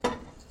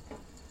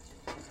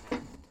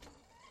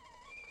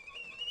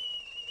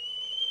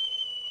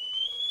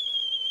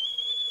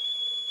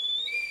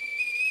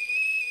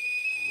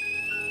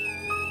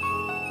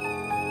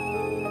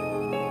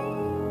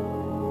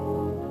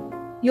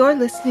You're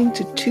listening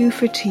to Two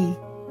for Tea,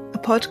 a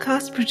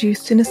podcast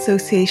produced in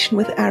association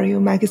with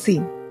Ario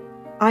Magazine.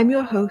 I'm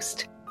your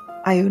host,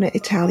 Iona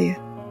Italia.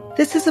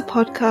 This is a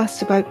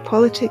podcast about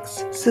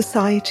politics,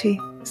 society,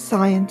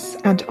 science,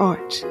 and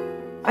art.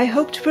 I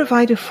hope to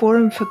provide a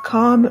forum for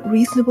calm,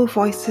 reasonable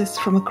voices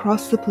from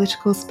across the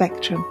political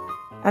spectrum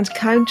and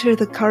counter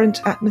the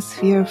current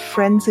atmosphere of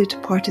frenzied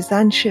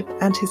partisanship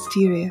and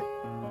hysteria.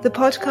 The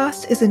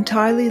podcast is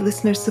entirely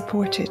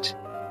listener-supported.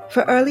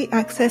 For early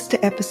access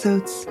to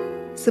episodes,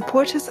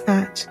 support us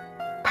at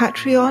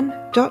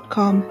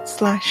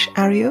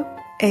patreon.com/Ario,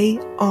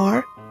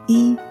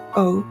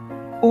 A-R-E-O,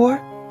 or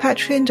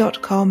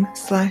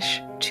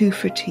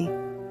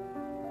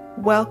patreon.com/2fortea.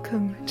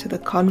 Welcome to the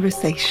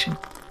conversation.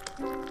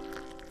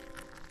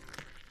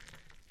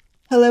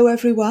 Hello,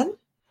 everyone.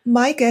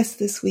 My guest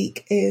this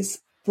week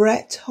is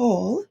Brett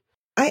Hall.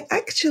 I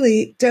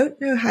actually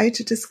don't know how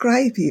to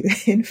describe you,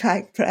 in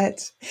fact,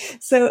 Brett.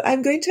 So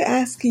I'm going to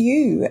ask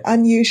you,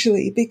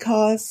 unusually,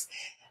 because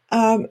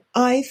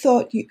I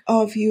thought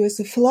of you as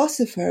a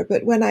philosopher,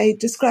 but when I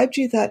described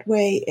you that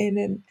way in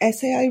an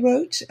essay I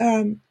wrote,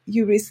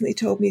 you recently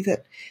told me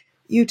that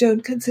you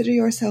don't consider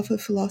yourself a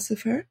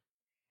philosopher.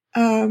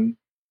 You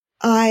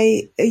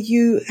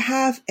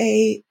have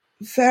a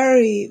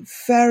very,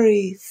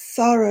 very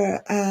thorough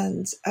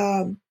and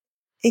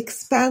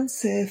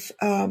expansive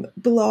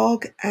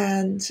blog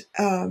and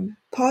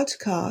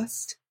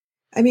podcast.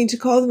 I mean, to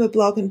call them a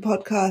blog and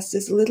podcast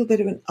is a little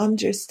bit of an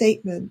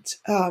understatement.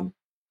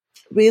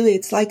 Really,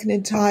 it's like an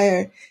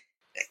entire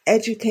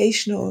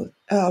educational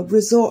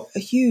resort, a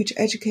huge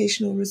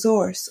educational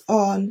resource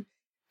on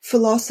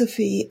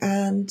philosophy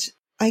and,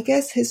 I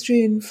guess,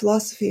 history and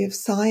philosophy of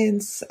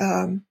science.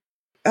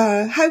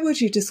 How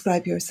would you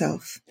describe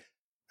yourself?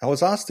 I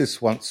was asked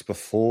this once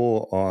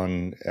before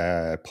on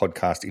a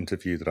podcast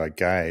interview that I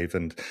gave,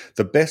 and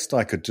the best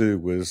I could do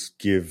was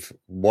give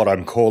what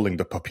I'm calling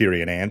the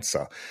Popperian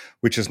answer,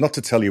 which is not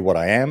to tell you what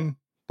I am,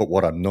 but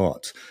what I'm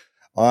not.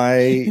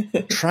 I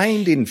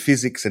trained in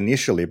physics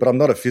initially, but I'm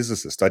not a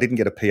physicist. I didn't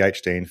get a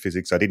PhD in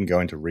physics. I didn't go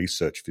into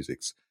research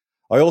physics.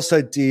 I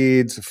also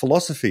did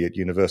philosophy at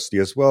university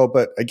as well,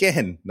 but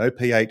again, no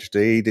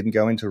PhD, didn't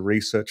go into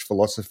research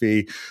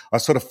philosophy. I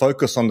sort of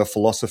focus on the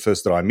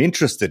philosophers that I'm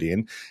interested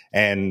in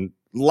and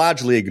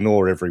largely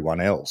ignore everyone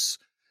else.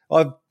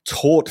 I've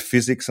taught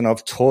physics and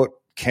I've taught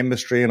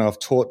chemistry and I've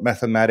taught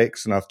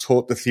mathematics and I've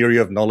taught the theory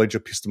of knowledge,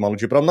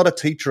 epistemology, but I'm not a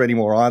teacher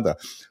anymore either.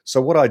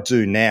 So what I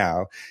do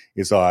now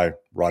is I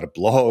write a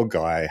blog,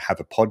 I have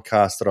a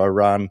podcast that I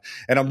run,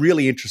 and I'm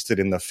really interested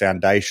in the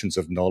foundations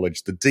of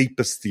knowledge, the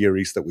deepest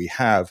theories that we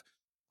have,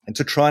 and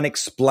to try and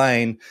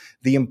explain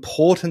the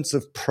importance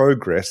of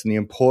progress and the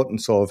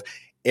importance of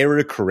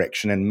error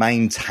correction and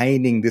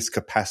maintaining this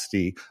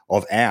capacity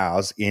of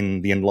ours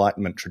in the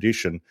Enlightenment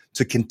tradition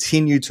to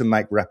continue to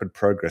make rapid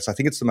progress. I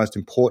think it's the most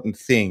important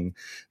thing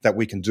that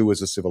we can do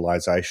as a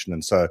civilization.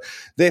 And so,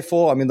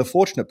 therefore, I'm in the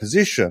fortunate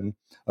position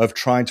of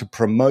trying to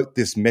promote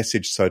this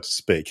message, so to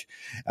speak,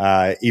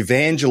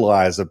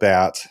 evangelize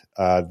about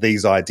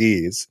these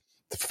ideas,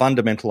 the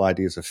fundamental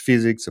ideas of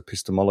physics,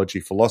 epistemology,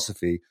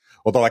 philosophy,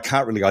 although I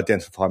can't really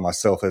identify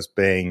myself as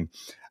being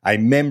a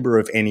member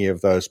of any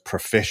of those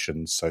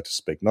professions, so to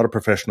speak. Not a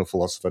professional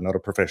philosopher, not a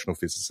professional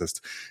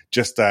physicist,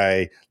 just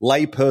a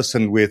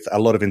layperson with a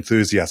lot of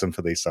enthusiasm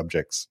for these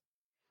subjects.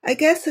 I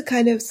guess a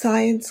kind of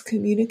science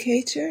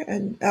communicator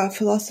and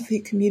philosophy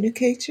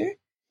communicator.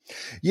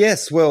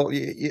 Yes, well,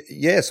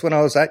 yes. When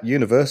I was at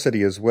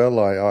university as well,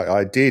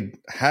 I did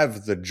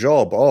have the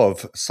job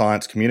of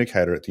science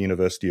communicator at the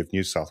University of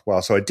New South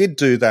Wales. So I did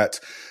do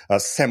that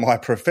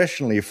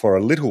semi-professionally for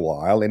a little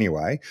while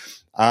anyway.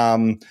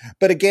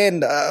 But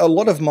again, a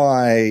lot of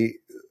my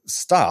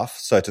stuff,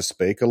 so to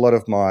speak, a lot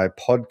of my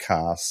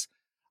podcasts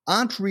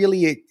aren't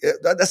really,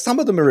 some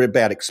of them are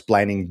about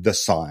explaining the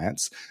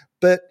science,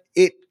 but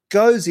it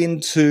goes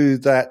into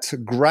that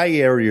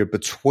grey area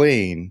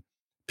between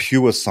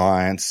pure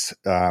science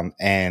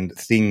and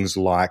things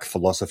like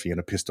philosophy and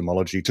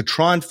epistemology to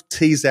try and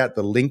tease out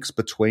the links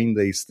between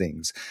these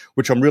things,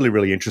 which I'm really,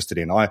 really interested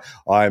in.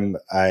 I'm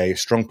a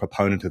strong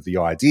proponent of the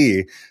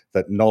idea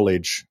that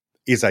knowledge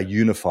is a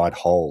unified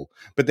whole,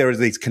 but there are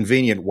these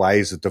convenient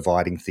ways of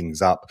dividing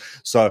things up.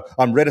 So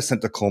I'm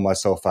reticent to call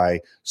myself a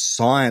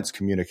science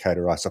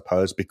communicator, I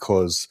suppose,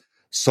 because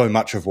so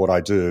much of what I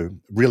do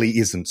really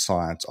isn't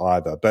science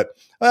either. But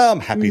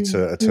I'm happy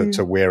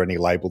to wear any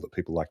label that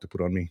people like to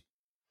put on me.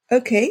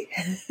 Okay.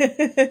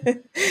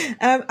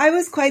 I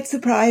was quite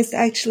surprised,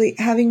 actually,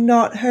 having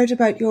not heard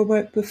about your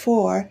work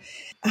before,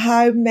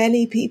 how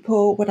many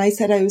people, when I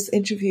said I was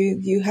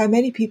interviewing you, how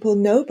many people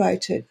know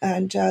about it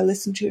and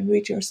listen to and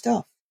read your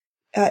stuff.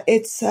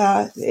 It's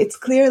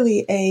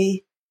clearly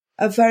a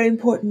very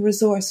important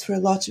resource for a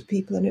lot of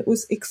people, and it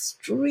was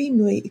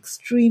extremely,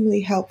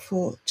 extremely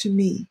helpful to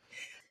me.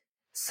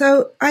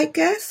 So I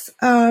guess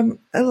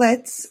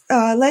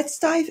let's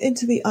dive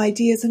into the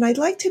ideas, and I'd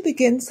like to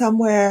begin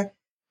somewhere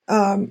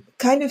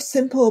kind of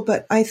simple,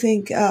 but I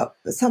think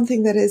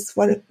something that is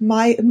one of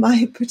my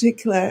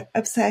particular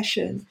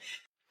obsession,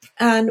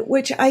 and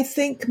which I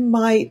think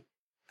might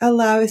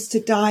allow us to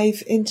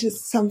dive into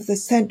some of the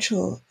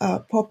central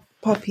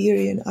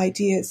Popperian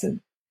ideas.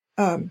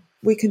 And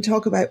we can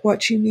talk about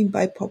what you mean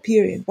by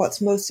Popperian,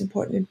 what's most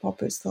important in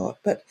Popper's thought.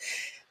 But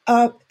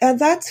and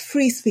that's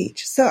free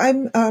speech. So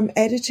I'm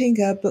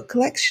editing a book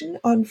collection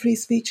on free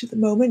speech at the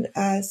moment,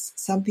 as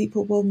some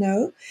people will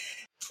know.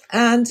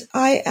 And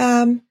I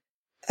am,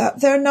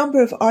 there are a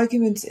number of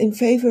arguments in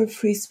favor of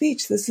free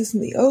speech. This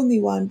isn't the only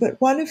one, but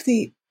one of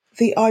the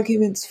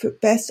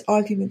best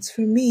arguments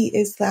for me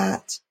is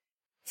that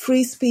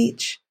free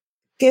speech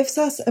gives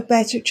us a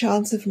better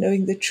chance of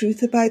knowing the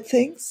truth about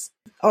things,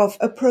 of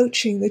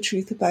approaching the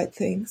truth about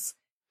things.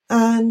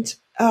 And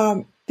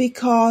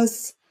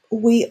because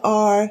we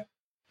are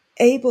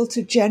able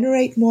to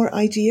generate more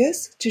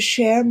ideas, to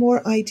share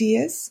more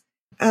ideas,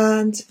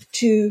 and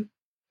to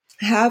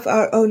have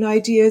our own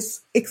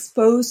ideas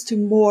exposed to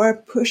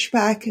more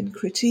pushback and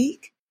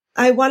critique.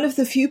 I'm one of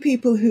the few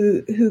people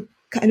who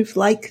kind of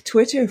like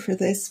Twitter for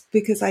this,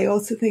 because I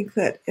also think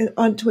that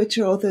on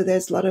Twitter, although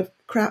there's a lot of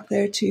crap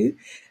there too,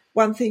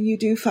 one thing you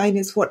do find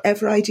is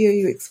whatever idea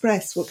you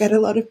express will get a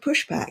lot of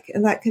pushback,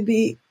 and that can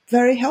be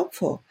very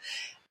helpful.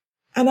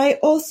 And I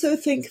also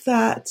think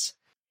that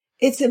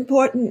it's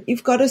important,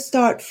 you've got to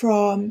start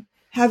from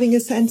having a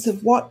sense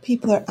of what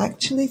people are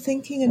actually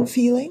thinking and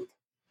feeling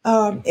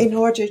in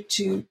order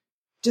to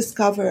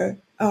discover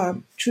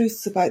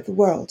truths about the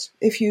world.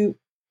 If you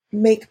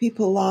make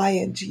people lie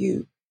and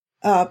you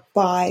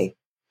by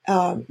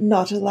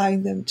not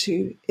allowing them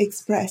to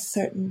express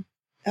certain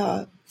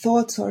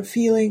thoughts or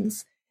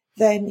feelings,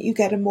 then you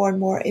get a more and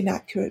more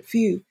inaccurate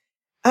view.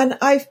 And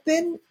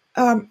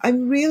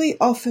I'm really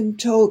often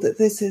told that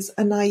this is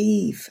a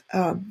naive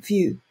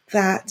view.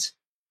 And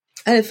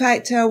in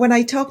fact, when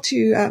I talked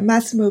to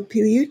Massimo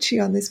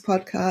Pigliucci on this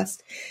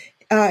podcast,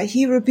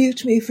 he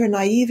rebuked me for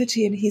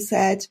naivety, and he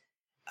said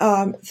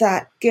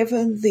that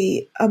given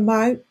the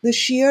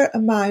sheer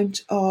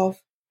amount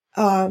of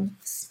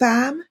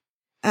spam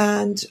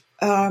and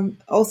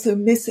also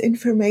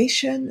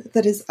misinformation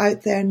that is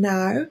out there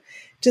now,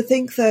 to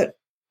think that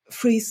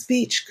free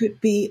speech could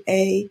be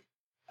a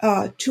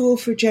tool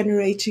for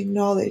generating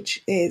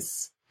knowledge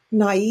is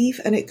naive,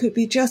 and it could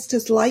be just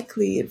as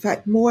likely, in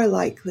fact more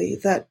likely,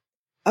 that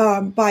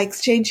by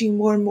exchanging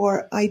more and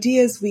more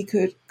ideas we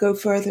could go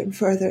further and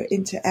further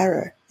into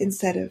error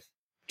instead of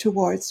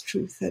towards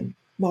truth and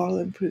moral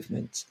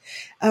improvement.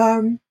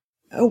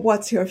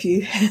 What's your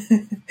view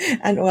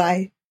and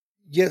why?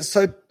 Yeah,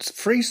 so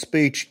free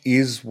speech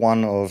is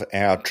one of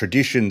our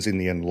traditions in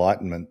the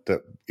Enlightenment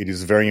that it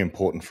is very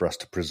important for us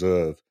to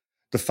preserve.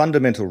 The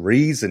fundamental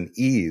reason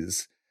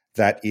is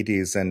that it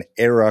is an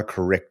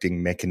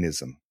error-correcting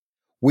mechanism.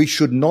 We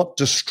should not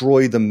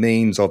destroy the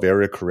means of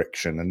error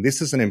correction, and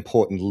this is an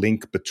important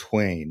link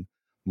between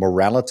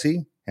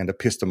morality and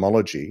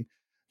epistemology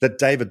that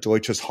David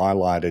Deutsch has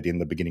highlighted in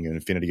The Beginning of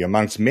Infinity.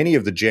 Amongst many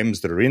of the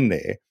gems that are in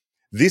there,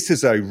 this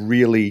is a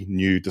really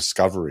new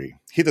discovery.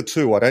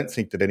 Hitherto, I don't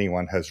think that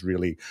anyone has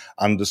really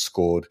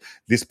underscored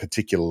this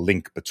particular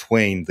link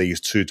between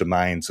these two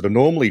domains that are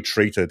normally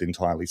treated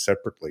entirely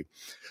separately.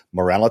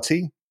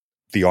 Morality,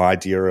 the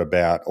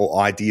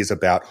ideas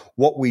about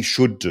what we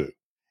should do,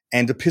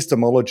 and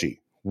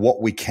epistemology,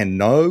 what we can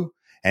know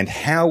and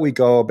how we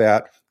go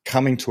about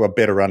coming to a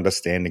better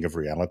understanding of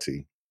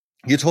reality.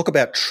 You talk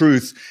about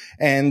truth,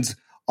 and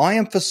I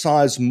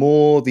emphasize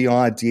more the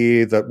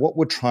idea that what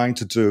we're trying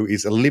to do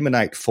is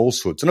eliminate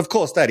falsehoods. And of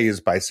course, that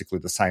is basically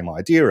the same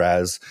idea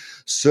as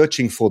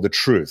searching for the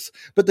truth.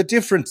 But the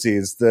difference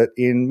is that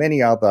in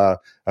many other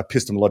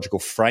epistemological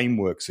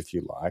frameworks, if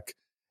you like,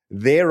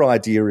 their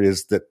idea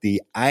is that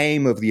the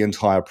aim of the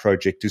entire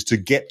project is to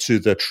get to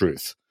the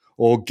truth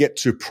or get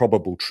to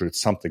probable truth,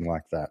 something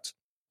like that.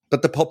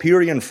 But the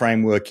Popperian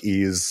framework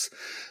is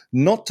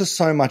not to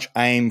so much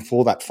aim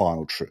for that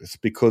final truth,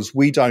 because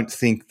we don't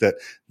think that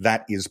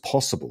that is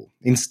possible.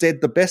 Instead,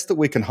 the best that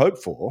we can hope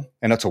for,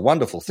 and it's a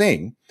wonderful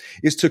thing,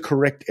 is to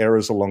correct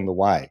errors along the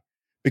way,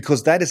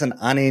 because that is an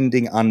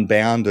unending,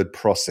 unbounded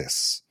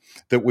process,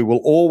 that we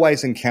will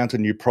always encounter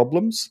new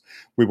problems,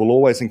 we will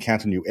always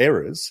encounter new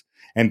errors,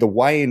 and the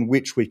way in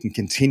which we can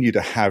continue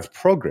to have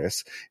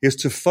progress is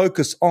to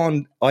focus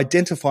on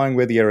identifying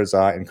where the errors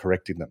are and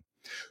correcting them.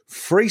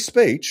 Free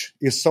speech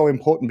is so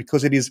important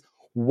because it is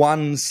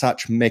one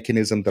such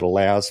mechanism that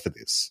allows for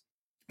this.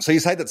 So you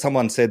say that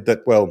someone said that,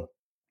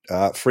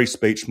 free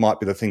speech might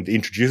be the thing that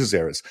introduces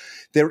errors.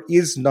 There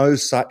is no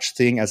such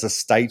thing as a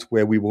state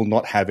where we will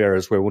not have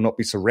errors, where we'll not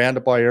be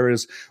surrounded by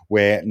errors,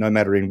 where no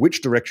matter in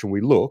which direction we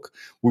look,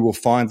 we will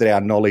find that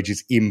our knowledge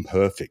is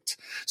imperfect.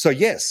 So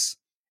yes,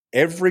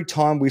 every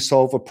time we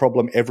solve a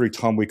problem, every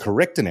time we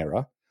correct an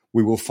error,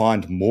 we will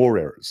find more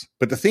errors.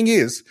 But the thing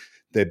is,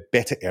 they're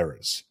better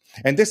errors.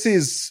 And this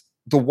is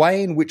the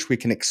way in which we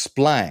can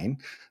explain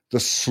the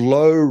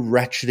slow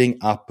ratcheting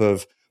up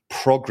of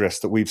progress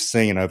that we've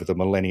seen over the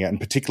millennia, and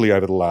particularly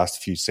over the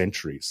last few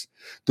centuries.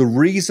 The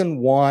reason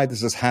why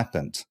this has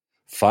happened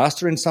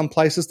faster in some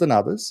places than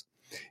others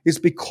is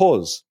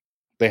because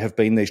There have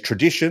been these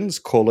traditions,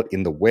 call it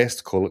in the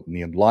West, call it in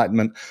the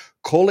Enlightenment,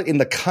 call it in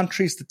the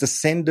countries that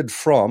descended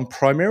from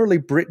primarily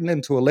Britain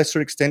and to a lesser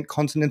extent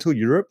continental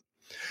Europe.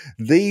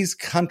 These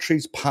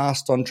countries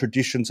passed on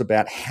traditions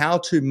about how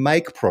to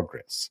make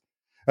progress,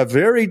 a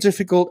very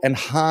difficult and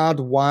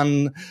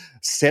hard-won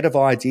set of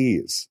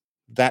ideas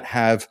that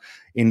have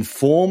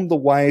informed the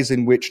ways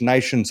in which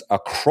nations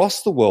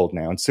across the world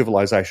now and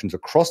civilizations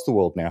across the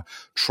world now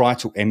try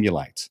to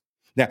emulate.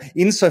 Now,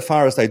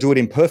 insofar as they do it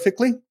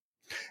imperfectly,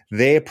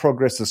 their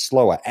progress is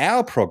slower.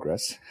 Our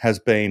progress has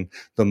been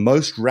the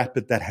most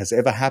rapid that has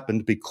ever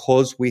happened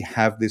because we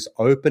have this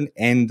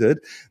open-ended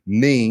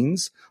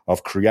means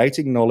of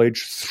creating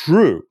knowledge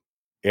through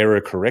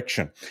error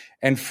correction.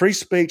 And free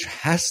speech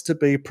has to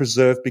be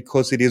preserved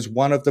because it is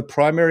one of the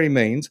primary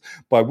means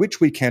by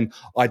which we can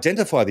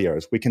identify the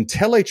errors. We can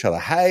tell each other,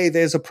 hey,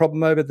 there's a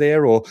problem over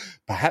there, or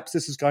perhaps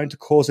this is going to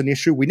cause an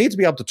issue. We need to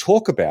be able to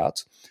talk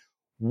about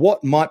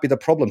what might be the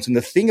problems. And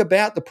the thing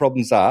about the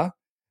problems are,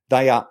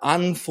 they are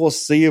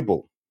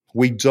unforeseeable.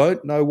 We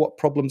don't know what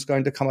problem's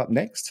going to come up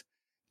next.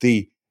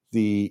 The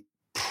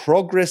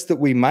progress that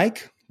we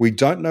make, we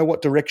don't know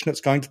what direction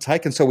it's going to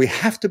take. And so we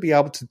have to be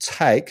able to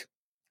take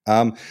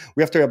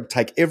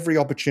every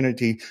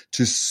opportunity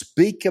to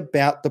speak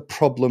about the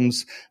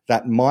problems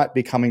that might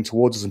be coming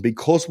towards us. And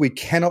because we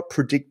cannot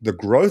predict the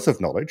growth of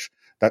knowledge,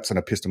 that's an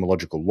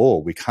epistemological law.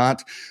 We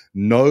can't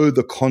know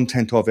the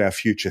content of our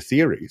future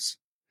theories.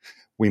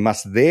 We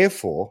must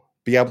therefore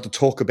be able to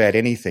talk about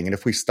anything. And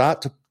if we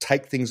start to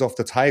take things off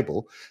the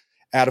table,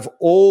 out of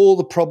all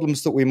the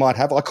problems that we might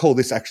have, I call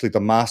this actually the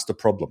master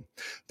problem.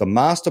 The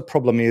master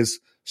problem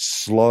is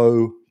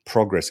slow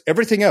progress.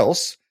 Everything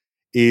else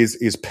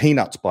is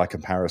peanuts by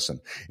comparison.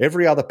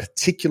 Every other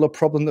particular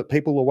problem that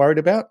people are worried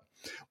about,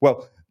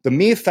 well, the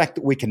mere fact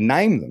that we can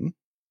name them,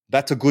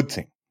 that's a good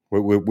thing.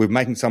 We're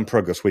making some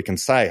progress. We can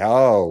say,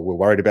 oh, we're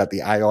worried about the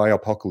AI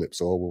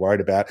apocalypse, or we're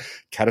worried about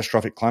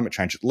catastrophic climate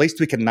change. At least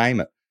we can name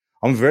it.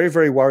 I'm very,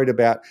 very worried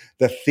about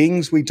the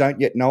things we don't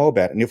yet know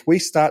about. And if we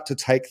start to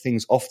take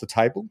things off the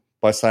table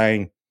by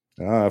saying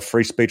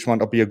free speech might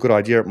not be a good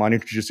idea, it might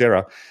introduce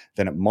error,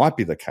 then it might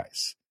be the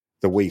case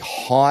that we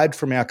hide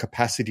from our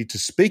capacity to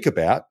speak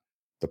about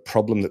the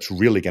problem that's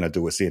really going to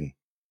do us in.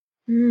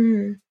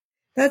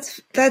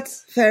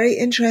 That's very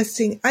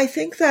interesting. I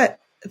think that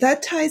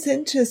ties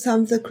into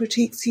some of the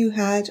critiques you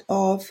had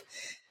of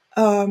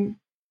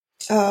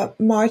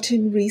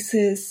Martin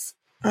Rees's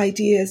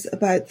ideas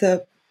about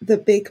the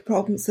big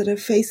problems that are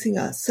facing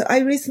us. So I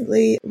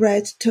recently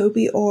read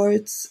Toby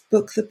Ord's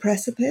book, The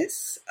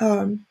Precipice,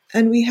 and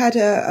we had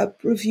a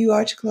review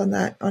article on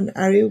that on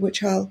Aria,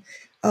 which I'll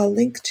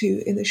link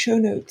to in the show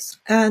notes.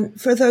 And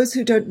for those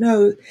who don't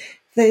know,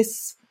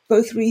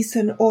 both Rees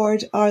and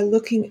Ord are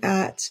looking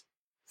at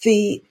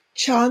the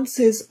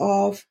chances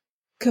of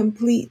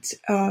complete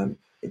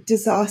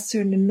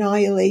disaster and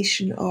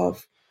annihilation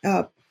of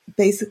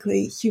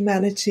basically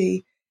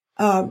humanity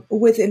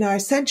within our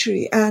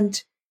century.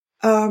 And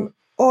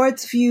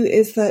Ord's view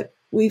is that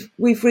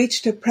we've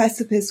reached a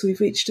precipice, we've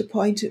reached a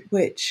point at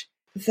which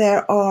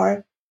there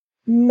are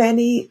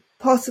many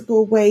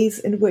possible ways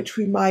in which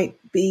we might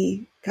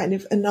be kind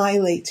of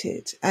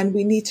annihilated, and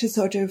we need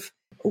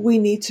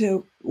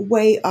to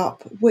weigh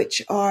up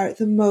which are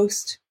the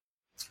most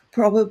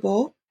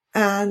probable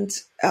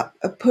and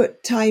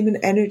put time and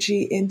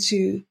energy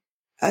into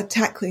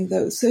tackling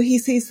those. So he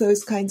sees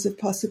those kinds of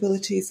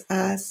possibilities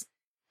as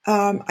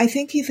I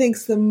think he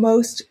thinks the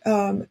most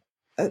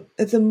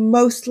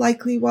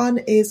likely one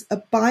is a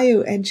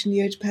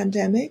bioengineered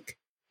pandemic,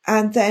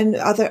 and then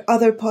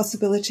other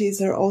possibilities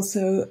are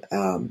also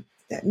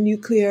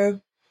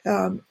nuclear,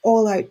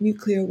 all-out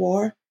nuclear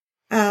war,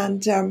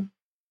 and an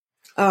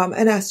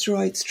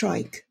asteroid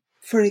strike,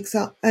 for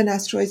example,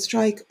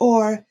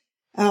 or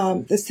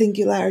the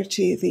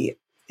singularity, the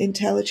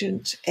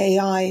intelligent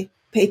AI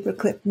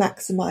paperclip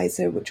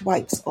maximizer, which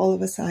wipes all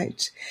of us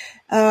out.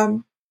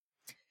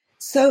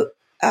 So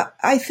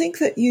I think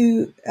that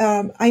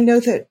I know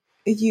that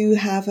you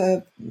have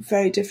a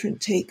very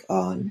different take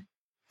on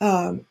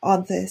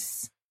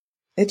this.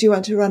 Do you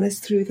want to run us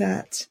through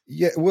that?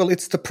 Yeah, well,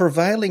 it's the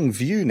prevailing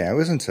view now,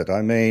 isn't it?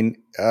 I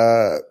mean,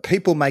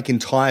 people make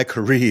entire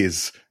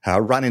careers,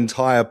 run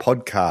entire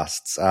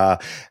podcasts,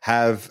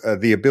 have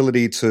the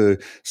ability to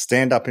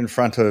stand up in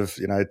front of,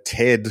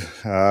 TED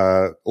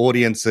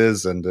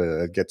audiences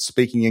and get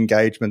speaking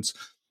engagements,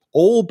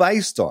 all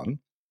based on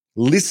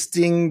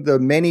listing the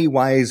many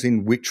ways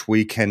in which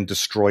we can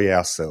destroy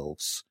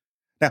ourselves.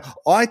 Now,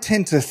 I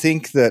tend to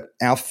think that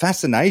our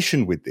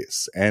fascination with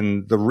this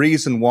and the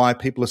reason why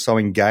people are so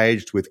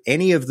engaged with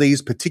any of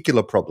these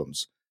particular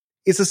problems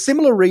is a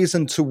similar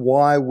reason to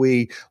why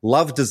we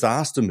love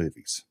disaster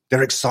movies.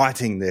 They're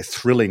exciting, they're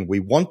thrilling. We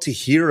want to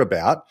hear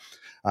about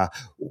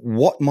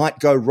what might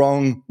go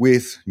wrong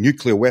with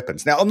nuclear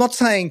weapons. Now, I'm not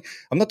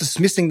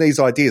dismissing these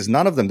ideas,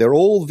 none of them. They're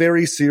all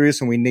very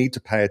serious and we need to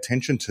pay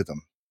attention to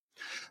them.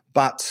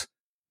 But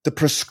the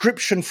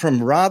prescription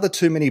from rather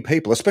too many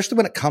people, especially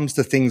when it comes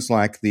to things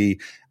like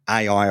the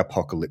AI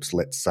apocalypse,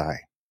 let's say,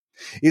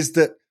 is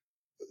that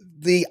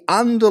the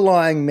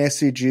underlying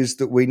message is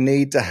that we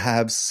need to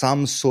have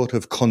some sort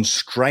of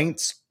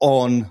constraints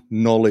on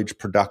knowledge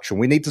production.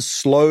 We need to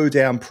slow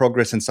down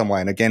progress in some way.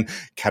 And again,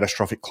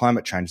 catastrophic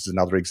climate change is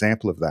another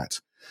example of that,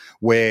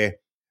 where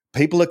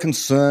people are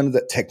concerned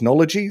that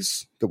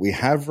technologies that we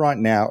have right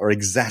now are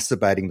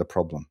exacerbating the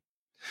problem.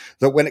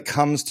 That when it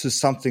comes to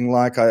something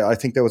like, I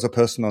think there was a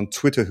person on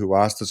Twitter who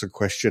asked us a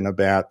question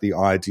about the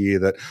idea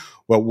that,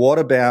 well, what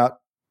about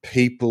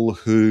people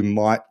who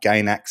might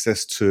gain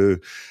access to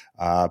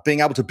being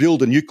able to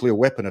build a nuclear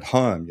weapon at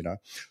home, you know?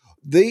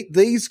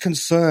 These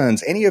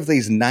concerns, any of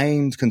these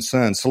named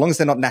concerns, so long as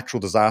they're not natural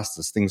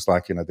disasters, things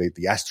like, you know,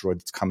 the asteroid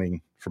that's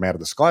coming from out of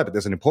the sky, but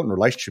there's an important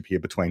relationship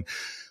here between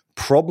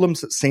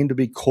problems that seem to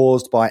be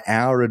caused by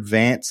our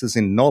advances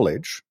in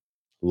knowledge,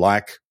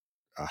 like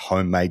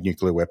homemade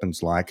nuclear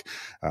weapons, like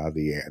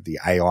the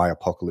AI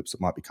apocalypse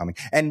that might be coming,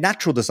 and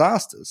natural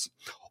disasters.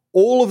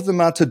 All of them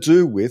are to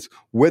do with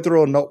whether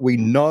or not we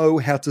know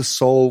how to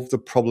solve the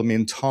problem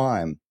in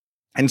time.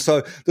 And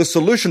so the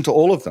solution to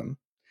all of them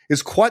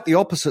is quite the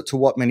opposite to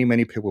what many,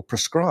 many people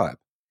prescribe.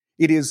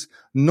 It is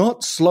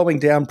not slowing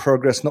down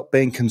progress, not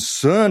being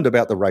concerned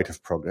about the rate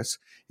of progress.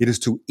 It is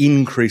to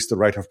increase the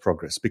rate of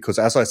progress. Because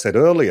as I said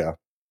earlier,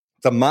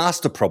 the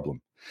master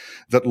problem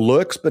that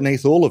lurks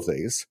beneath all of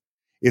these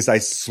is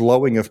a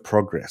slowing of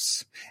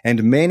progress.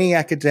 And many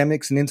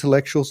academics and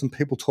intellectuals and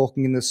people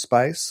talking in this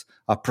space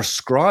are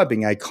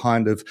prescribing a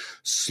kind of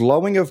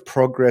slowing of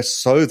progress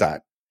so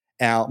that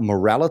our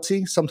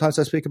morality, sometimes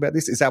I speak about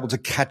this, is able to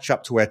catch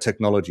up to our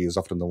technology, is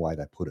often the way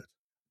they put it.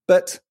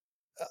 But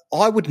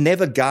I would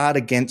never guard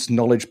against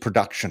knowledge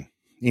production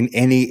in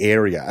any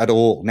area at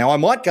all. Now, I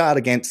might guard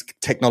against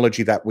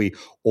technology that we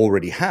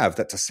already have.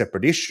 That's a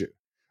separate issue.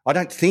 I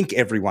don't think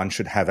everyone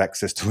should have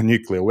access to a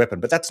nuclear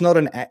weapon, but that's not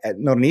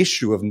an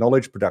issue of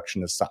knowledge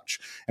production as such.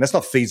 And it's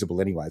not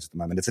feasible anyways at the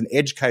moment. It's an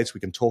edge case we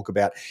can talk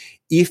about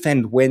if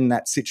and when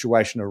that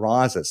situation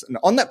arises. And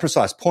on that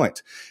precise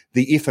point,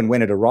 the if and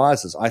when it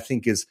arises, I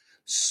think is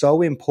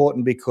so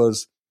important,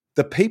 because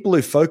the people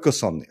who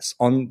focus on this,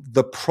 on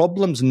the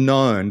problems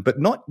known but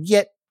not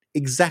yet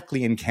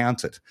exactly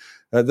encountered,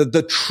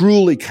 the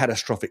truly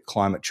catastrophic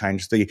climate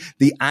change, the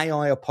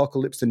AI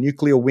apocalypse, the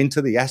nuclear winter,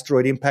 the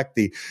asteroid impact,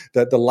 the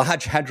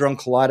Large Hadron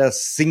Collider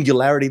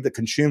singularity that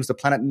consumes the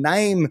planet.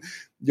 Name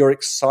your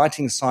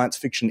exciting science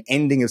fiction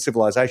ending of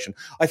civilization.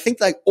 I think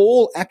they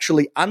all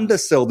actually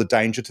undersell the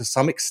danger to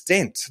some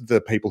extent, the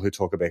people who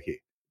talk about here.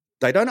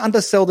 They don't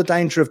undersell the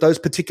danger of those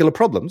particular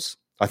problems.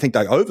 I think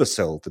they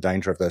oversell the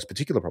danger of those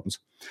particular problems.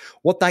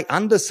 What they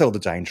undersell the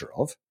danger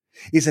of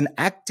is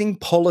enacting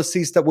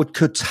policies that would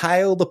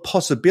curtail the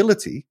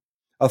possibility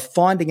of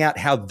finding out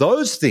how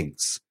those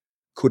things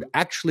could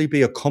actually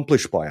be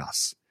accomplished by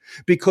us.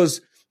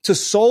 Because to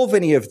solve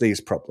any of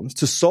these problems,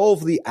 to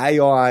solve the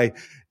AI,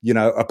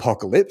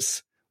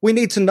 apocalypse, we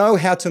need to know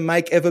how to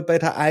make ever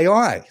better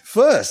AI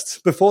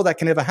first before that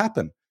can ever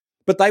happen.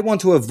 But they want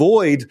to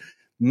avoid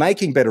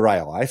making better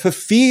AI for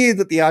fear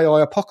that the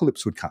AI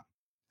apocalypse would come.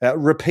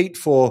 Repeat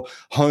for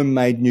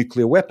homemade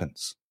nuclear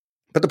weapons.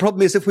 But the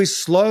problem is, if we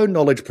slow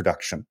knowledge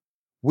production,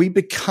 we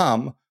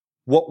become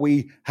what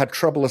we had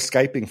trouble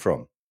escaping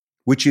from,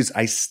 which is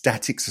a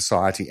static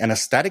society. And a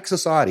static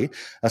society,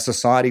 a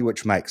society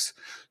which makes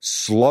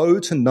slow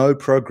to no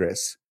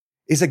progress,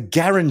 is a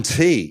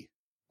guarantee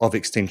of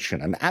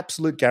extinction, an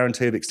absolute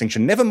guarantee of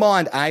extinction. Never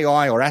mind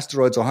AI or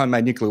asteroids or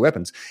homemade nuclear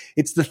weapons.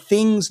 It's the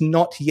things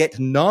not yet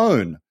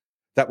known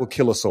that will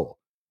kill us all,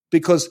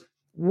 because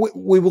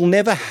we will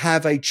never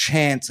have a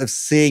chance of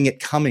seeing it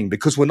coming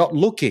because we're not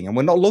looking. And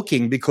we're not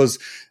looking because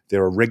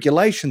there are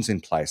regulations in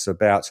place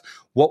about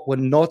what we're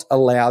not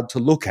allowed to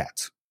look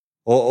at,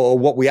 or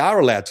what we are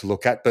allowed to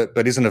look at,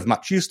 but isn't of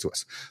much use to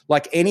us.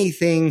 Like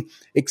anything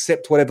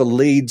except whatever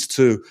leads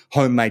to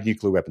homemade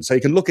nuclear weapons. So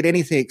you can look at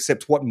anything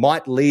except what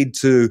might lead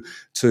to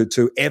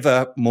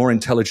ever more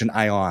intelligent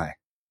AI.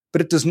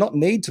 But it does not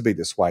need to be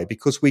this way,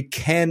 because we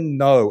can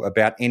know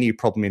about any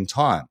problem in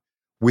time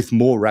with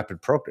more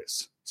rapid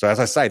progress. So as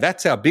I say,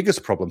 that's our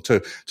biggest problem,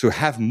 to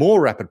have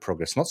more rapid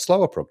progress, not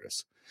slower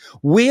progress.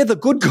 We're the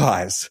good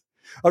guys.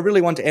 I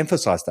really want to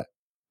emphasize that.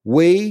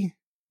 We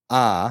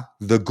are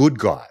the good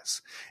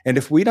guys. And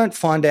if we don't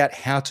find out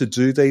how to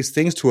do these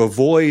things, to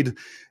avoid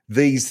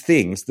these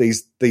things,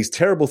 these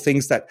terrible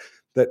things that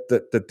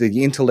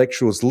the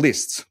intellectuals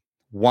list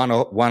one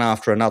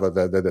after another,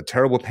 the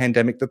terrible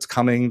pandemic that's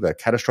coming, the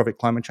catastrophic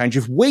climate change,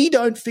 if we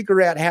don't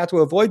figure out how to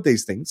avoid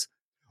these things,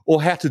 or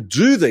how to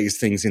do these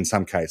things in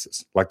some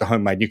cases, like the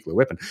homemade nuclear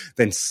weapon,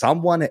 then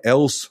someone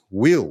else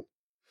will.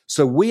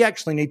 So we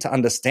actually need to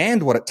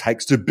understand what it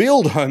takes to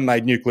build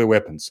homemade nuclear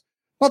weapons.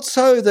 Not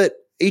so that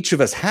each of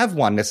us have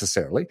one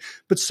necessarily,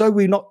 but so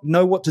we not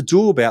know what to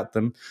do about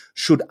them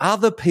should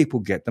other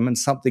people get them and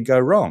something go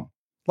wrong.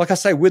 Like I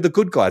say, we're the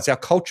good guys. Our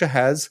culture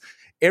has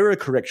error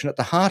correction at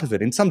the heart of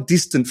it. In some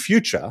distant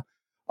future,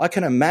 I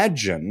can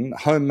imagine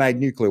homemade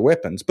nuclear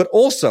weapons, but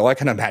also I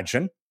can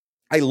imagine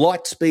a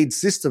light speed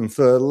system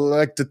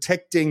for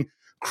detecting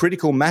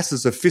critical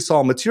masses of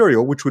fissile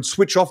material, which would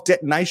switch off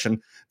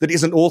detonation that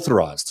isn't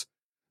authorized.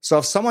 So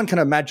if someone can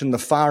imagine the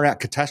far out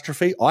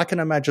catastrophe, I can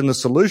imagine the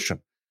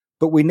solution.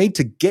 But we need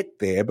to get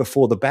there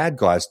before the bad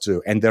guys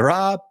do. And there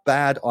are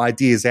bad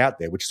ideas out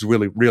there, which is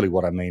really, really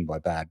what I mean by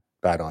bad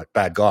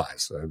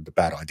guys. The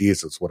bad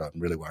ideas is what I'm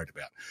really worried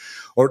about.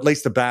 Or at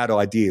least the bad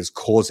ideas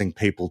causing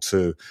people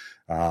to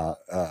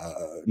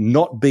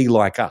not be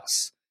like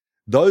us.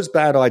 Those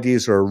bad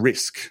ideas are a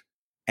risk,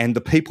 and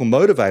the people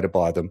motivated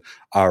by them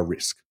are a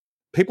risk.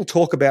 People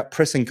talk about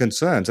pressing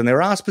concerns, and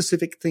there are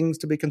specific things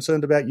to be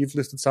concerned about. You've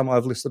listed some,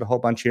 I've listed a whole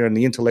bunch here, and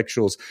the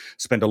intellectuals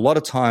spend a lot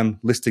of time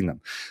listing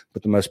them.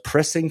 But the most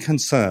pressing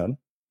concern,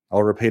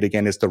 I'll repeat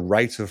again, is the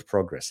rate of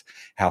progress,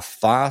 how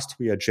fast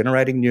we are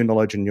generating new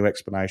knowledge and new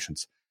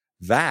explanations.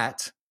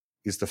 That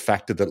is the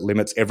factor that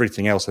limits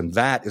everything else, and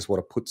that is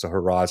what puts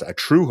a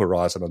true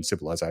horizon on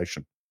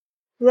civilization.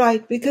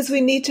 Right, because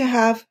we need to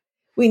have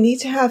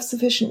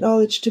sufficient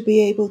knowledge to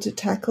be able to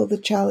tackle the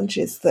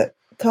challenges that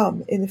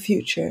come in the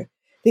future,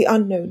 the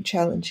unknown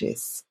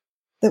challenges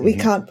that we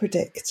can't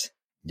predict.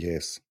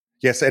 Yes,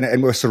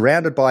 and we're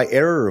surrounded by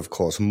error, of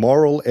course,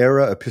 moral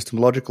error,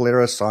 epistemological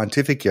error,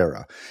 scientific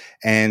error.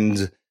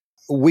 And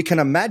we can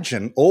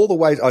imagine all the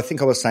ways, I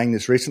think I was saying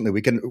this recently,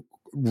 we can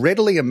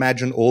readily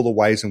imagine all the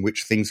ways in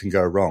which things can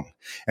go wrong.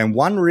 And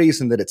one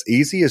reason that it's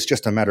easy is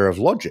just a matter of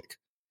logic.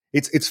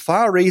 It's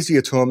far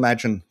easier to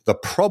imagine the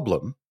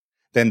problem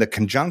than the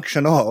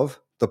conjunction of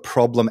the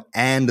problem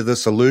and the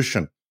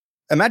solution.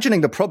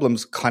 Imagining the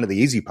problem's kind of the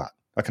easy part.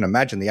 I can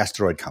imagine the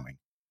asteroid coming.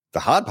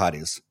 The hard part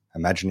is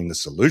imagining the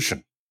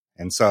solution.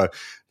 And so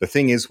the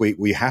thing is,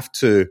 we have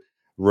to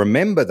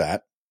remember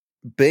that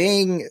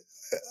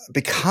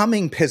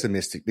becoming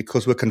pessimistic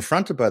because we're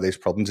confronted by these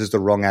problems is the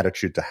wrong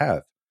attitude to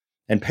have.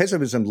 And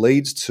pessimism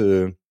leads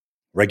to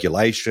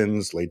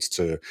regulations, leads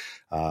to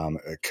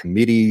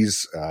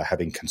committees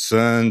having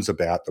concerns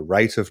about the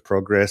rate of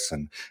progress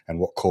and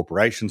what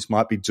corporations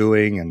might be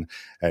doing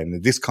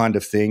and this kind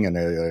of thing,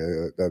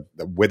 and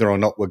whether or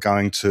not we're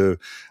going to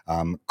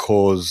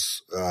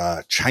cause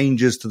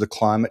changes to the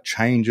climate,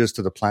 changes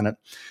to the planet.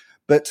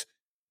 But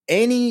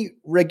any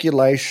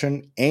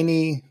regulation,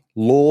 any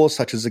law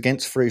such as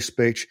against free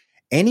speech,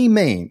 any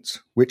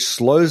means which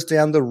slows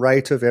down the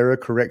rate of error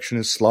correction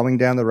is slowing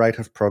down the rate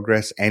of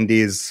progress and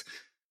is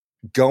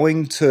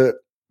going to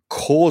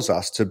cause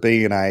us to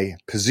be in a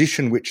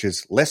position which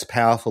is less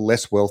powerful,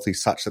 less wealthy,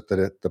 such that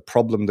the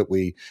problem that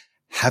we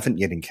haven't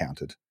yet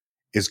encountered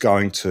is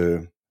going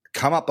to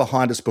come up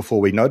behind us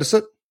before we notice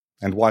it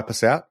and wipe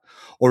us out,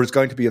 or is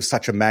going to be of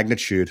such a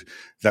magnitude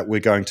that we're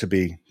going to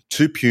be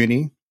too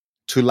puny,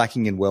 too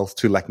lacking in wealth,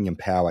 too lacking in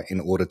power in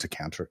order to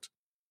counter it.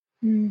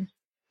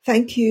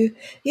 Thank you.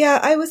 Yeah,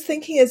 I was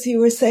thinking as you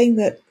were saying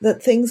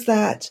that things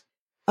that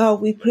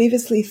we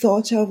previously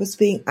thought of as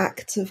being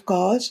acts of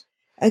God,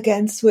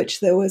 against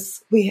which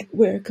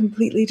we're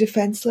completely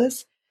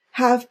defenseless,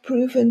 have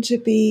proven to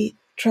be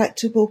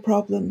tractable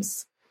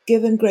problems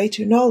given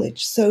greater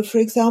knowledge. So, for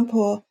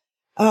example,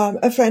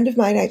 a friend of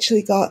mine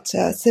actually got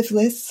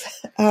syphilis,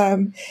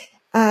 and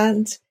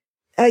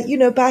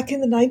back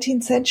in the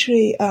 19th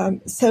century,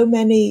 so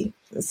many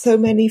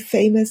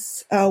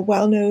famous,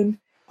 well-known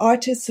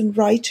artists and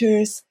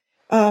writers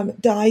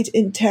died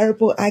in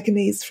terrible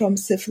agonies from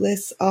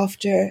syphilis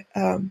after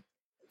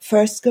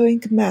first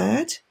going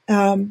mad.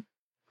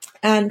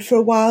 And for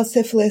a while,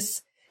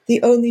 syphilis,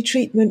 the only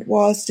treatment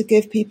was to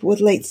give people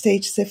with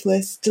late-stage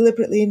syphilis,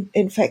 deliberately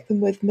infect them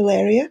with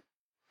malaria,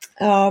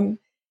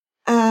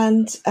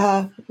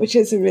 which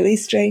is a really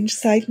strange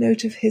side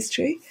note of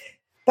history.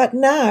 But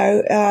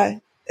now,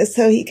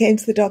 so he came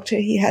to the doctor,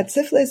 he had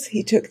syphilis,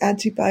 he took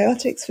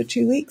antibiotics for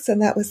 2 weeks, and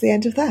that was the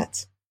end of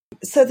that.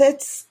 So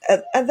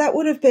and that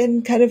would have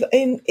been kind of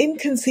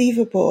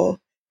inconceivable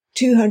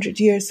 200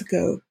 years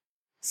ago.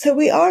 So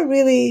we are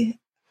really,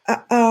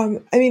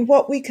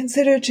 what we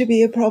consider to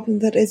be a problem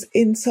that is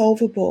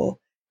insolvable,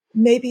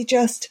 maybe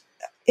just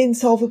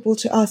insolvable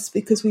to us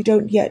because we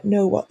don't yet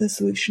know what the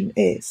solution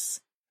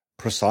is.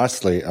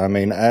 Precisely. I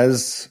mean,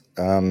 as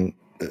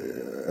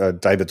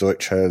David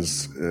Deutsch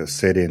has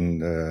said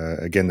in,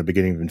 again, The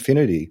Beginning of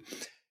Infinity,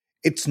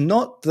 it's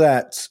not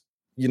that,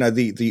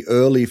 the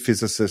early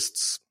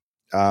physicists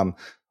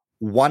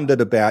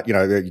wondered about,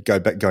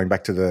 going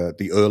back to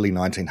the early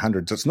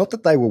 1900s. It's not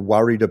that they were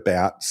worried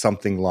about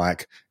something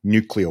like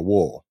nuclear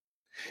war.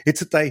 It's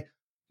that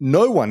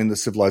no one in the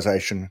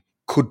civilization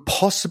could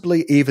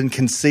possibly even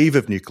conceive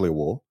of nuclear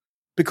war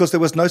because there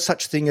was no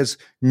such thing as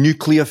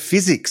nuclear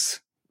physics,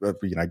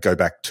 go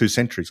back 2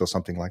 centuries or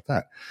something like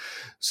that.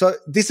 So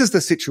this is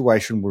the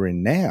situation we're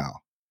in now.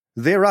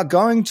 There are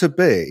going to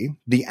be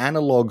the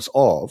analogues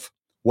of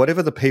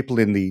whatever the people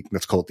in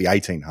let's call it the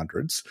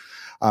 1800s,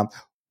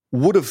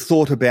 would have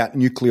thought about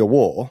nuclear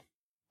war.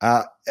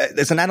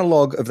 There's an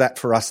analogue of that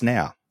for us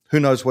now. Who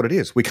knows what it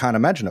is? We can't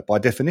imagine it by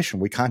definition.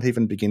 We can't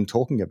even begin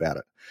talking about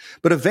it.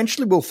 But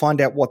eventually we'll find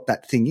out what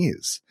that thing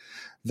is.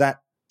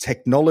 That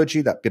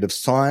technology, that bit of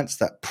science,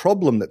 that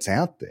problem that's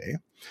out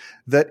there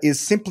that is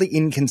simply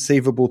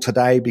inconceivable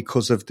today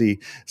because of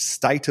the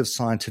state of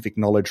scientific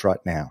knowledge right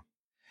now.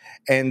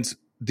 And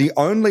the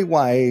only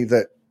way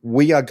that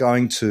we are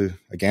going to,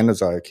 again,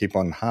 as I keep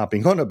on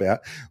harping on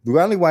about, the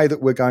only way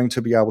that we're going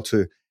to be able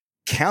to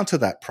counter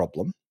that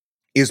problem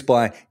is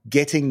by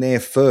getting there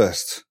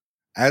first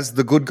as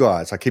the good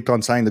guys. I keep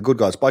on saying the good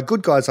guys. By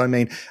good guys, I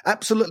mean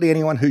absolutely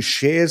anyone who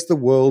shares the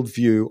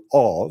worldview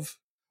of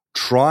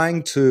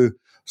trying to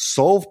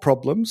solve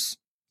problems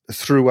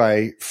through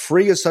a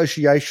free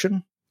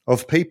association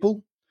of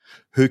people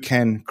who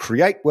can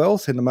create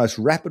wealth in the most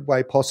rapid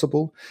way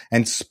possible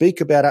and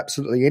speak about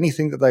absolutely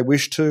anything that they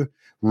wish to,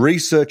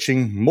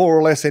 researching more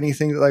or less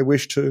anything that they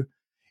wish to,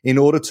 in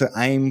order to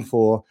aim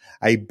for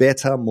a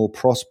better, more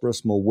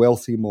prosperous, more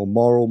wealthy, more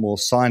moral, more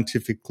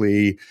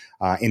scientifically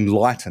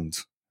enlightened,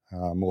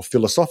 more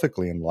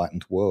philosophically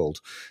enlightened world.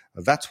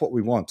 That's what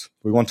we want.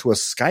 We want to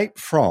escape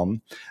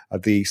from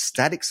the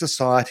static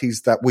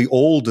societies that we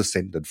all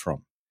descended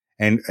from,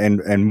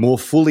 and more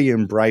fully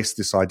embrace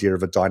this idea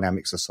of a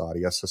dynamic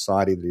society, a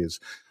society that is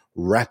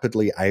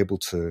rapidly able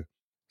to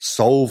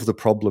solve the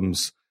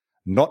problems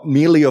not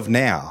merely of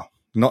now,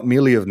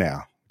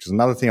 which is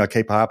another thing I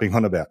keep harping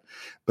on about,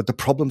 but the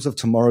problems of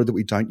tomorrow that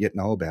we don't yet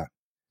know about.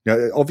 You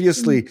know,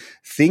 obviously,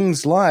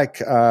 things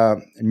like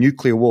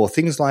nuclear war,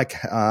 things like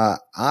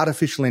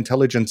artificial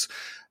intelligence,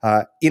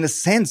 in a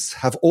sense,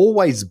 have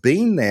always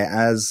been there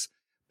as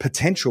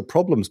potential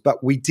problems,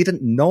 but we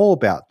didn't know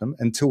about them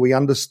until we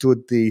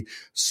understood the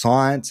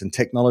science and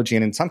technology,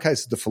 and in some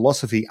cases, the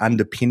philosophy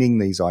underpinning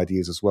these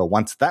ideas as well.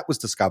 Once that was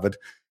discovered,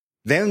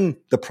 then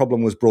the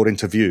problem was brought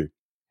into view,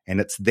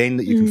 and it's then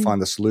that you can find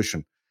the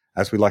solution.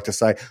 As we like to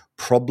say,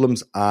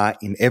 problems are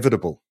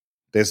inevitable.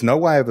 There's no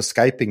way of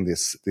escaping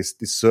this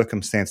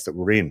circumstance that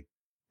we're in,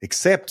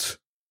 except,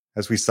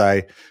 as we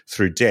say,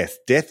 through death.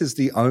 Death is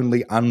the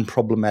only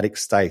unproblematic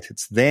state.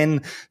 It's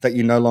then that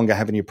you no longer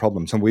have any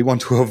problems, and we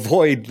want to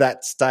avoid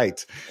that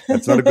state.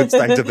 That's not a good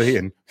state to be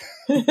in.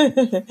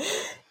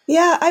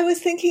 Yeah, I was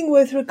thinking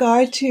with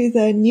regard to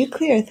the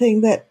nuclear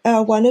thing that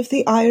one of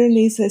the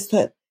ironies is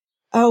that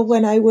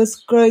when I was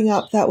growing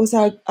up, that was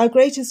our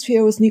greatest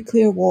fear was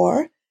nuclear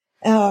war.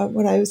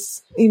 When I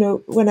was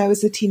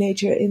a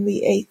teenager in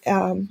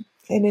and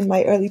in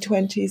my early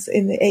 20s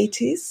in the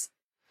 80s.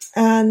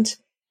 And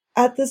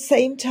at the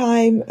same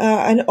time,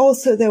 and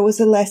also there was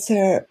a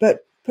lesser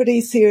but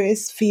pretty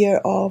serious fear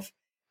of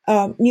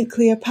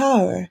nuclear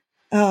power,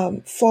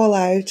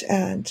 fallout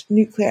and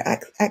nuclear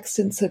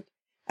accidents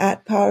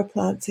at power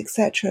plants,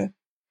 etc.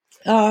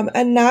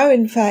 And now,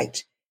 in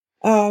fact,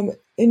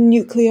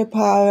 nuclear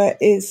power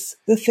is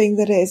the thing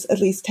that is, at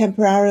least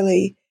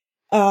temporarily,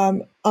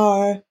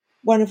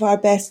 one of our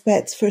best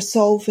bets for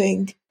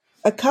solving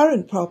a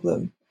current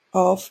problem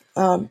of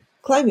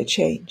climate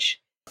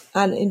change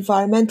and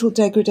environmental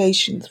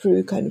degradation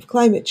through kind of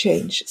climate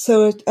change.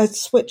 So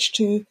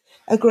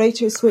a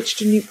greater switch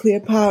to nuclear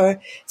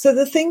power. So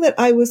the thing that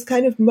I was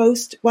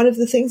one of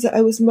the things that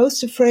I was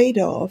most afraid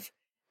of,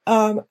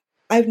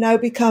 I've now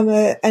become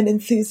an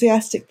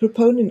enthusiastic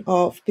proponent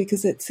of,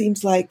 because it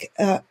seems like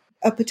a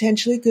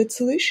potentially good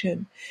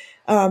solution.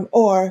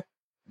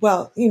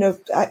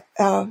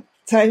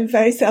 So I'm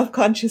very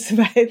self-conscious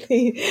about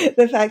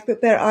the fact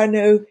that there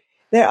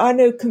are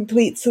no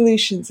complete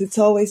solutions. It's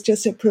always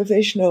just a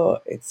provisional.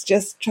 It's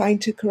just trying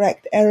to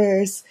correct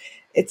errors.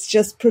 It's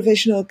just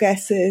provisional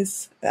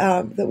guesses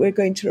that we're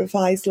going to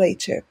revise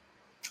later.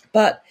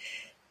 But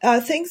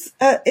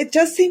it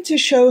does seem to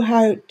show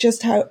how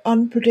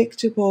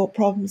unpredictable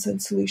problems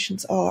and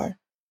solutions are.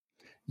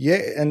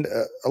 Yeah, and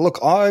look,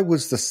 I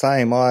was the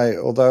same.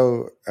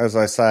 Although, as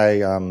I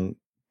say,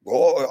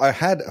 I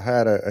had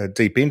a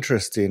deep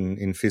interest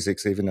in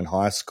physics even in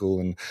high school,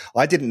 and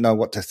I didn't know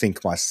what to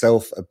think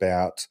myself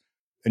about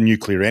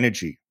nuclear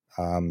energy.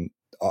 I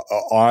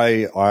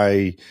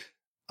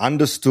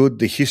understood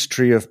the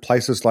history of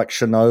places like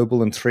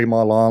Chernobyl and 3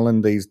 Mile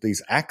Island,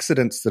 these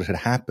accidents that had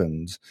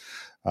happened,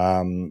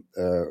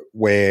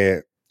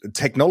 where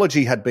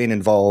technology had been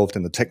involved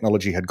and the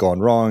technology had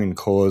gone wrong and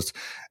caused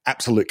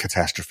absolute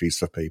catastrophes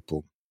for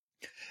people.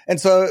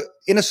 And so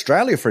in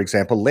Australia, for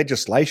example,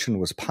 legislation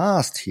was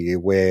passed here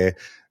where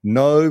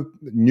no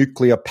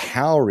nuclear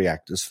power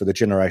reactors for the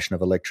generation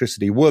of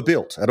electricity were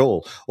built at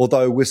all,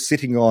 although we're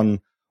sitting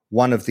on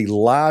one of the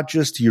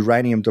largest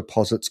uranium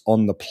deposits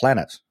on the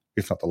planet,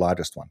 if not the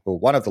largest one, or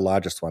one of the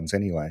largest ones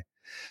anyway.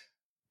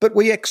 But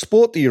we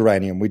export the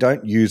uranium. We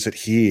don't use it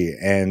here.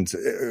 And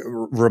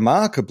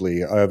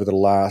remarkably, over the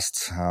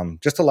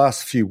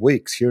last few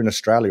weeks here in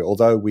Australia,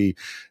 although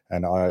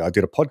I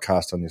did a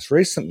podcast on this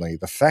recently,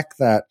 the fact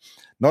that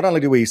not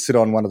only do we sit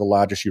on one of the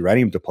largest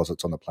uranium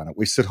deposits on the planet,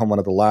 we sit on one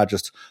of the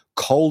largest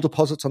coal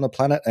deposits on the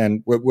planet,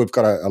 and we've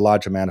got a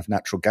large amount of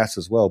natural gas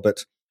as well.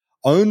 But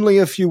only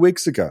a few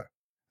weeks ago,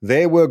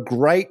 there were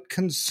great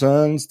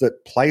concerns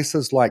that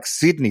places like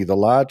Sydney, the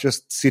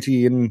largest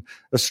city in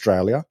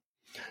Australia,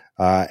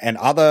 and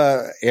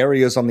other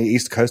areas on the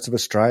east coast of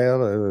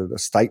Australia, the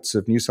states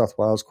of New South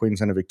Wales,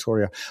 Queensland and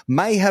Victoria,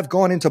 may have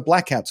gone into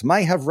blackouts,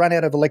 may have run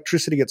out of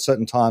electricity at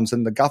certain times,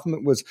 and the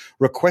government was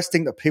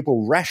requesting that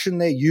people ration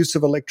their use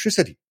of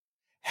electricity.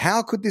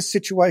 How could this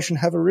situation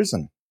have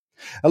arisen?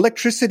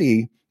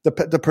 Electricity,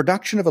 the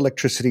production of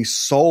electricity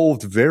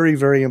solved very,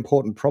 very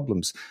important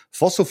problems.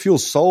 Fossil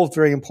fuels solved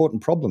very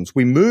important problems.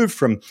 We moved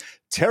from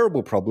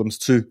terrible problems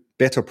to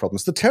better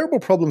problems. The terrible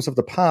problems of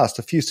the past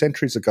a few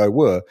centuries ago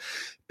were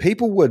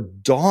people were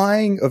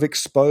dying of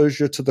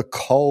exposure to the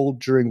cold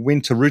during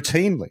winter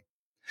routinely.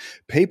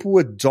 People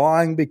were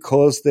dying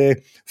because their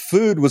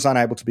food was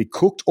unable to be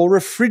cooked or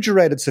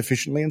refrigerated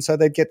sufficiently, and so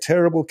they'd get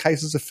terrible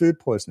cases of food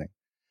poisoning.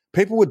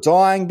 People were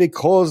dying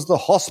because the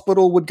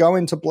hospital would go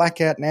into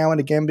blackout now and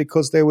again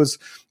because there was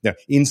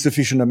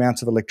insufficient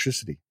amounts of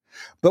electricity.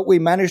 But we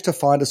managed to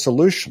find a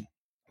solution.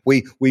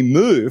 We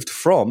moved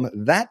from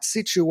that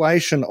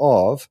situation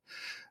of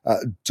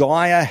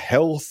dire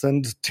health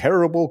and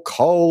terrible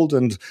cold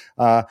and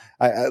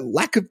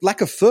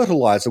lack of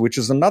fertilizer, which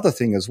is another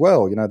thing as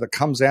well, that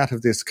comes out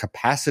of this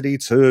capacity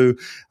to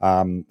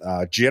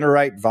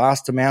generate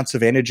vast amounts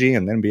of energy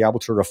and then be able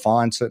to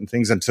refine certain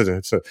things and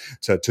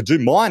to do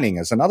mining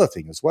as another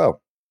thing as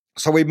well.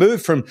 So we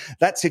moved from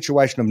that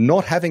situation of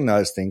not having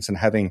those things and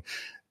having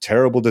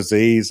terrible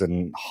disease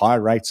and high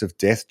rates of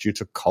death due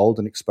to cold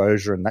and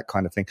exposure and that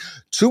kind of thing,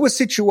 to a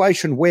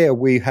situation where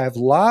we have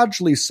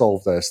largely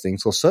solved those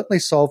things, or certainly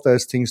solved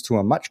those things to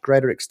a much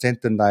greater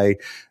extent than they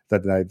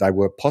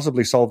were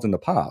possibly solved in the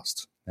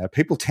past. Now,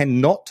 people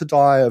tend not to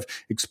die of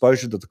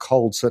exposure to the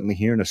cold, certainly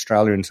here in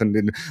Australia and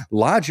in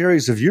large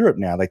areas of Europe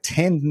now. They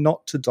tend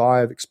not to die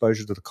of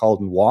exposure to the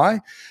cold. And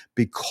why?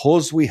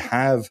 Because we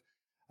have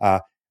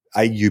a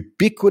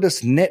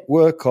ubiquitous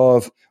network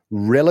of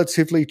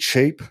relatively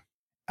cheap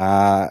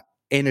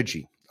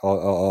energy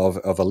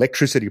of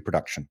electricity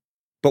production.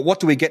 But what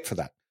do we get for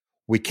that?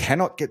 We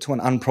cannot get to an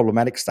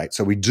unproblematic state.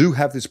 So we do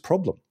have this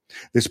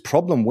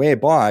problem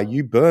whereby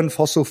you burn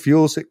fossil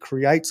fuels, it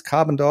creates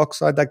carbon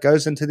dioxide that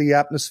goes into the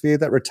atmosphere,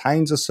 that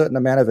retains a certain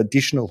amount of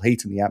additional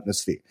heat in the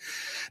atmosphere.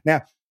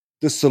 Now,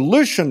 the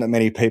solution that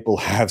many people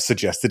have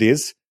suggested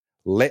is,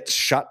 let's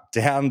shut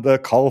down the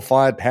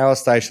coal-fired power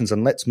stations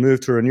and let's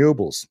move to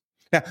renewables.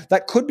 Now,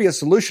 that could be a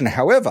solution.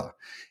 However,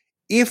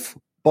 if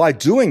by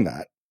doing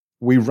that,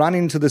 we run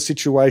into the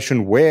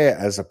situation where,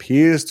 as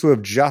appears to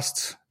have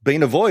just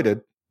been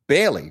avoided,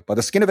 barely, by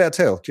the skin of our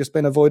teeth, just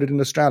been avoided in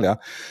Australia,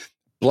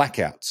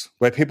 blackouts,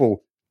 where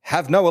people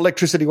have no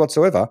electricity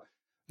whatsoever,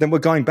 then we're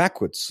going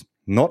backwards,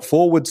 not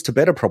forwards to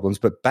better problems,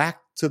 but back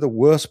to the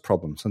worst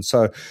problems. And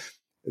so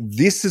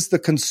this is the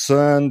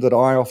concern that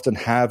I often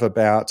have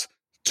about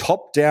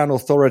top-down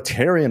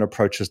authoritarian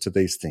approaches to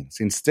these things.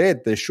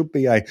 Instead, there should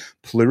be a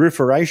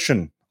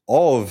proliferation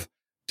of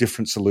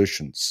different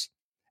solutions.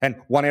 And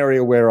one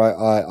area where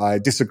I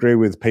disagree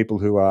with people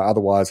who are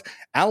otherwise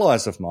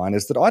allies of mine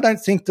is that I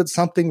don't think that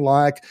something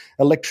like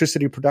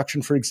electricity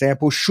production, for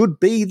example, should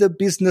be the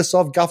business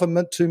of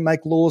government to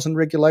make laws and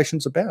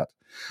regulations about.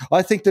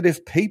 I think that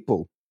if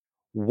people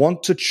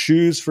want to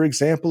choose, for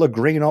example, a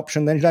green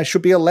option, then they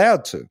should be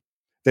allowed to.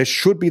 There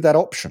should be that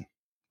option,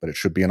 but it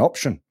should be an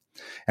option.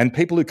 And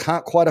people who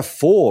can't quite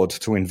afford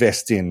to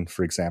invest in,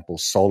 for example,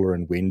 solar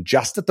and wind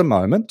just at the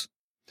moment,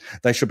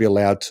 they should be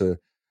allowed to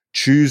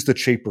choose the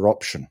cheaper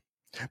option.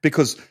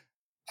 Because,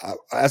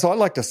 as I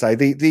like to say,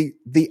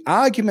 the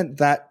argument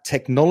that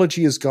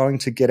technology is going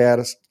to get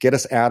us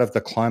out of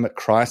the climate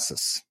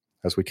crisis,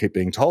 as we keep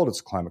being told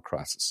it's a climate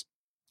crisis,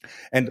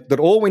 and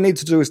that all we need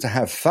to do is to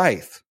have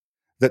faith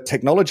that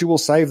technology will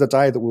save the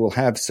day, that we will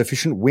have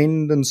sufficient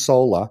wind and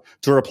solar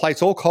to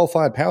replace all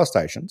coal-fired power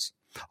stations,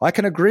 I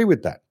can agree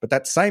with that. But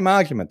that same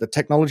argument that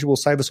technology will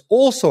save us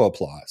also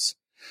applies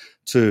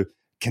to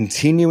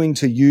continuing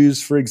to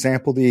use, for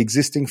example, the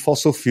existing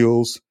fossil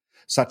fuels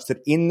such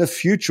that in the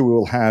future we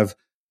will have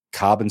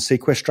carbon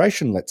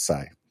sequestration, let's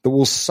say, that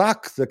will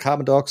suck the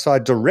carbon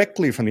dioxide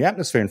directly from the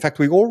atmosphere. In fact,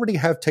 we already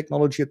have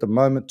technology at the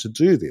moment to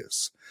do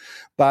this,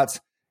 but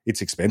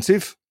it's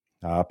expensive.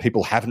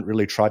 People haven't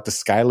really tried to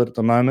scale it at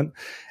the moment.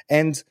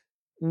 And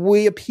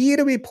we appear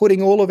to be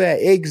putting all of our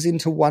eggs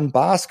into one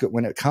basket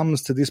when it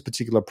comes to this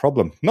particular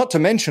problem. Not to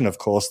mention, of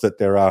course, that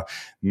there are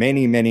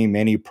many, many,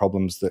 many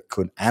problems that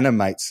could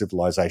animate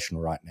civilization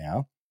right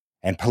now.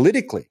 And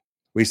politically,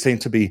 we seem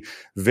to be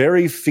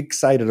very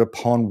fixated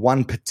upon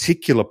one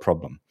particular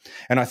problem.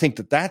 And I think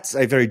that that's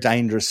a very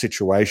dangerous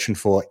situation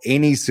for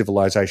any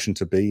civilization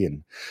to be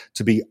in,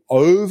 to be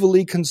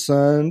overly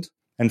concerned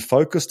and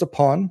focused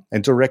upon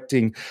and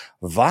directing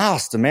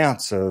vast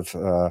amounts of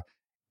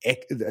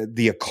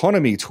the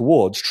economy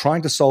towards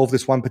trying to solve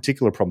this one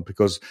particular problem.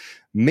 Because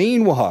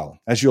meanwhile,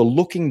 as you're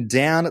looking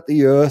down at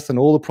the earth and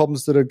all the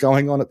problems that are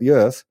going on at the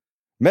earth,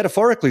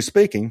 metaphorically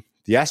speaking,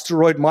 the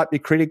asteroid might be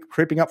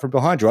creeping up from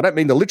behind you. I don't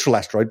mean the literal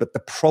asteroid, but the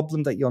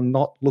problem that you're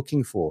not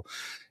looking for.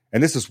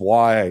 And this is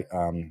why,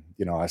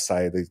 I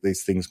say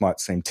these things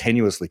might seem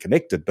tenuously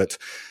connected, but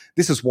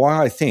this is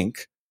why I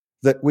think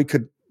that we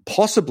could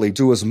possibly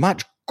do as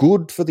much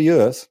good for the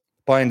earth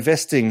by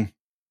investing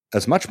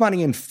as much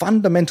money in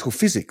fundamental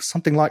physics,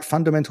 something like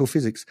fundamental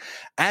physics,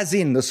 as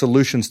in the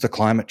solutions to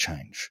climate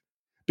change.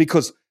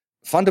 Because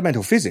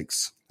fundamental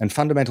physics and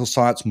fundamental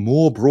science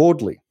more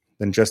broadly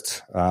than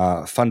just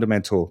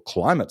fundamental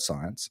climate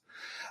science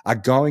are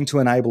going to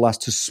enable us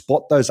to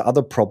spot those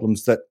other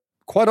problems that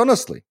quite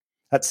honestly,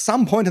 at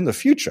some point in the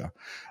future,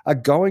 are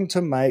going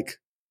to make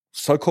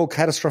so-called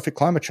catastrophic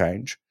climate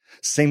change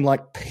seem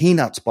like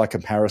peanuts by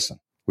comparison.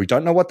 We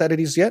don't know what that it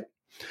is yet,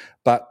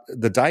 but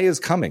the day is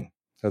coming.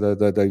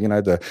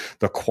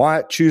 The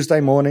quiet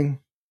Tuesday morning,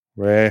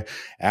 where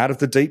out of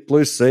the deep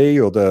blue sea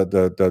or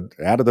the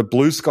out of the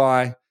blue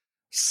sky,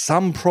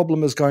 some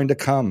problem is going to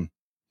come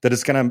that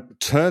is going to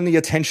turn the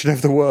attention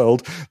of the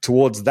world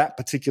towards that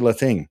particular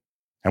thing,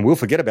 and we'll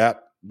forget about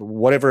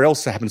whatever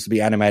else happens to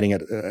be animating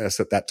us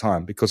at that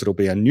time, because it'll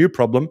be a new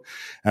problem,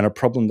 and a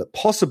problem that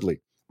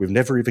possibly we've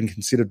never even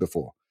considered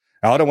before.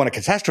 Now, I don't want to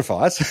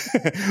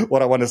catastrophize.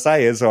 What I want to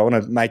say is I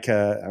want to make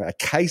a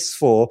case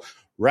for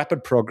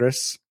rapid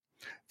progress,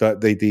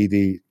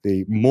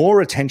 the more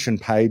attention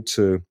paid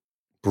to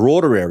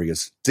broader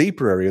areas,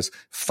 deeper areas,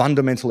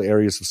 fundamental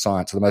areas of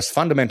science. So the most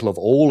fundamental of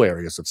all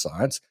areas of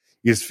science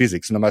is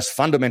physics, and the most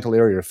fundamental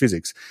area of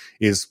physics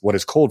is what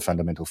is called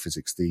fundamental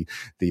physics, the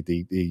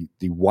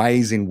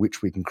ways in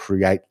which we can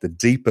create the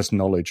deepest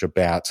knowledge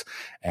about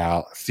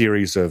our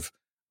theories of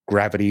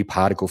gravity,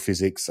 particle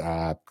physics,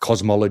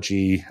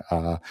 cosmology,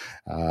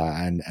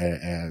 and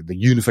the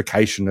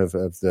unification of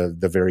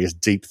the various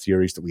deep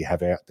theories that we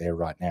have out there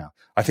right now.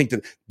 I think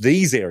that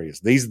these are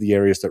the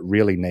areas that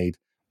really need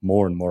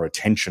more and more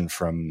attention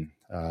from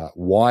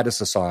wider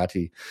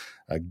society,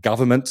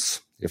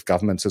 governments, if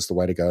governments is the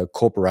way to go,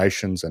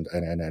 corporations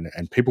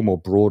and people more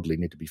broadly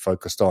need to be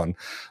focused on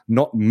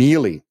not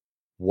merely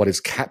what is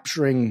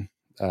capturing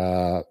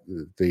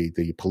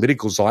the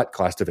political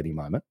zeitgeist of any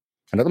moment.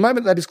 And at the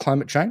moment, that is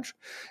climate change.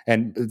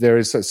 And there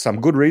is some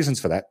good reasons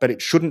for that, but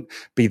it shouldn't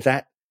be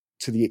that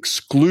to the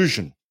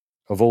exclusion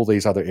of all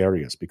these other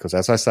areas, because,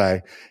 as I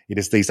say, it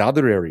is these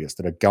other areas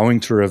that are going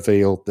to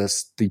reveal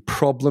the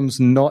problems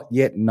not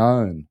yet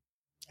known.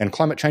 And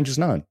climate change is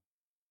known.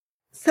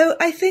 So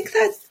I think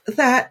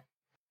that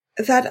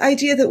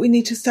idea that we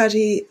need to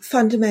study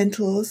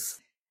fundamentals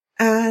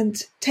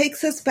and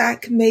takes us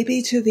back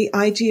maybe to the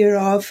idea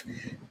of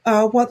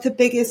what the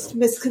biggest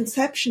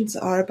misconceptions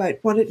are about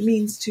what it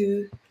means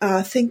to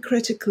think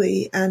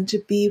critically and to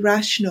be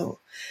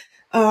rational.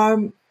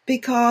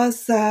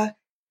 Because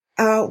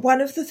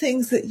one of the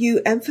things that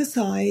you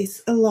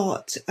emphasize a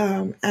lot,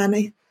 and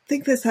I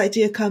think this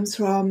idea comes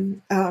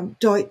from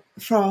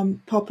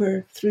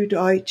Popper through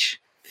Deutsch,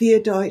 via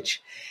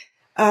Deutsch,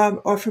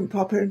 or from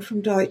Popper and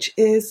from Deutsch,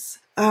 is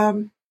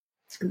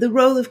the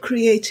role of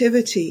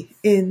creativity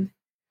in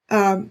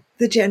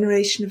the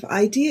generation of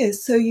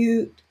ideas. So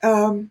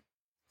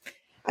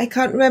I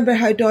can't remember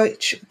how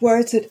Deutsch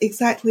words it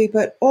exactly,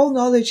 but all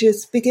knowledge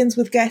begins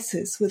with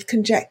guesses, with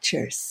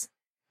conjectures,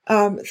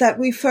 that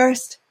we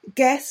first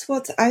guess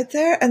what's out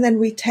there and then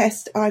we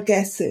test our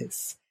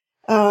guesses.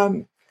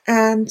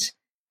 And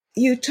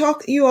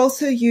you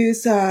also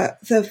use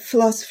the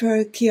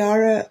philosopher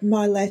Chiara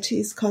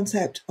Marletti's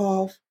concept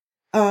of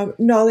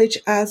knowledge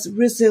as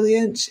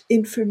resilient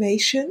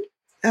information,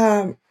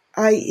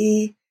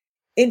 i.e.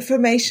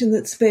 information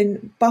that's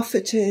been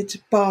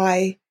buffeted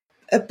by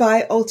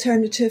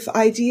alternative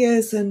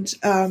ideas and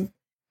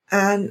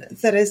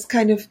that is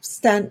kind of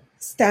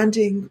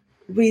standing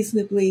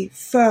reasonably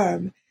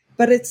firm,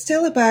 but it's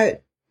still about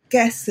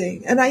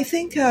guessing. And I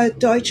think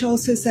Deutsch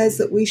also says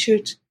that we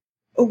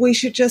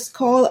should just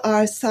call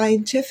our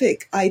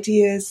scientific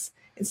ideas,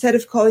 instead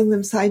of calling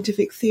them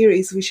scientific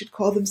theories, we should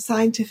call them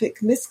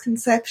scientific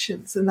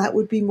misconceptions, and that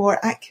would be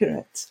more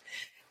accurate.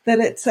 That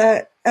it's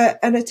an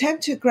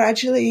attempt to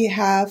gradually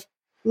have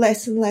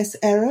less and less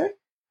error,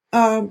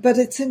 but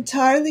it's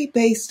entirely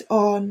based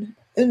on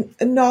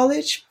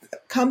knowledge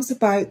comes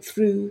about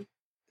through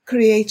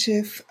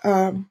creative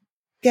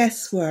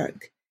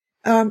guesswork.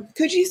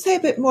 Could you say a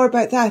bit more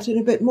about that and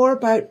a bit more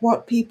about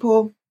what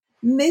people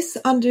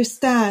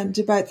misunderstand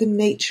about the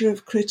nature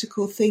of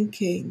critical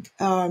thinking?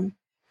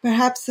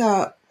 Perhaps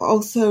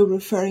also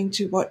referring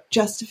to what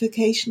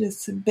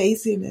justificationists and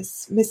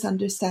Bayesianists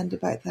misunderstand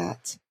about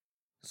that.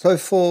 So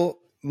for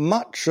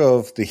much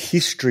of the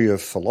history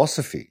of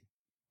philosophy,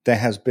 there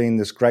has been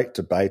this great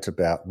debate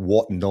about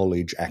what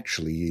knowledge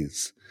actually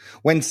is.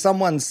 When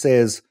someone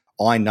says,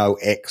 I know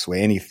X, where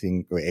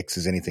X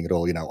is anything at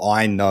all,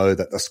 I know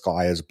that the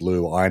sky is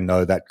blue, I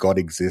know that God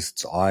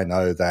exists, I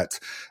know that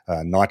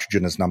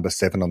nitrogen is number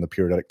 7 on the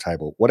periodic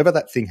table, whatever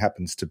that thing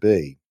happens to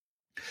be.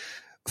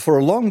 For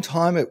a long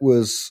time, it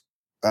was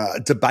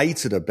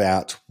debated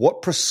about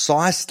what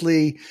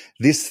precisely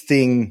this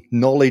thing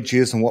knowledge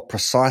is and what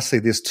precisely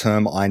this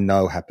term I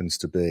know happens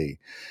to be.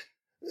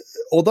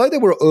 Although there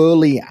were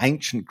early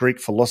ancient Greek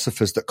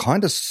philosophers that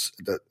kind of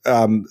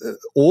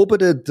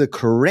orbited the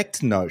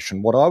correct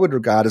notion, what I would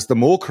regard as the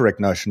more correct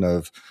notion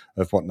of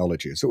what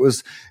knowledge is.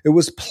 It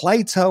was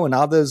Plato and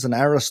others and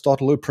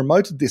Aristotle who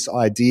promoted this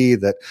idea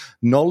that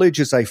knowledge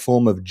is a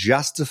form of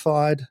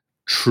justified,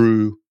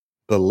 true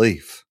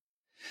belief.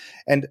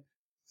 And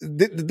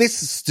this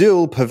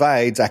still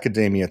pervades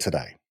academia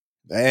today.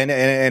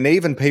 And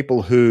even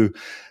people who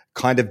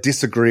kind of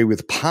disagree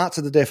with parts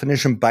of the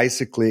definition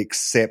basically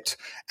accept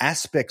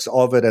aspects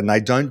of it and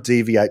they don't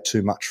deviate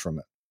too much from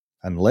it,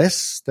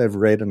 unless they've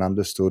read and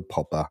understood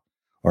Popper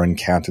or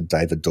encountered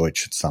David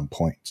Deutsch at some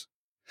point.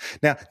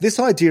 Now, this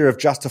idea of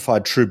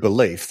justified true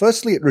belief,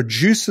 firstly, it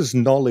reduces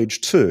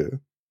knowledge to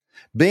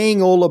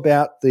being all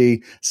about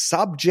the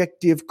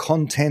subjective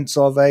contents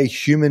of a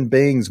human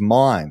being's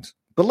mind.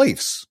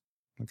 Beliefs.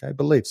 Okay,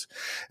 beliefs.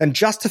 And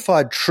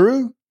justified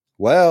true,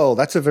 well,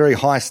 that's a very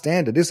high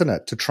standard, isn't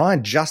it? To try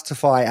and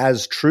justify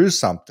as true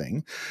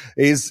something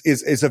is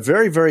a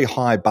very, very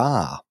high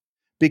bar.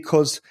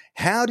 Because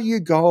how do you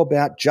go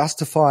about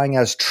justifying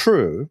as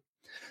true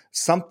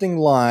something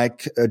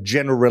like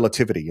general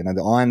relativity,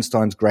 the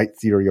Einstein's great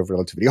theory of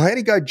relativity? Or how do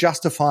you go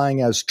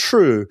justifying as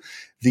true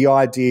the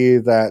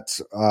idea that,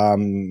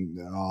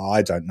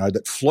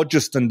 that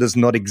phlogiston does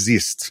not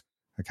exist?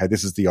 Okay,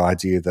 this is the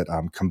idea that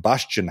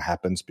combustion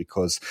happens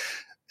because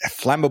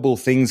flammable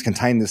things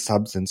contain this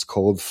substance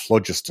called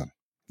phlogiston.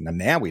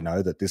 Now we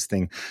know that this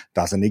thing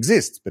doesn't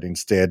exist, but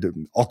instead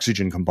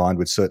oxygen combined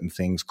with certain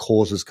things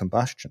causes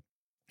combustion.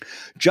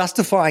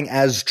 Justifying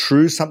as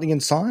true something in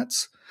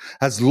science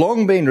has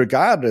long been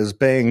regarded as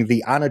being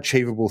the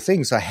unachievable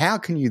thing. So how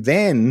can you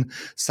then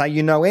say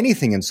you know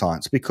anything in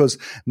science? Because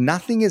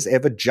nothing is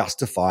ever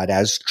justified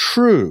as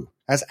true,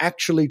 as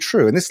actually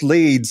true. And this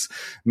leads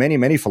many,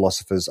 many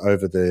philosophers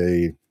over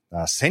the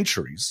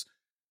centuries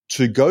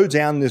to go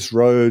down this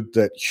road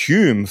that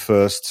Hume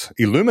first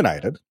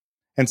illuminated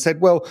and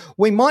said, well,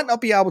 we might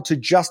not be able to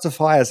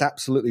justify as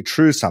absolutely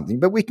true something,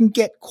 but we can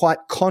get quite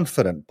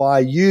confident by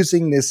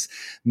using this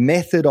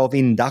method of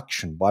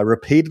induction, by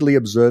repeatedly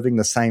observing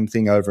the same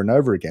thing over and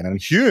over again. And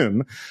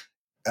Hume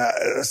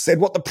said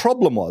what the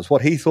problem was,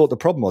 what he thought the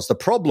problem was. The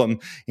problem,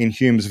 in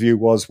Hume's view,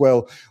 was,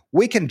 well,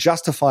 we can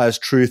justify as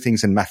true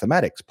things in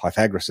mathematics.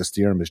 Pythagoras'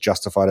 theorem is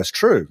justified as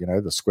true.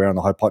 The square and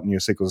the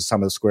hypotenuse equals the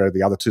sum of the square of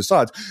the other two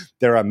sides.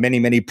 There are many,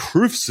 many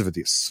proofs of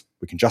this.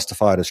 We can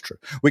justify it as true.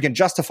 We can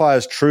justify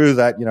as true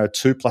that,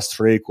 2 plus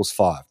 3 equals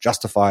 5.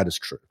 Justify it as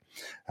true.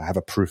 I have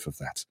a proof of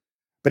that.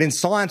 But in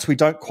science, we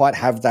don't quite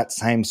have that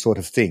same sort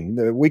of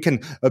thing. We can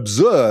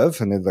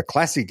observe, and the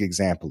classic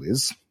example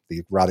is,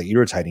 the rather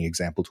irritating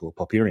example to a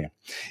Popperian,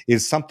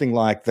 is something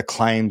like the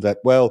claim that,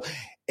 well,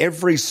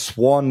 every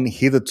swan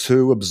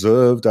hitherto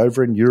observed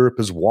over in Europe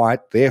is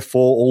white,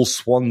 therefore all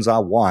swans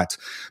are white.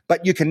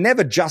 But you can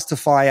never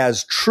justify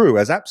as true,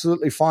 as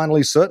absolutely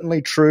finally certainly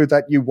true,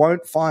 that you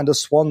won't find a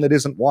swan that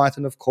isn't white.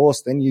 And of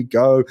course, then you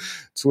go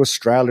to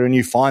Australia and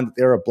you find that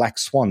there are black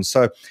swans.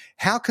 So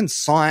how can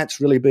science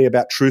really be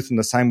about truth in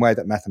the same way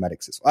that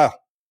mathematics is? Well,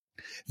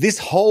 this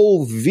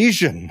whole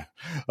vision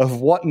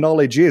of what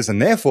knowledge is,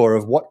 and therefore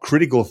of what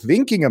critical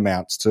thinking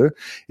amounts to,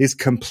 is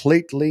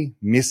completely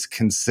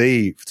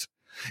misconceived.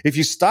 If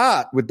you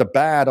start with the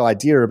bad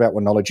idea about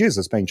what knowledge is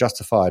as being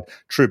justified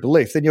true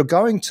belief, then you're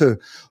going to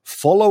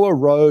follow a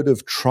road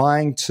of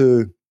trying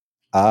to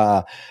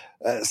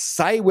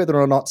say whether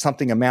or not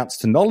something amounts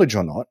to knowledge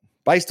or not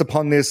based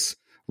upon this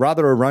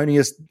rather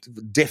erroneous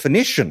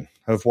definition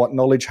of what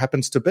knowledge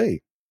happens to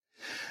be.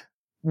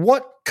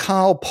 What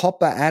Karl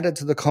Popper added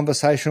to the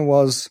conversation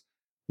was,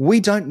 we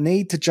don't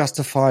need to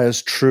justify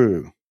as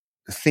true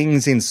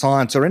things in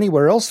science or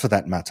anywhere else for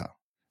that matter.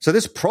 So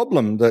this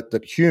problem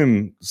that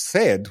Hume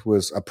said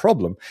was a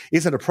problem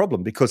isn't a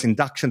problem because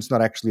induction's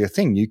not actually a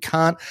thing. You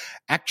can't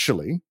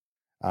actually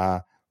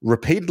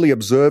repeatedly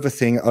observe a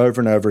thing over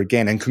and over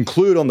again and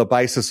conclude on the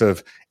basis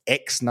of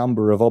X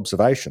number of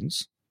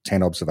observations,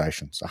 10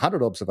 observations,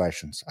 100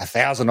 observations,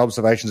 1,000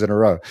 observations in a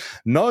row.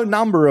 No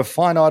number of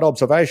finite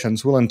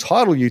observations will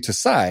entitle you to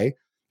say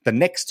the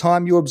next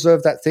time you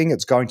observe that thing,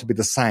 it's going to be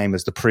the same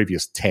as the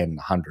previous 10,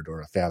 100 or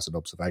 1,000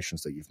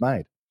 observations that you've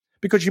made,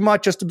 because you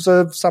might just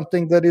observe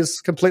something that is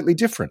completely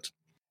different.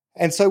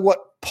 And so what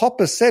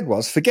Popper said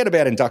was, forget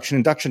about induction.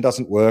 Induction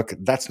doesn't work.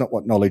 That's not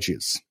what knowledge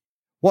is.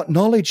 What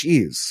knowledge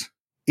is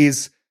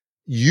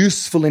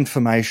useful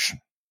information.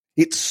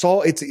 It's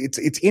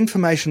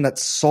information that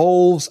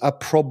solves a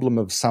problem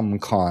of some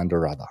kind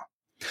or other.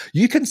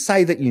 You can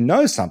say that you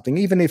know something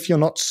even if you're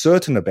not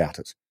certain about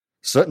it.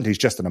 Certainty is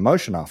just an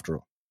emotion after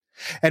all.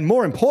 And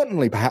more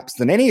importantly, perhaps,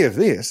 than any of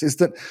this, is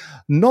that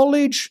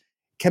knowledge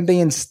can be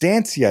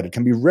instantiated,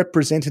 can be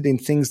represented in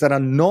things that are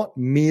not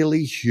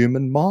merely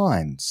human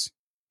minds.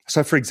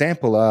 So, for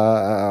example,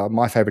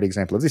 my favorite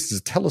example of this is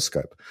a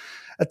telescope.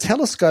 A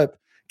telescope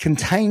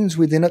contains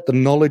within it the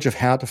knowledge of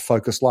how to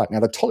focus light.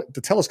 Now,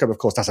 the telescope, of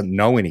course, doesn't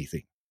know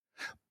anything.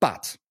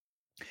 But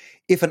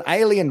if an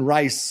alien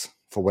race,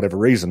 for whatever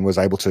reason, was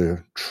able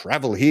to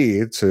travel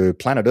here to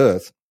planet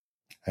Earth,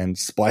 and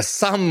by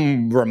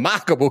some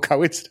remarkable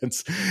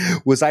coincidence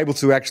was able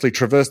to actually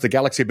traverse the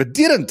galaxy, but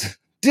didn't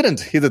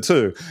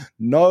hitherto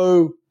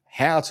know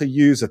how to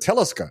use a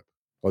telescope,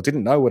 or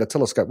didn't know what a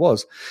telescope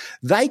was,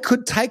 they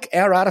could take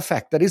our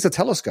artifact, that is a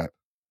telescope,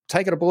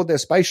 take it aboard their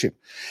spaceship,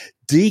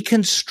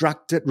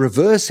 deconstruct it,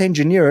 reverse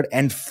engineer it,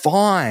 and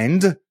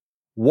find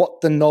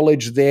what the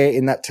knowledge there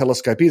in that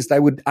telescope is. They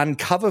would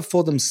uncover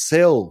for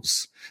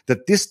themselves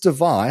that this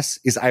device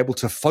is able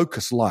to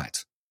focus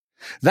light.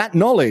 That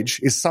knowledge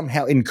is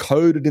somehow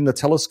encoded in the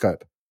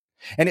telescope.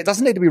 And it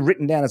doesn't need to be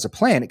written down as a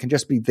plan. It can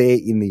just be there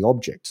in the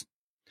object.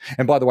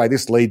 And by the way,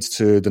 this leads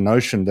to the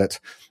notion that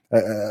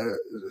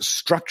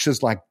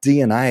structures like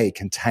DNA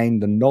contain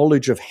the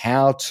knowledge of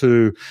how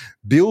to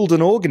build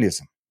an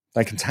organism.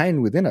 They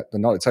contain within it the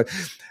knowledge. So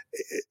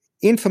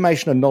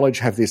information and knowledge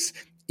have this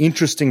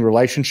interesting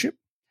relationship.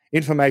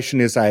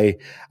 Information is a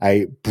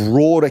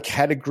broader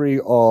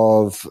category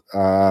of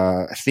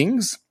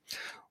things,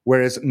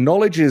 whereas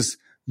knowledge is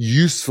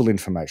useful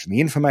information,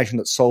 the information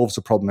that solves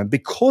a problem. And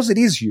because it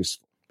is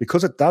useful,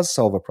 because it does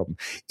solve a problem,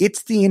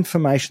 it's the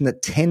information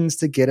that tends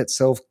to get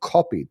itself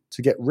copied,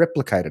 to get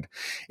replicated.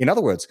 In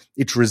other words,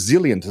 it's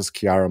resilient, as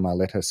Chiara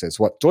Marletta says.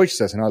 What Deutsch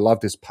says, and I love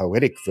this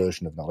poetic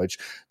version of knowledge,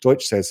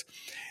 Deutsch says,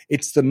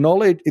 it's the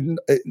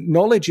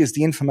knowledge is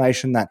the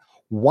information that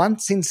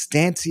once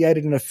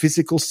instantiated in a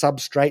physical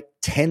substrate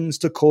tends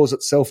to cause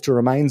itself to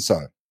remain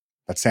so.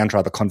 That sounds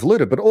rather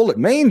convoluted, but all it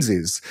means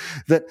is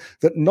that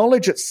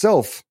knowledge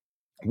itself,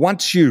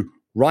 once you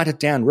write it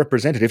down,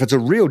 represent it, if it's a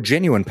real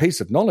genuine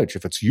piece of knowledge,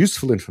 if it's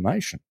useful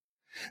information,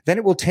 then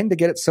it will tend to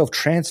get itself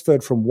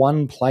transferred from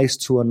one place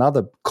to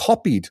another,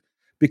 copied,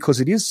 because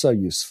it is so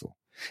useful.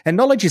 And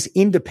knowledge is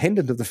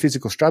independent of the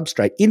physical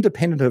substrate,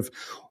 independent of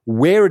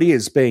where it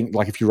is being,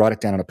 like if you write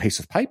it down on a piece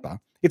of paper,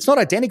 it's not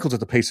identical to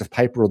the piece of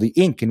paper or the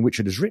ink in which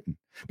it is written.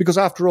 Because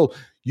after all,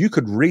 you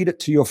could read it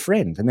to your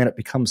friend and then it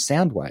becomes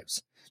sound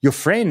waves. Your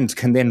friend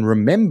can then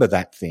remember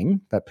that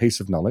thing, that piece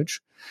of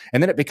knowledge,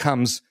 and then it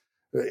becomes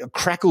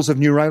crackles of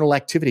neuronal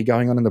activity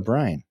going on in the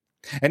brain.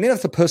 And then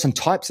if the person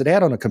types it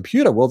out on a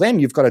computer, well, then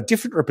you've got a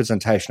different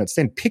representation. It's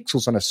then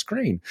pixels on a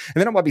screen.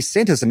 And then it might be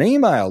sent as an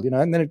email,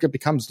 and then it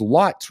becomes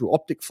light through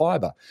optic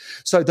fiber.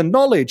 So the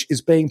knowledge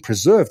is being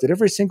preserved at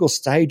every single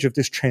stage of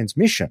this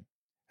transmission,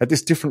 at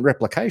this different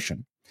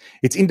replication.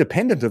 It's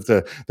independent of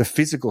the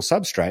physical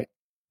substrate,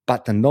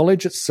 but the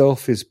knowledge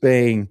itself is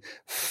being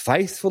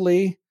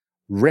faithfully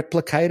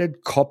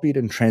replicated, copied,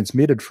 and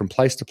transmitted from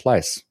place to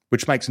place,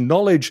 which makes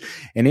knowledge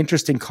an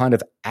interesting kind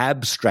of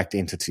abstract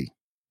entity,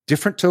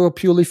 different to a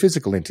purely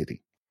physical entity.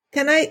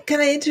 Can I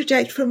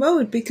interject for a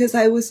moment? Because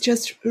I was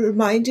just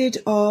reminded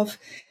of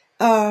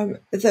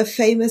the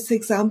famous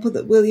example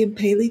that William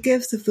Paley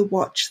gives of the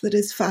watch that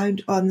is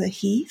found on the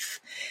heath.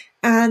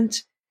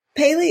 And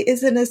Paley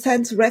is in a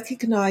sense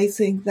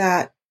recognizing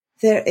that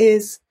there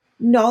is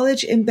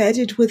knowledge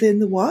embedded within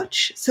the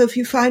watch. So if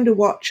you find a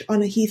watch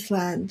on a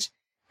heathland,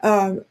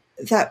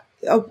 that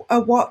a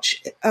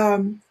watch,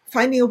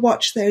 finding a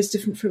watch there is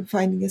different from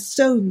finding a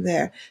stone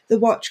there. The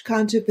watch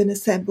can't have been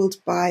assembled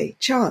by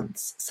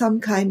chance. Some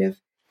kind of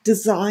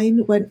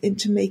design went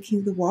into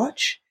making the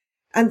watch.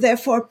 And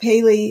therefore,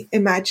 Paley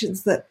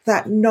imagines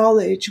that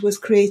knowledge was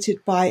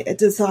created by a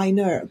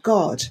designer,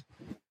 God.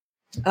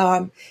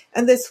 And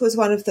this was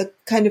one of the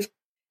kind of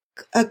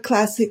a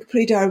classic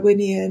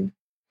pre-Darwinian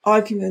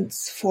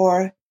arguments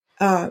for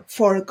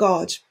a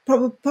God.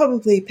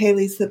 Probably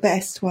Paley's the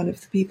best one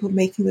of the people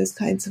making those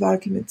kinds of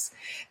arguments.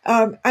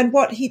 And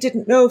what he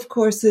didn't know, of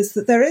course, is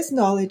that there is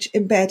knowledge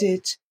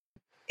embedded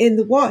in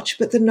the watch,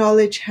 but the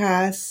knowledge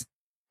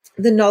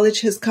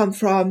has come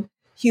from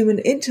human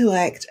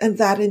intellect, and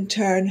that in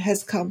turn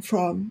has come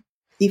from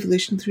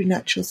evolution through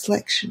natural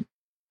selection.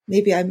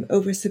 Maybe I'm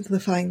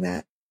oversimplifying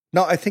that.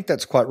 No, I think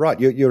that's quite right.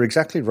 You're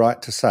exactly right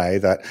to say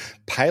that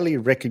Paley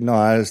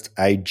recognized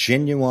a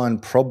genuine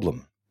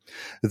problem,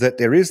 that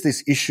there is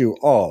this issue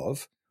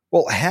of,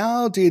 well,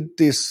 how did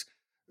this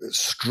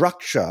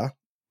structure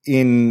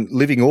in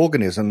living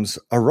organisms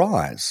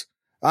arise?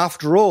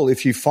 After all,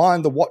 if you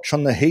find the watch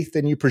on the heath,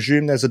 then you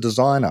presume there's a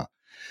designer.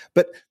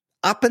 But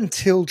up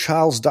until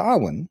Charles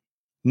Darwin,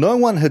 no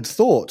one had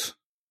thought,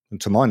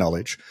 to my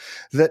knowledge,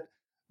 that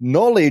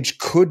knowledge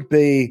could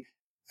be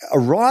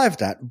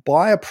arrived at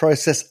by a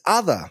process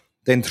other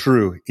than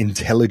through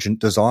intelligent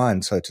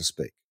design, so to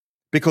speak,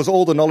 because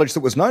all the knowledge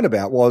that was known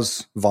about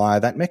was via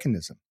that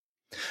mechanism.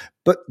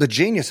 But the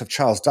genius of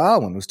Charles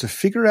Darwin was to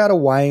figure out a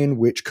way in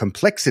which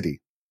complexity,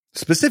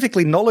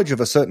 specifically knowledge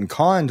of a certain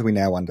kind, we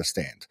now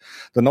understand.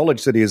 The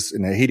knowledge that is,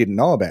 he didn't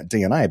know about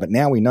DNA, but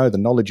now we know the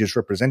knowledge is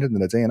represented in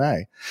the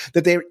DNA,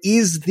 that there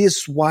is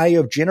this way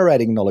of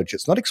generating knowledge.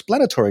 It's not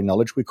explanatory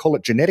knowledge. We call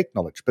it genetic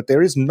knowledge, but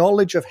there is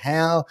knowledge of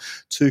how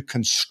to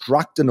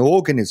construct an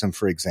organism,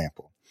 for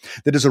example,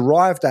 that is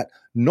arrived at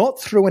not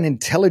through an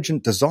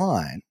intelligent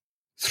design,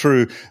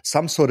 through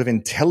some sort of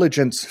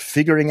intelligence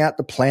figuring out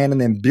the plan and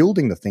then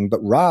building the thing,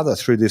 but rather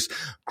through this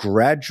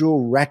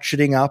gradual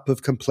ratcheting up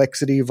of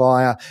complexity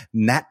via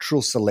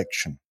natural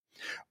selection,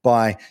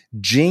 by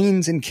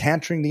genes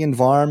encountering the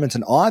environment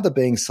and either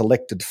being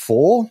selected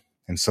for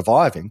and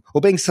surviving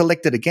or being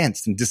selected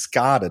against and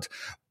discarded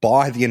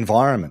by the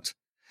environment.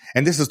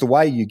 And this is the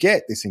way you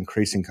get this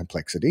increasing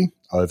complexity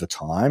over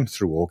time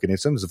through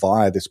organisms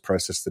via this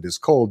process that is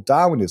called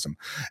Darwinism.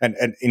 And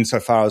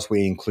insofar as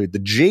we include the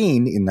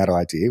gene in that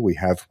idea, we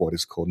have what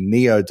is called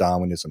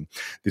neo-Darwinism,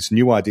 this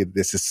new idea that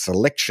there's a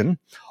selection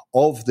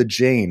of the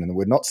gene, and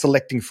we're not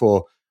selecting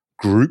for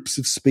groups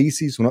of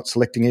species, we're not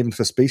selecting even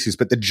for species,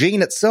 but the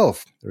gene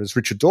itself, as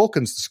Richard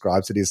Dawkins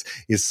describes it,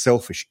 is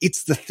selfish.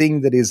 It's the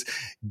thing that is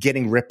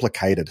getting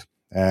replicated,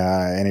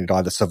 and it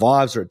either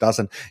survives or it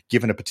doesn't,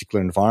 given a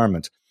particular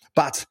environment.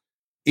 But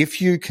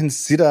if you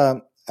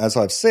consider, as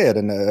I've said,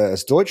 and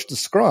as Deutsch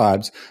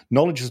describes,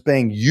 knowledge as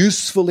being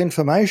useful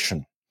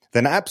information,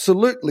 then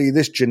absolutely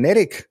this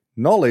genetic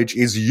knowledge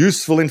is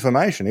useful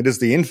information. It is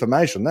the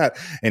information that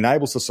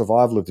enables the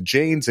survival of the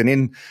genes and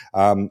in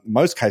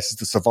most cases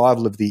the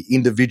survival of the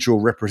individual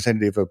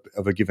representative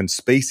of a given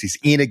species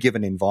in a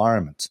given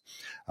environment.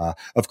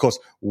 Of course,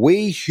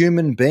 we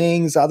human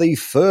beings are the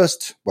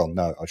first, well,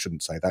 no, I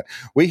shouldn't say that.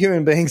 We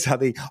human beings are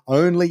the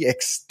only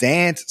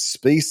extant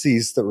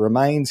species that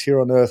remains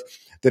here on Earth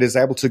that is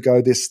able to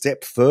go this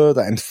step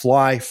further and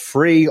fly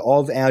free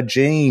of our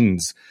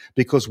genes,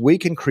 because we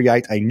can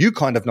create a new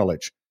kind of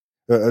knowledge.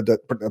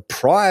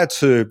 Prior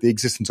to the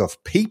existence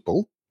of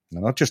people,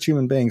 not just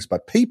human beings,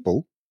 but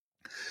people,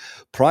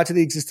 prior to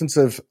the existence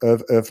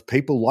of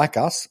people like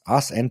us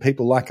and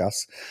people like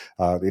us,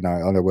 in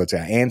other words,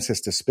 our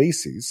ancestor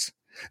species,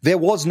 there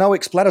was no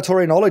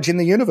explanatory knowledge in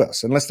the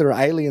universe, unless there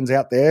are aliens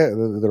out there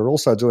that are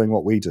also doing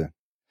what we do.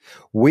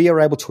 We are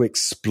able to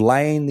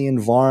explain the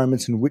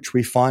environment in which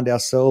we find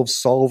ourselves,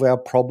 solve our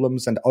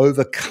problems, and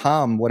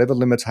overcome whatever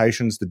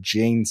limitations the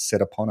genes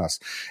set upon us.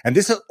 And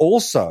this is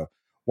also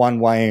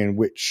one way in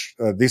which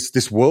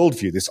this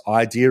worldview, this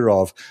idea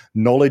of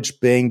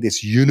knowledge being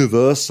this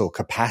universal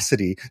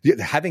capacity,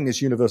 having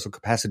this universal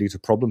capacity to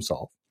problem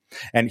solve,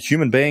 and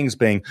human beings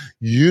being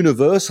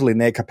universal in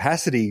their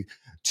capacity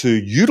to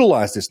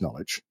utilize this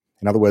knowledge.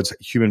 In other words,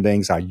 human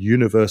beings are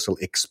universal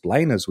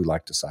explainers, we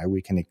like to say.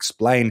 We can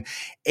explain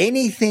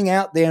anything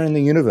out there in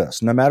the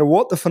universe, no matter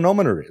what the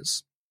phenomena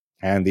is.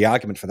 And the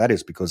argument for that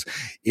is because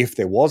if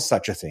there was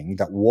such a thing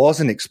that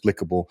wasn't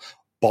explicable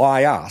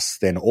by us,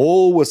 then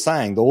all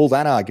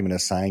that argument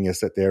is saying is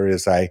that there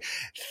is a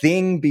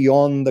thing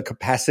beyond the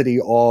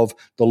capacity of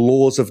the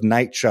laws of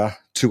nature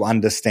to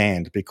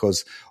understand,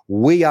 because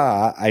we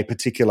are a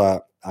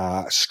particular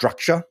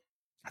structure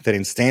that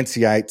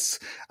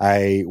instantiates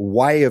a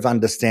way of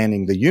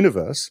understanding the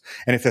universe.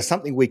 And if there's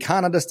something we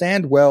can't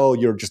understand, well,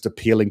 you're just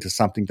appealing to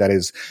something that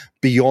is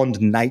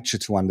beyond nature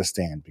to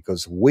understand,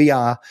 because we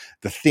are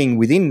the thing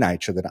within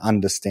nature that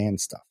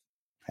understands stuff.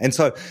 And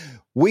so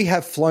we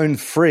have flown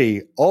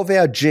free of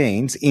our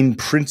genes in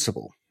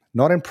principle,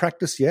 not in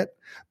practice yet,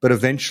 but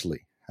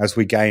eventually, as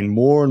we gain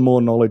more and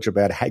more knowledge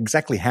about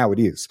exactly how it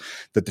is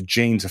that the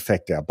genes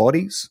affect our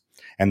bodies,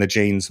 and the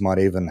genes might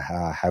even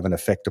have an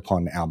effect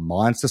upon our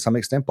minds to some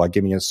extent by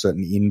giving us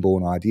certain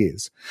inborn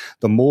ideas.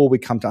 The more we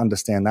come to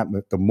understand that,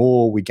 the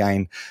more we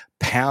gain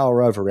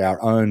power over our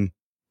own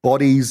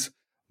bodies,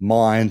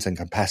 minds, and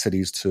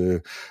capacities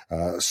to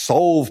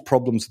solve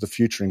problems of the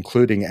future,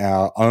 including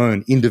our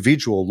own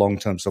individual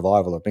long-term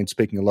survival. I've been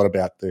speaking a lot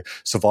about the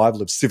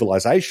survival of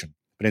civilization,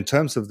 but in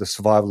terms of the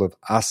survival of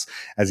us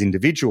as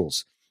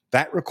individuals,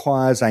 that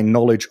requires a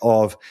knowledge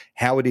of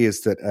how it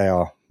is that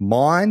our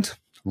mind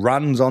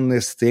runs on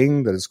this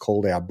thing that is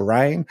called our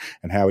brain,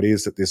 and how it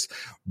is that this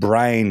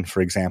brain,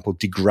 for example,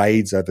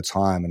 degrades over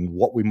time, and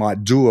what we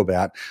might do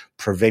about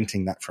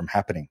preventing that from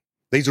happening.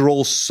 These are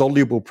all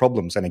soluble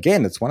problems. And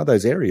again, it's one of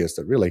those areas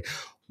that really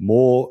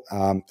more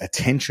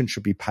attention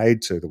should be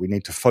paid to, that we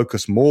need to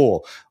focus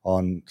more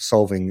on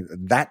solving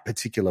that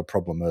particular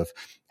problem of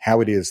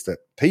how it is that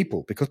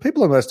people, because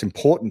people are the most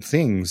important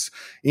things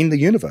in the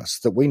universe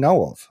that we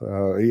know of.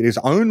 It is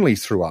only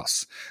through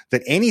us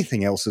that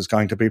anything else is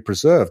going to be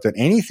preserved, that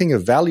anything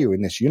of value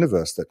in this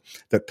universe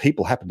that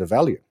people happen to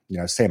value.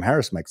 Sam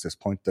Harris makes this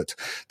point that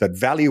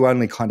value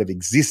only kind of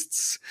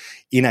exists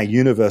in a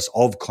universe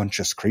of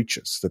conscious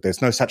creatures, that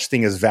there's no such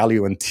thing as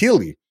value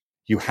until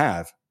you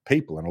have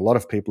people. And a lot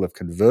of people have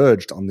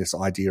converged on this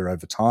idea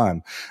over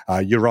time.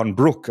 Yaron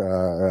Brook,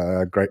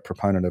 a great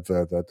proponent of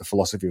the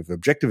philosophy of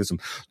objectivism,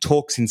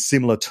 talks in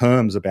similar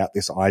terms about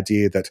this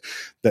idea that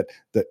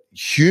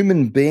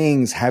human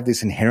beings have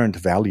this inherent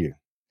value.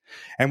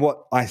 And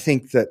what I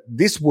think that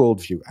this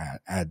worldview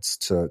adds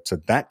to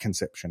that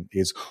conception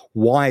is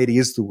why it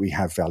is that we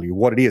have value,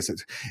 what it is.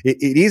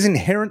 It is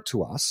inherent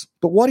to us,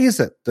 but what is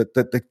it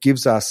that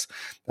gives us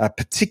a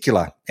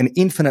particular, an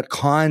infinite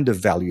kind of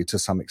value to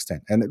some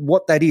extent? And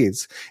what that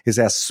is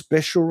our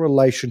special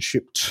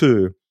relationship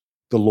to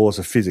the laws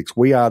of physics.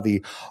 We are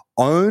the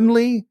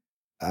only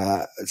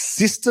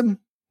system,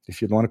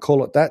 if you'd want to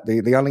call it that,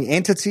 the only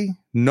entity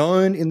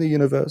known in the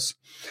universe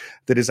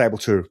that is able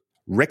to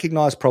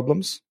recognize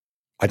problems,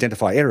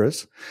 identify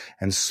errors,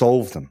 and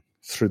solve them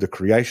through the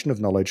creation of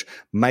knowledge,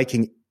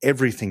 making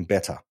everything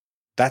better.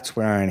 That's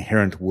where our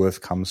inherent worth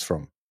comes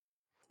from.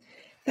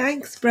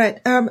 Thanks, Brett.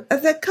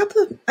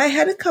 I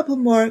had a couple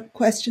more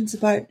questions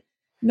about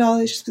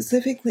knowledge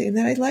specifically, and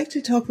then I'd like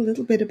to talk a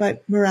little bit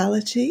about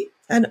morality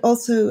and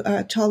also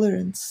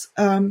tolerance.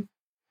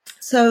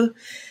 So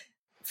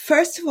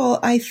first of all,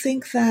 I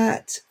think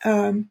that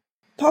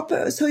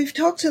so we've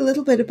talked a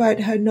little bit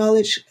about how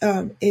knowledge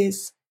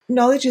is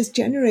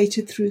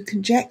generated through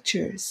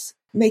conjectures,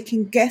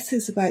 making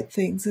guesses about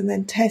things and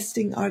then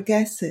testing our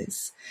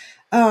guesses,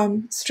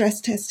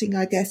 stress testing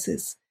our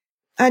guesses.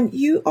 And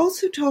you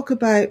also talk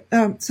about,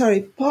 Deutsch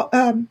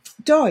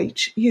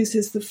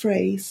uses the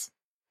phrase,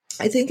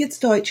 I think it's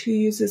Deutsch who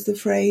uses the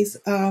phrase,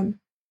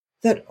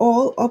 that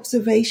all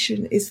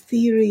observation is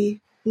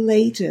theory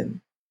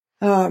laden,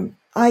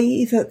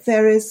 i.e. that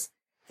there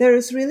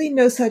is really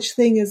no such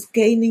thing as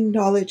gaining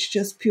knowledge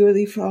just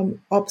purely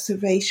from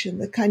observation,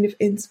 the kind of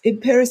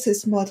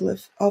empiricist model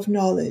of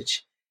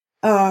knowledge.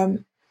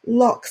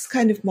 Locke's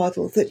kind of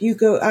model that you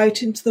go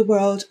out into the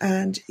world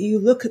and you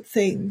look at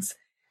things,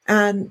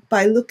 and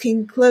by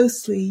looking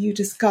closely, you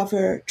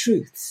discover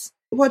truths.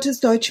 What does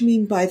Deutsch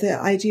mean by the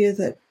idea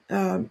that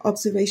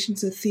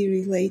observations are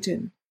theory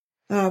laden?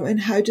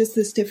 And how does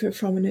this differ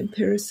from an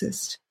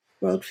empiricist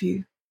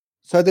worldview?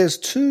 So there's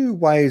two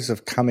ways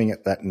of coming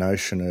at that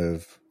notion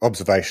of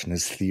observation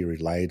as theory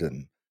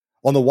laden.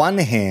 On the one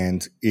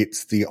hand,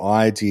 it's the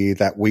idea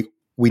that we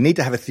need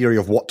to have a theory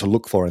of what to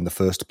look for in the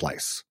first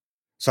place.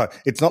 So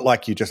it's not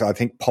like I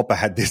think Popper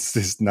had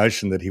this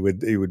notion that he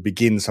would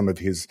begin some of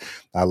his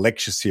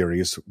lecture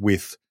series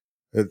with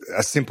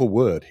a simple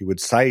word. He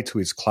would say to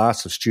his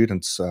class of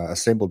students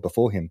assembled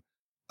before him,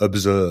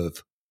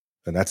 observe.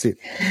 And that's it.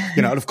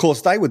 And of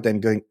course they would then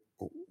go,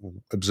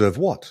 observe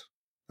what?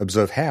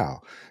 Observe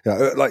how?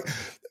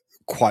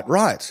 Quite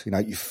right.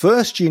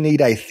 First you need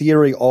a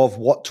theory of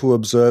what to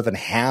observe and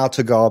how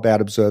to go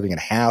about observing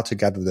and how to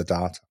gather the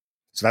data.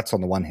 So that's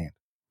on the one hand.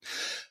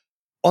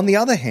 On the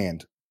other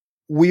hand,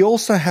 we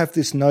also have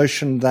this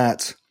notion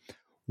that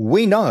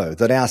we know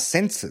that our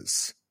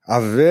senses are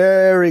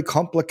very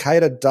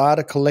complicated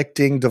data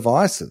collecting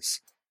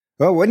devices.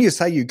 Well, when you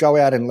say you go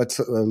out and let's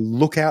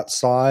look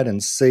outside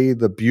and see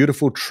the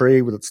beautiful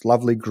tree with its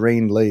lovely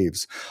green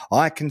leaves,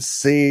 I can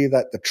see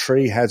that the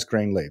tree has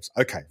green leaves.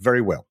 Okay,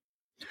 very well.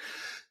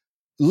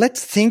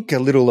 Let's think a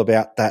little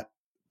about that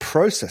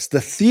process, the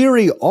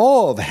theory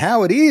of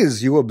how it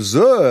is you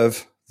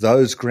observe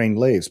those green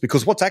leaves,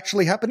 because what's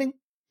actually happening?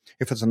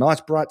 If it's a nice,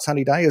 bright,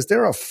 sunny day, is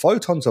there are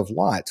photons of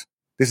light.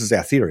 This is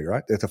our theory,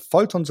 right? There's the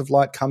photons of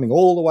light coming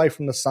all the way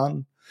from the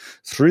sun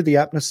through the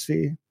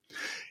atmosphere,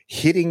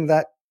 hitting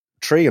that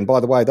tree. And by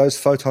the way, those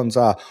photons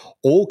are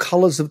all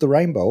colors of the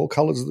rainbow, all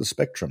colors of the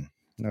spectrum.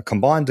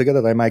 Combined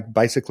together, they make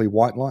basically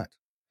white light.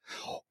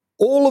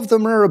 All of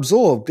them are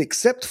absorbed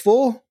except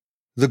for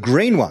the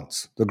green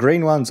ones. The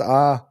green ones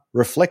are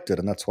reflected,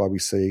 and that's why we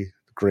see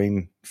the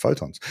green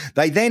photons.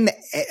 They then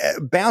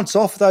bounce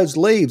off those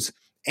leaves,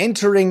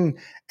 entering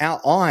our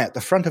eye. At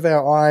the front of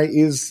our eye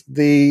is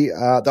the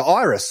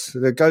iris.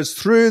 It goes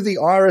through the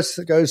iris,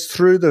 it goes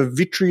through the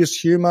vitreous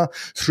humor,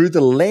 through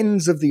the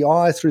lens of the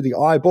eye, through the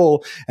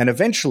eyeball, and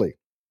eventually,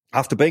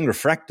 after being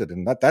refracted,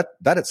 and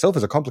that itself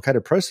is a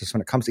complicated process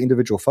when it comes to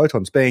individual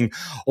photons being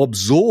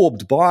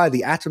absorbed by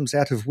the atoms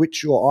out of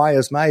which your eye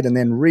is made and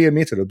then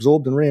re-emitted,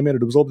 absorbed and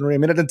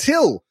re-emitted,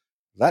 until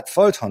that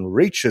photon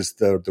reaches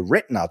the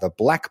retina, the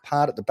black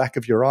part at the back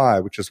of your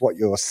eye, which is what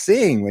you're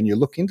seeing when you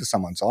look into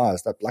someone's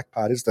eyes. That black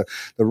part is the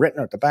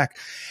retina at the back,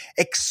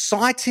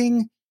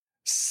 exciting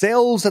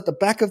cells at the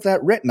back of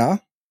that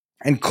retina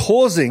and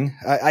causing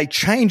a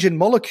change in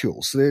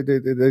molecules.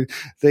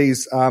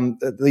 These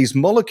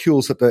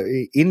molecules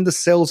in the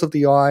cells of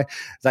the eye,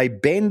 they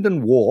bend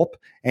and warp,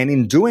 and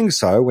in doing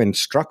so, when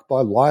struck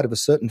by light of a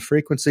certain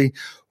frequency,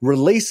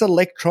 release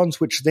electrons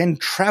which then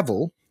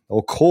travel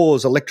or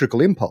cause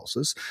electrical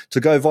impulses to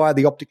go via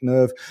the optic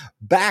nerve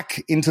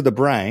back into the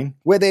brain,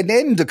 where they're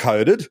then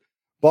decoded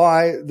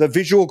by the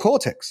visual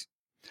cortex.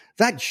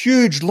 That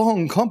huge,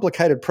 long,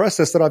 complicated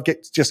process that I've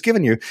just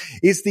given you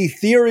is the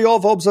theory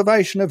of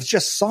observation of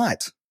just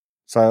sight.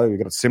 So you've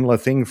got a similar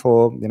thing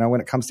for,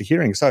 when it comes to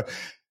hearing. So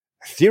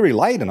theory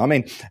laden. I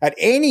mean, at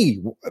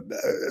any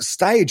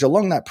stage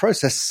along that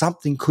process,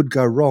 something could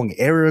go wrong.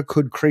 Error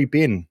could creep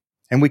in.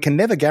 And we can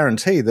never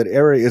guarantee that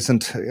error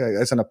isn't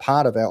a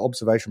part of our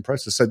observation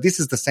process. So this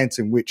is the sense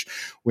in which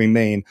we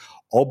mean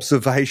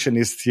observation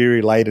is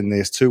theory laden.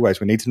 There's two ways.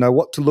 We need to know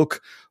what to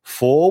look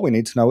for. We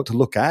need to know what to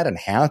look at and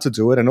how to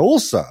do it. And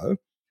also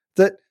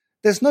that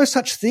there's no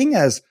such thing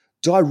as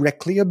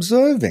directly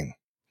observing.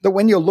 That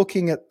when you're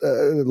looking at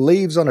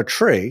leaves on a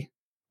tree,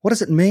 what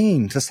does it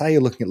mean to say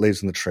you're looking at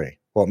leaves on the tree?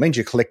 Well, it means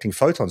you're collecting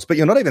photons, but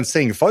you're not even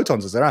seeing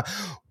photons as they are.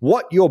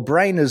 What your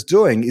brain is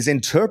doing is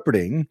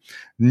interpreting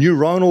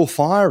neuronal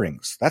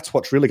firings. That's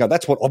what's really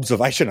that's what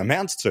observation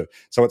amounts to.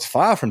 So it's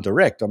far from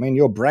direct. I mean,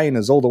 your brain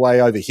is all the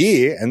way over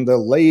here and the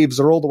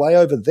leaves are all the way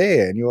over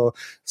there, and you're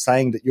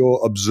saying that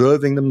you're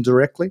observing them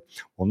directly?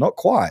 Well, not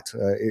quite.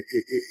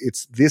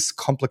 It's this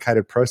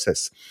complicated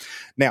process.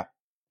 Now,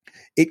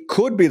 it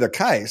could be the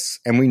case,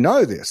 and we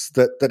know this,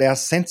 that our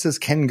senses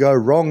can go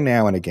wrong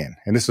now and again.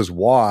 And this is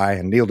why,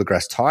 and Neil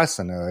deGrasse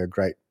Tyson, a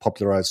great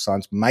popularized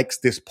science, makes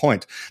this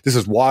point. This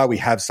is why we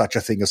have such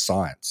a thing as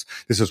science.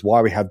 This is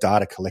why we have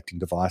data collecting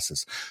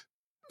devices.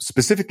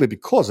 Specifically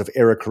because of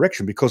error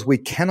correction, because we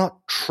cannot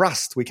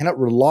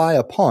rely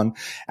upon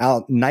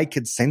our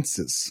naked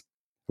senses.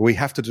 We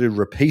have to do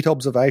repeat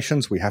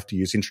observations. We have to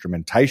use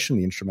instrumentation,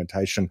 the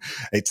instrumentation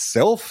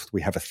itself.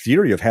 We have a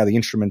theory of how the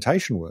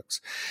instrumentation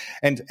works.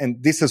 And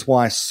this is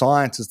why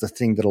science is the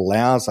thing that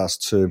allows us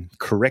to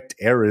correct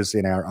errors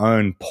in our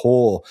own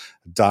poor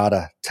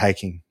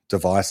data-taking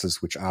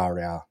devices, which are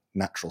our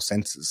natural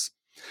senses.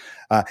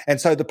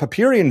 And so the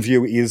Popperian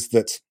view is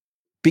that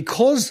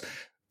because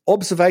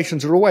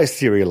observations are always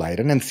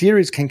theory-laden, and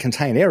theories can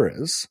contain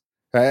errors.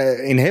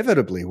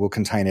 Inevitably will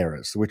contain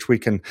errors, which we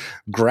can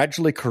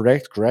gradually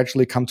correct,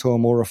 gradually come to a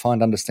more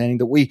refined understanding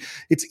that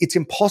it's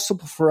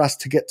impossible for us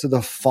to get to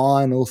the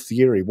final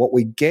theory. What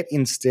we get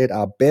instead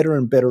are better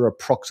and better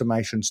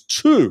approximations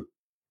to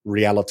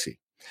reality,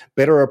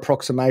 better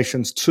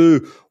approximations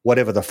to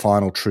whatever the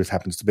final truth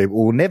happens to be.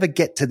 We'll never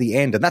get to the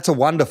end, and that's a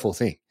wonderful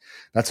thing.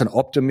 That's an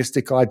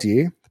optimistic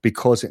idea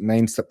because it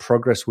means that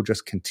progress will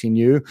just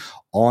continue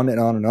on and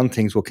on and on.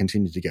 Things will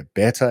continue to get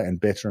better and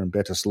better and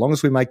better so long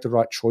as we make the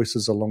right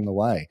choices along the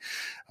way.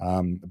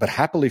 But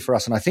happily for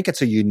us, and I think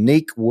it's a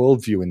unique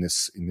worldview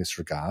in this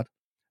regard,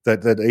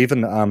 that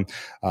even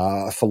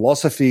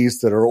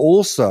philosophies that are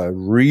also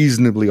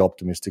reasonably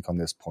optimistic on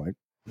this point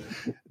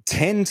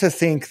tend to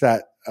think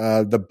that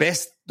the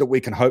best that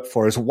we can hope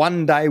for is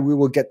one day we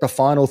will get the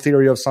final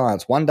theory of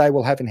science. One day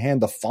we'll have in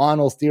hand the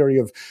final theory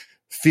of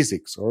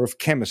physics or of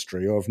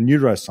chemistry or of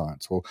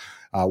neuroscience. Well,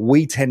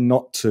 we tend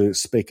not to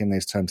speak in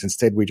these terms.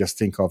 Instead, we just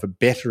think of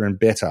better and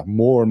better,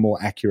 more and more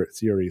accurate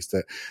theories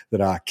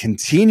that are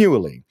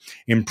continually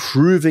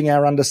improving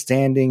our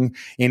understanding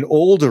in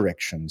all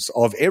directions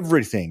of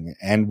everything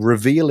and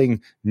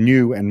revealing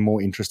new and more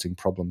interesting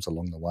problems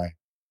along the way.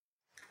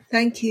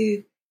 Thank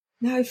you.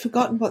 Now I've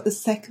forgotten what the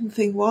second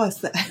thing was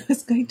that I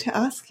was going to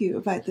ask you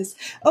about this.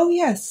 Oh,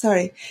 yes,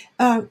 sorry.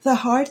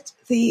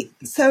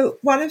 So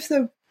one of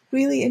the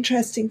really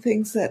interesting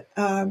things that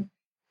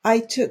I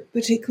took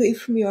particularly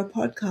from your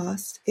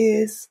podcast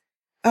is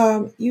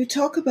you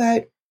talk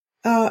about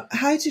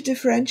how to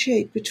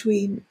differentiate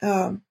between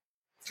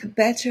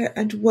better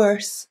and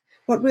worse.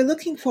 What we're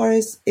looking for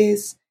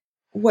is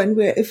when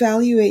we're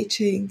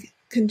evaluating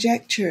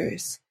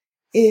conjectures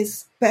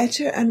is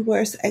better and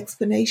worse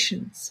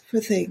explanations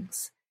for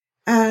things.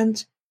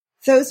 And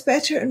those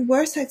better and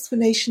worse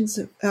explanations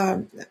of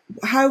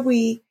how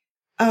we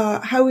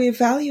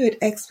evaluate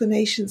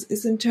explanations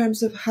is in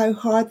terms of how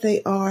hard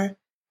they are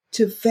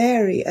to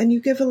vary. And you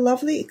give a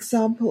lovely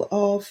example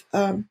of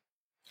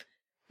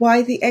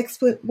why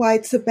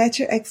it's a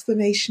better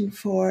explanation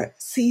for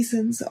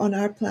seasons on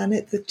our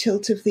planet. The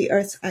tilt of the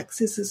Earth's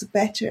axis is a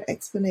better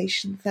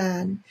explanation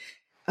than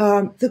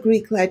the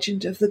Greek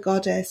legend of the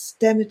goddess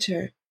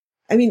Demeter.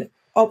 I mean,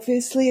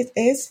 obviously it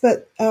is,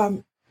 but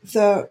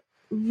the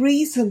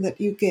reason that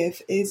you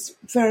give is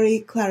very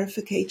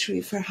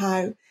clarificatory for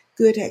how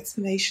good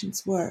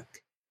explanations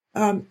work.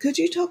 Could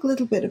you talk a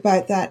little bit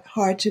about that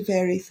hard to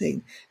vary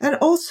thing? And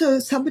also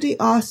somebody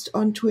asked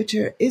on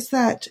Twitter, is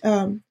that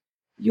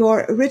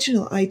your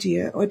original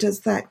idea or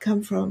does that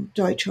come from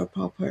Deutsch or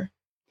Popper?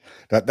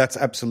 That's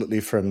absolutely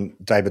from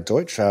David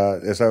Deutsch.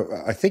 There's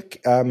I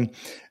think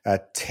a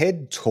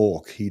TED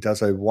Talk. He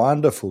does a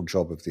wonderful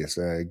job of this,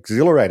 an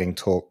exhilarating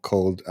talk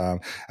called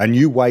A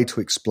New Way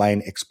to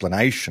Explain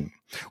Explanation,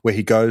 where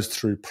he goes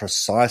through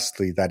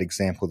precisely that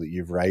example that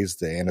you've raised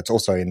there. And it's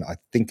also in, I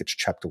think it's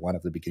chapter 1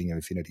 of The Beginning of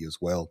Infinity as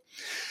well.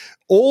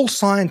 All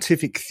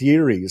scientific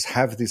theories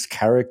have this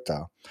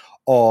character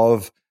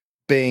of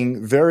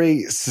being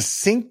very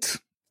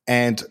succinct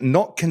and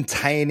not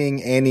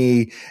containing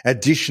any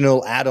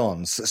additional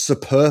add-ons,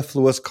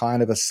 superfluous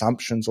kind of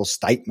assumptions or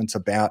statements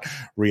about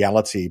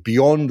reality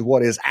beyond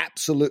what is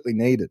absolutely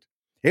needed.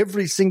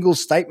 Every single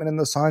statement in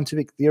the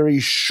scientific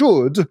theory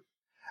should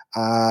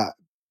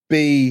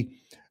be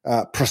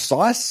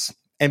precise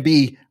and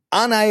be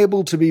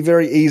unable to be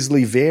very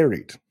easily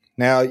varied.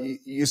 Now,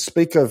 you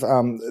speak of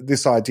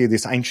this idea,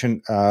 this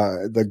ancient,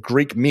 the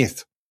Greek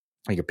myth.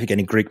 You can pick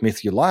any Greek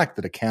myth you like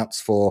that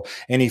accounts for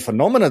any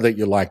phenomena that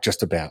you like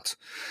just about.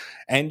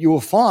 And you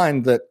will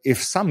find that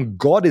if some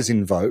god is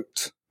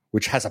invoked,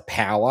 which has a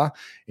power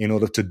in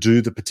order to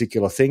do the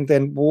particular thing,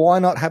 then why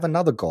not have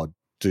another god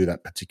do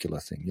that particular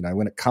thing? You know,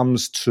 when it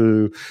comes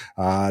to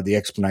the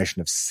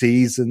explanation of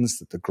seasons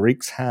that the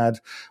Greeks had,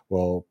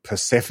 well,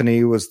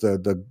 Persephone was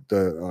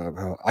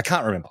the I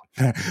can't remember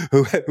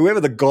whoever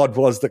the god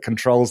was that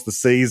controls the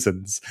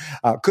seasons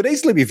could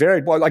easily be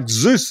varied by, like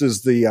Zeus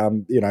is the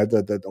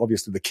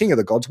obviously the king of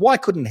the gods. Why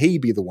couldn't he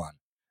be the one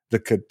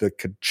that could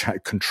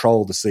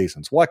control the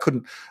seasons? Why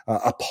couldn't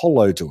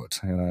Apollo do it?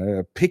 You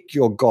know, pick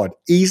your god,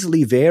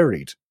 easily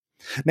varied.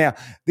 Now,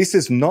 this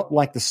is not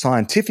like the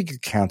scientific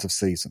account of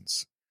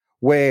seasons,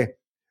 where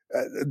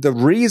the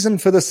reason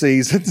for the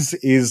seasons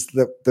is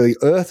that the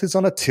Earth is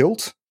on a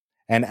tilt,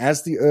 and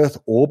as the Earth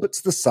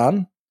orbits the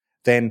sun,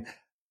 then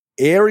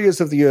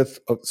areas of the Earth's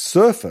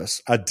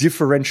surface are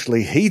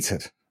differentially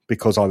heated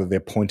because either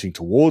they're pointing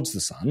towards the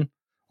sun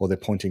or they're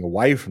pointing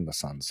away from the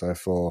sun. So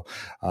for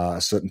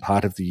a certain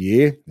part of the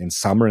year, in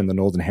summer in the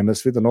northern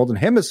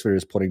hemisphere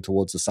is pointing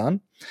towards the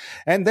sun.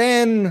 And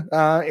then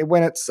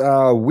when it's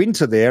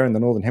winter there in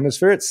the northern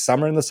hemisphere, it's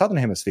summer in the southern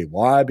hemisphere.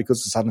 Why?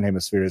 Because the southern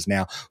hemisphere is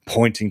now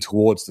pointing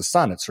towards the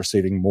sun. It's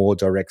receiving more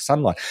direct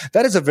sunlight.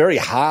 That is a very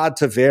hard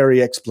to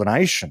vary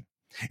explanation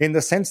in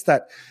the sense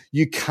that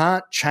you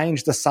can't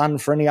change the sun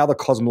for any other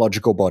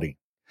cosmological body.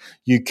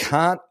 You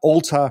can't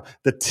alter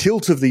the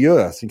tilt of the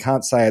Earth. You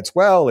can't say it's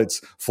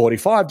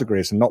 45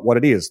 degrees and not what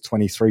it is,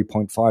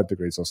 23.5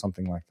 degrees or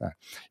something like that.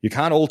 You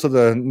can't alter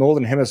the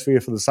northern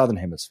hemisphere for the southern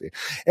hemisphere.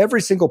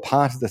 Every single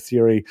part of the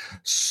theory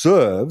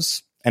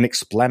serves an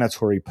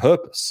explanatory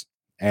purpose.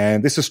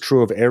 And this is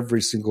true of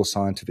every single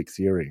scientific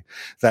theory,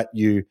 that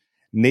you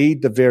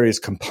need the various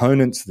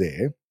components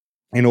there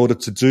in order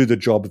to do the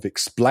job of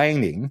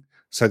explaining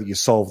so that you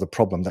solve the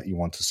problem that you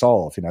want to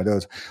solve. You know,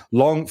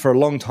 for a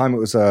long time, it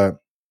was a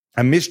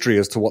mystery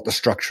as to what the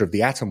structure of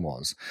the atom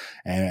was.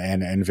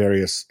 And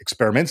various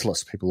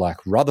experimentalists, people like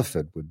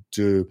Rutherford, would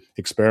do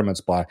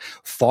experiments by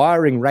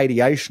firing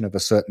radiation of a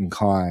certain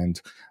kind.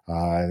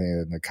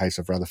 In the case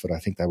of Rutherford, I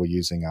think they were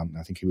using,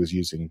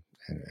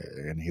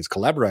 and his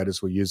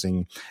collaborators were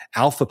using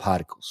alpha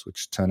particles,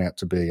 which turn out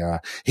to be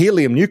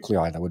helium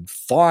nuclei. They would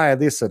fire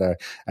this at a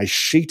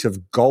sheet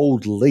of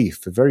gold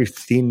leaf, very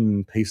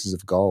thin pieces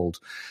of gold.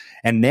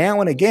 And now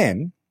and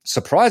again,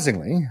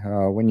 surprisingly,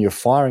 when you're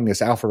firing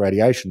this alpha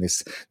radiation,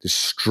 this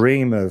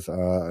stream of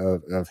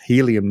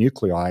helium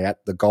nuclei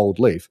at the gold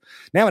leaf,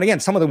 now and again,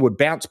 some of them would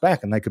bounce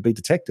back and they could be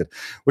detected,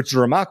 which is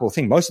a remarkable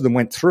thing. Most of them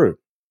went through,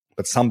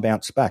 but some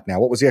bounced back. Now,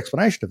 what was the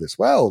explanation of this?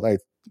 Well, their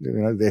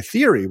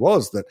theory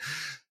was that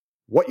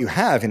what you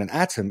have in an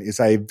atom is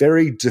a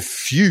very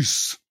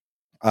diffuse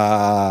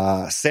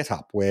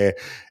setup where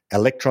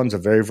electrons are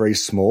very, very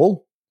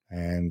small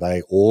and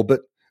they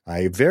orbit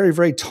a very,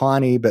 very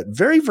tiny but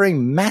very, very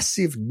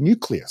massive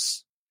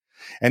nucleus.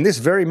 And this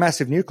very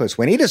massive nucleus,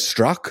 when it is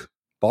struck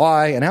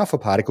by an alpha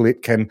particle,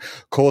 it can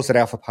cause that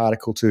alpha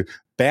particle to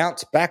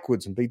bounce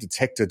backwards and be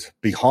detected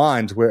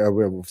behind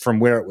from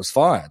where it was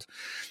fired.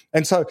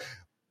 And so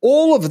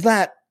all of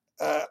that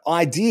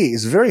idea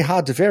is very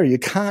hard to vary. You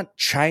can't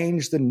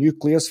change the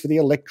nucleus for the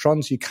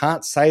electrons. You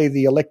can't say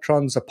the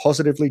electrons are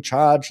positively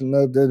charged and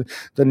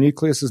the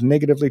nucleus is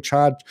negatively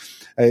charged.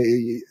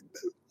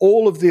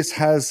 All of these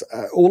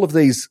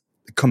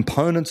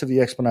components of the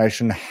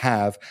explanation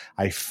have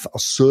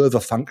serve a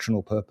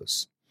functional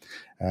purpose.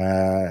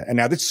 And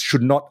now this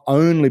should not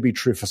only be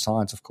true for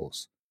science, of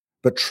course,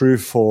 but true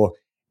for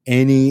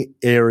any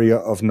area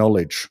of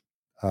knowledge.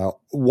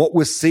 What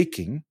we're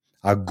seeking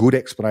are good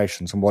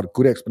explanations. And what a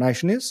good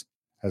explanation is,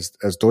 as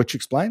Deutsch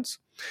explains,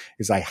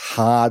 is a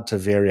hard to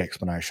vary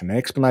explanation, an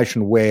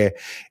explanation where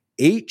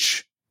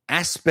each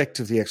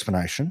aspect of the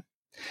explanation,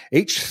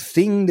 each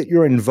thing that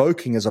you're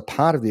invoking as a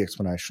part of the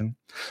explanation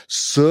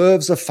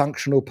serves a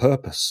functional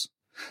purpose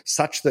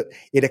such that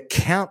it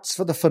accounts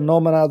for the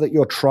phenomena that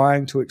you're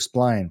trying to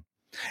explain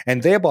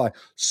and thereby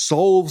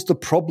solves the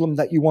problem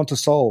that you want to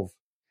solve.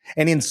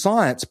 And in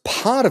science,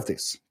 part of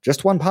this,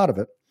 just one part of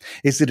it,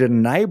 is that it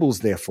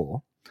enables,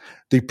 therefore,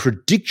 the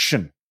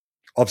prediction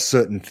of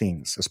certain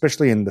things,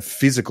 especially in the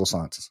physical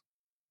sciences.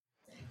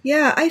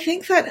 Yeah, I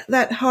think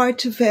that hard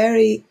to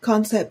vary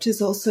concept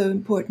is also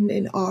important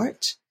in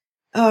art.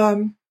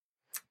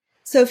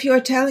 So if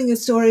you're telling a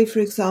story, for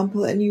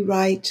example, and you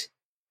write,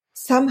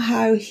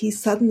 somehow he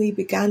suddenly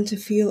began to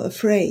feel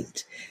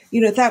afraid,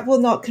 that will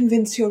not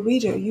convince your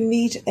reader. You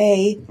need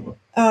an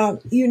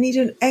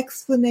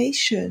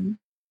explanation.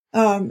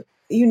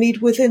 You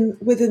need within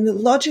the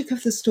logic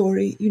of the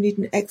story, you need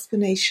an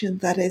explanation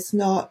that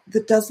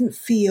doesn't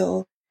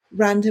feel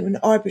random and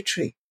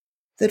arbitrary,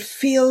 that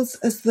feels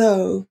as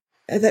though,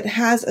 that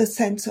has a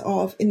sense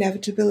of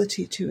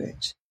inevitability to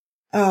it.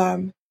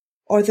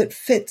 Or that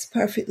fits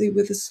perfectly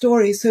with the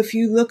story. So if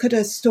you look at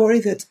a story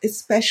that's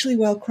especially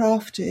well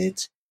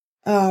crafted,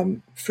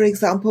 for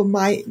example,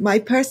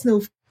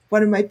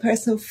 one of my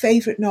personal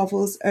favorite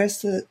novels,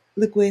 Ursula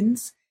Le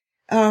Guin's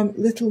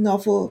little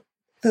novel,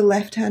 The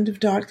Left Hand of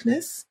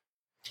Darkness,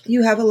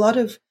 you have a lot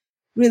of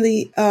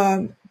really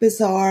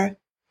bizarre,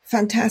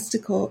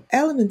 fantastical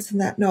elements in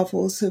that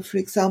novel. So, for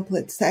example,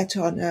 it's set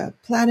on a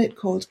planet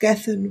called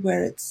Gethen,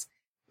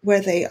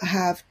 where they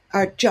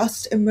are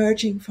just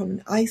emerging from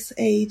an ice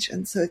age,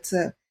 and so it's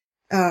an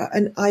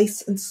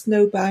ice and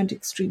snowbound,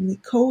 extremely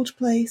cold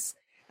place.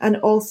 And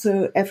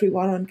also,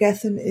 everyone on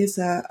Gethen is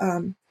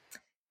a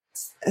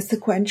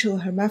sequential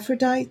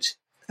hermaphrodite,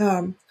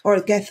 or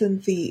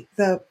Gethen, the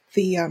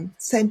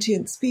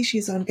sentient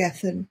species on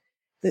Gethen,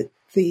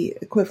 the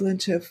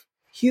equivalent of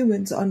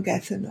humans on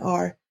Gethen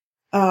are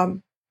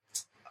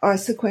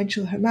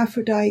sequential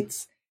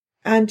hermaphrodites.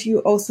 And you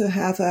also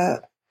have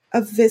a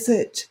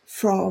visit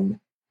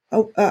from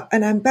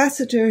an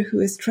ambassador who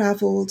has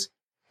traveled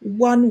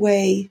one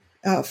way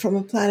from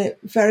a planet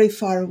very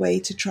far away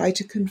to try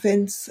to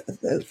convince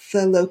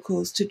the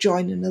locals to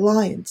join an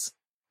alliance.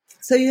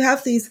 So you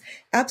have these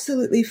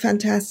absolutely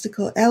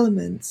fantastical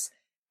elements,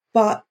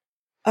 but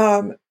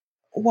one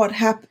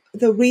of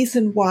the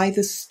reasons why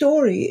the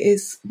story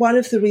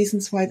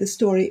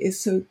is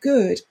so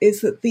good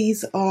is that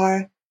these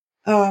are,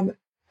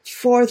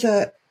 for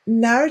the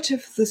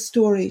narrative of the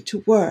story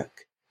to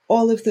work,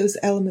 all of those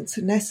elements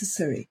are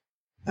necessary,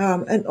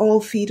 and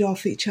all feed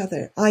off each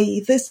other, i.e.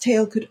 this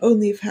tale could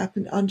only have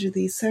happened under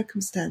these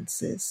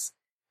circumstances,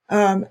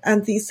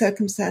 and these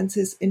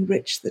circumstances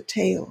enrich the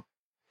tale.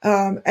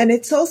 And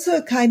it's also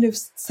a kind of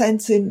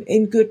sense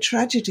in good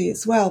tragedy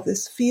as well,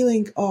 this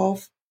feeling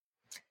of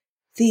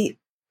the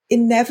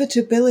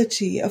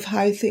inevitability of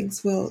how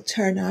things will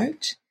turn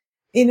out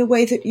in a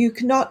way that you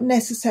cannot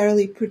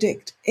necessarily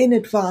predict in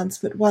advance,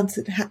 but once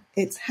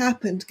it's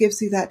happened,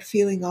 gives you that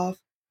feeling of,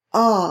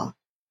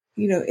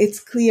 it's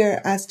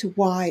clear as to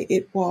why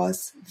it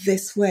was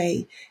this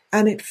way.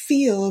 And it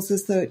feels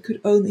as though it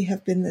could only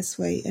have been this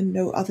way and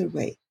no other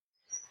way.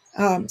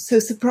 So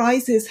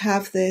surprises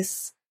have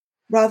this,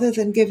 rather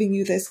than giving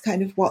you this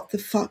kind of what the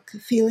fuck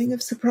feeling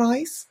of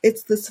surprise,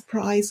 it's the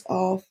surprise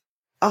of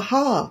the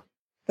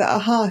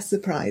aha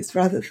surprise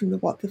rather than the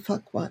what the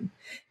fuck one.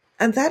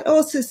 And that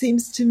also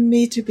seems to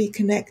me to be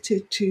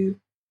connected to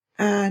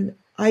an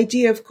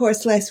idea, of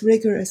course, less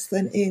rigorous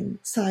than in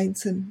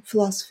science and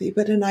philosophy,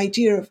 but an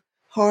idea of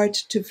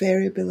hardness.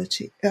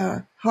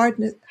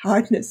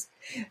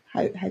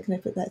 How can I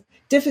put that?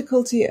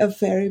 Difficulty of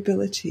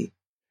variability.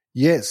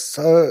 Yes.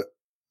 So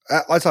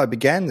as I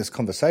began this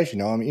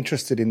conversation, I'm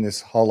interested in this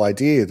whole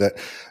idea that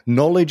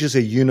knowledge is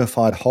a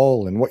unified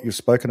whole, and what you've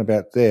spoken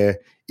about there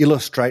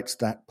illustrates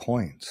that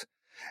point.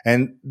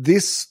 And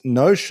this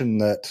notion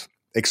that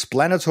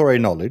explanatory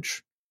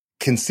knowledge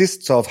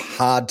consists of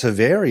hard to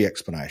vary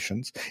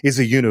explanations is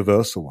a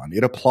universal one.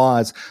 It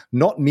applies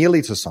not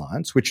merely to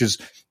science, which is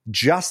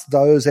just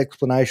those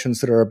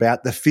explanations that are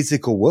about the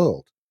physical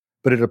world,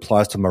 but it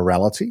applies to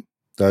morality.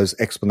 Those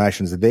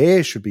explanations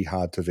there should be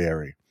hard to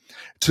vary.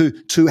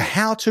 To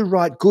how to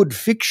write good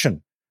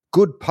fiction,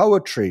 good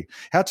poetry,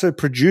 how to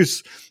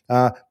produce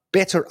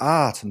better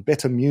art and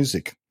better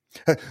music.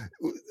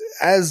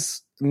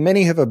 As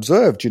many have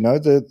observed,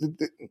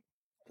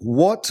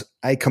 what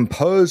a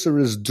composer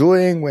is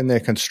doing when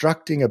they're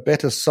constructing a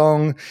better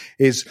song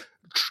is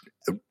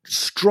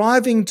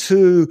striving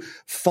to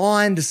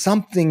find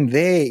something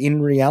there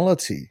in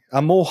reality,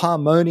 a more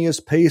harmonious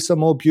piece, a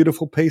more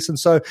beautiful piece. And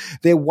so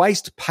their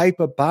waste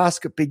paper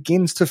basket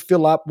begins to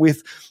fill up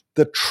with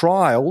the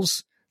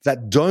trials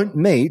that don't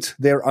meet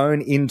their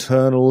own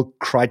internal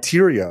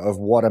criteria of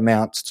what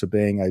amounts to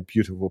being a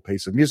beautiful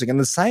piece of music. And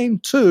the same,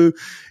 too,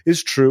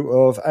 is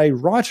true of a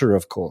writer,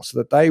 of course,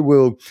 that they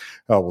will,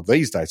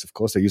 these days, of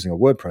course, they're using a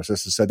word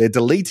processor, so they're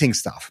deleting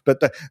stuff.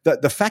 But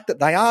the fact that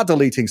they are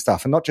deleting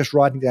stuff and not just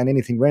writing down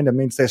anything random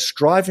means they're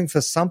striving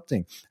for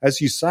something, as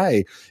you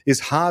say,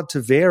 is hard to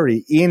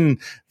vary in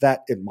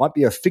that it might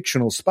be a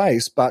fictional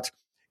space, but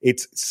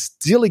it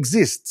still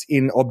exists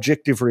in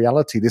objective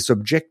reality, this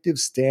objective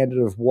standard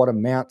of what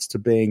amounts to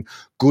being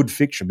good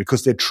fiction,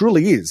 because there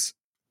truly is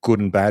good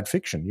and bad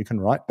fiction. You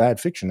can write bad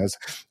fiction. As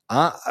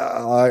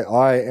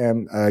I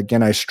am,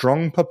 again, a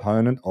strong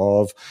proponent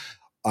of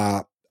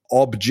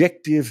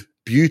objective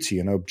beauty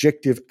and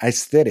objective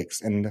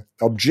aesthetics and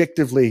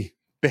objectively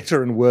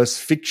better and worse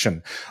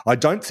fiction. I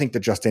don't think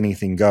that just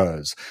anything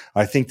goes.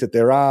 I think that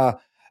there are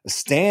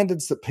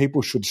standards that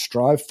people should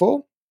strive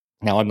for.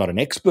 Now, I'm not an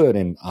expert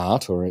in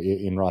art or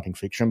in writing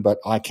fiction, but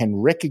I can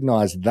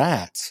recognize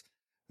that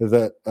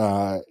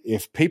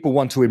if people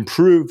want to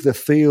improve the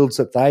fields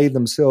that they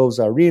themselves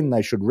are in,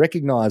 they should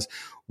recognize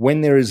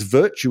when there is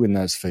virtue in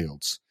those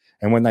fields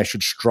and when they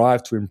should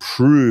strive to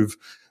improve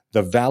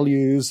the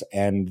values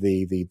and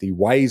the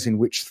ways in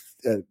which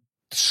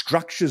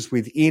structures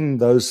within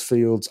those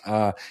fields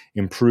are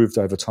improved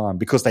over time,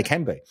 because they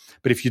can be.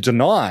 But if you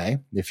deny,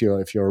 if you're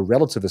a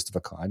relativist of a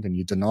kind and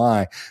you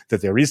deny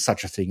that there is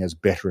such a thing as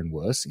better and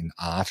worse in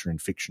art or in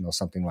fiction or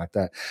something like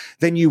that,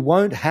 then you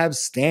won't have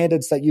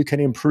standards that you can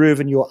improve,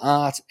 and your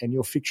art and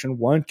your fiction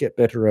won't get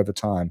better over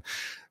time.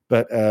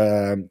 But,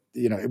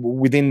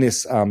 within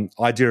this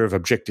idea of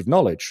objective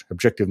knowledge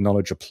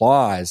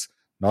applies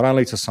not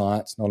only to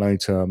science, not only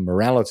to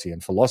morality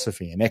and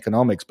philosophy and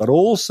economics, but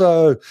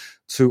also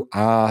to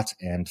art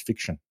and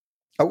fiction.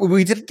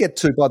 We didn't get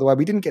to, by the way,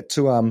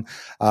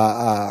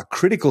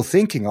 critical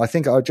thinking. I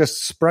think I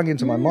just sprung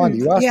into my mind.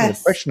 You asked me a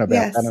question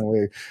about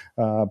that,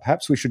 and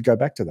perhaps we should go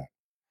back to that.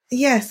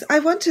 Yes, I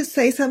want to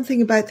say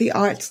something about the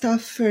art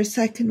stuff for a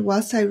second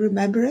whilst I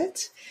remember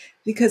it,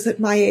 because at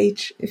my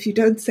age, if you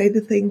don't say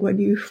the thing when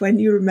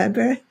you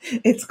remember,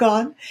 it's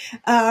gone.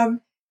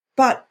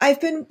 But I've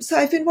been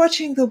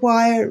watching The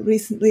Wire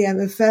recently. I'm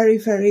a very,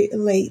 very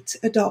late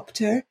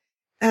adopter.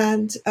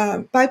 And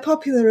by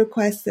popular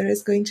request, there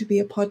is going to be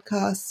a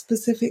podcast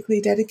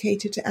specifically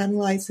dedicated to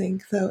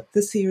analysing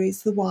the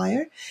series The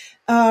Wire.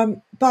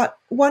 But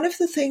one of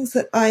the things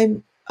that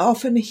I'm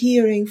often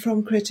hearing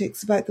from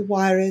critics about The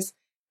Wire is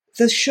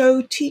the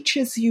show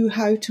teaches you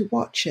how to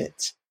watch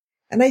it.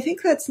 And I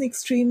think that's an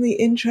extremely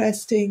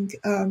interesting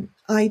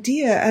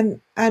idea.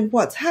 And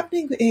what's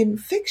happening in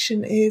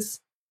fiction is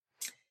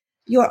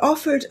you're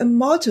offered a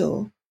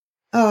model,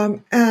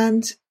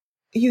 and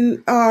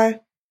you are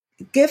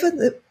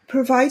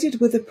provided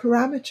with the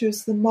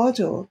parameters, the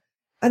model,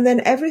 and then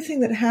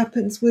everything that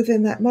happens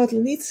within that model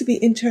needs to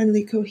be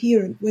internally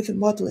coherent with the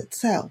model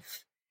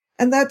itself.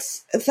 And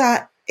that's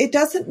that. It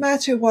doesn't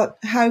matter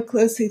how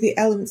closely the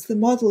elements of the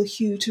model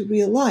hew to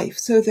real life.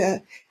 So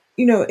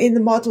in the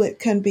model it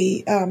can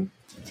be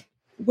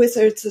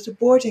wizards at a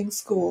boarding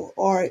school,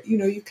 or,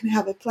 you can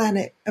have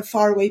a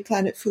faraway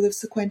planet full of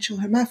sequential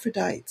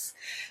hermaphrodites.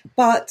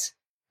 But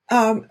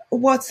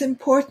what's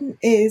important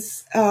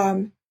is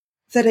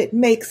that it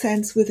makes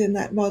sense within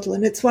that model.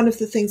 And it's one of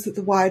the things that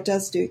The Wire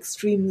does do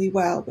extremely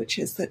well, which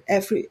is that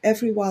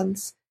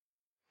everyone's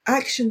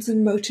actions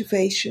and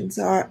motivations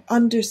are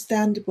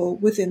understandable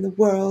within the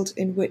world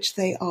in which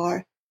they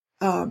are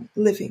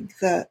living,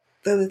 the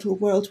little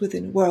world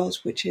within a world,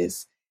 which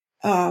is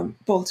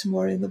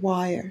Baltimore in The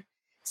Wire.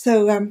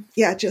 So,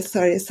 just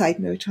a side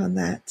note on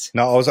that.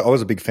 No, I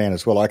was a big fan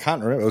as well. I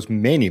can't remember. It was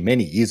many,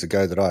 many years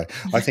ago that I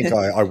think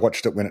I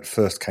watched it when it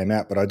first came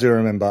out, but I do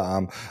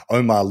remember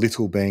Omar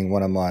Little being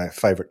one of my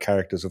favorite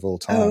characters of all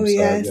time. Oh, so,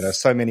 yes.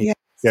 So many. Yes.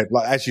 Yeah,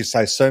 like, as you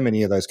say, so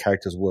many of those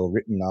characters were well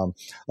written. I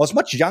was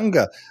much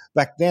younger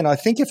back then. I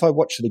think if I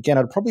watched it again,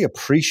 I'd probably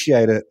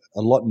appreciate it a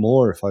lot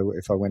more if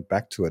I went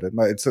back to it.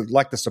 It's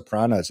like The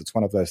Sopranos. It's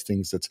one of those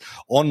things that's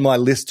on my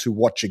list to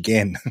watch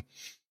again.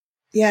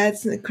 Yeah,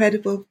 it's an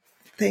incredible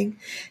thing.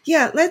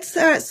 Yeah, let's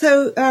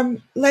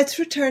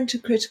return to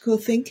critical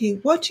thinking.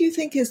 What do you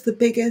think is the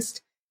biggest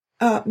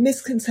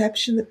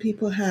misconception that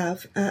people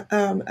have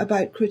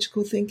about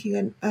critical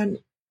thinking, and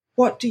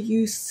what do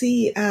you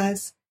see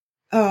as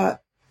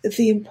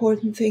the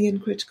important thing in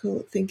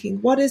critical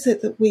thinking? What is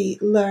it that we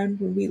learn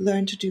when we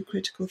learn to do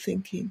critical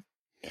thinking?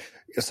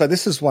 So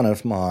this is one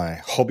of my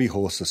hobby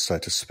horses, so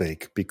to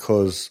speak,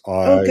 because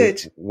I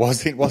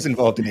was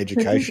involved in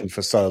education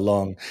for so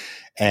long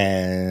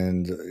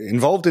and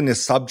involved in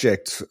this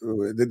subject.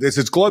 There's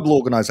this global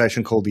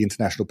organization called the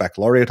International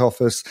Baccalaureate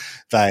Office.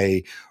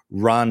 They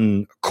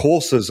run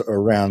courses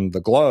around the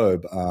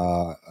globe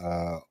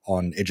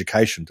on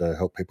education to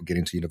help people get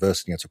into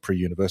university. It's a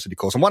pre-university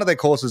course. And one of their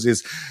courses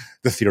is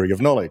the theory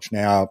of knowledge.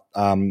 Now,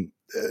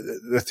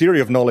 the theory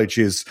of knowledge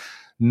is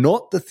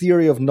not the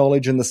theory of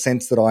knowledge in the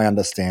sense that I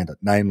understand it,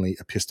 namely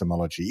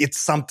epistemology. It's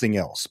something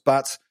else.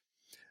 But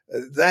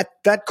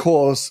that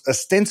course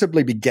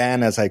ostensibly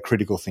began as a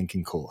critical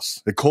thinking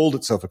course. It called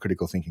itself a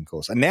critical thinking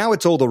course. And now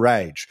it's all the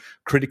rage,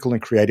 critical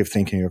and creative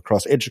thinking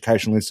across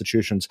educational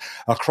institutions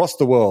across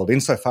the world,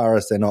 insofar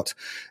as they're not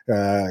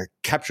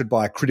captured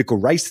by critical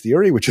race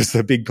theory, which is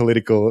the big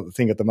political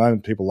thing at the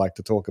moment people like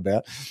to talk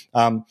about.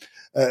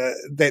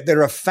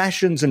 There are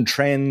fashions and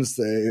trends.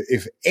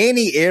 If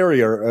any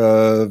area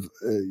of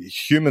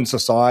human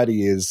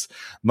society is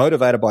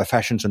motivated by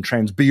fashions and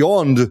trends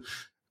beyond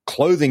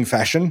clothing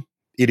fashion,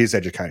 it is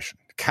education,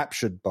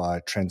 captured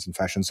by trends and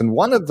fashions. And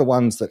one of the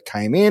ones that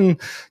came in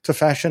to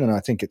fashion, and I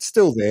think it's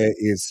still there,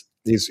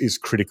 is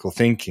critical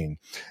thinking,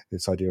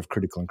 this idea of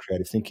critical and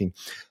creative thinking.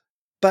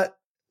 But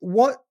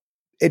what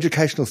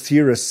educational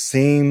theorists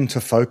seem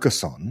to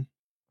focus on,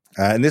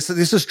 and this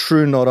is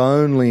true not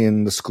only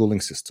in the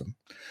schooling system,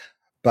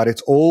 but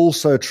it's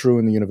also true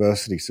in the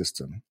university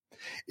system,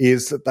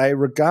 is that they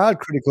regard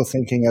critical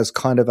thinking as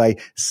kind of a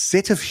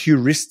set of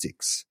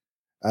heuristics,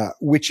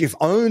 which if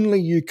only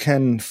you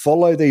can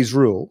follow these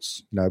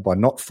rules, by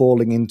not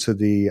falling into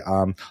the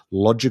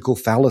logical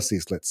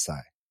fallacies, let's say,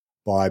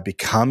 by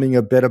becoming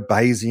a better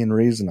Bayesian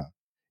reasoner,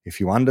 if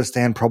you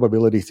understand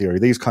probability theory,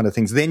 these kind of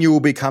things, then you will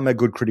become a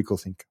good critical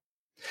thinker.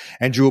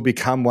 And you will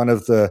become one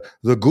of the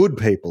good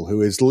people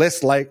who is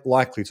less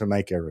likely to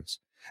make errors.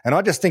 And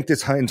I just think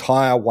this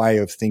entire way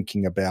of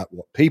thinking about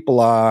what people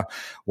are,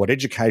 what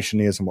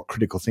education is, and what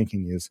critical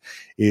thinking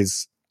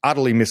is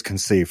utterly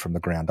misconceived from the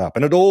ground up.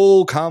 And it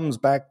all comes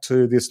back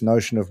to this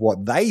notion of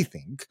what they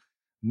think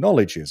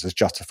knowledge is, as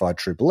justified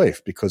true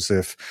belief. Because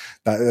if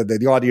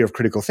the idea of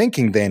critical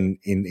thinking then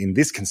in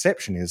this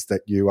conception is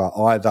that you are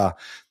either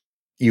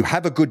you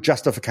have a good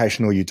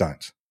justification or you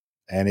don't.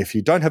 And if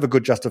you don't have a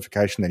good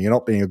justification, then you're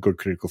not being a good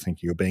critical thinker.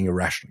 You're being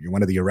irrational. You're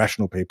one of the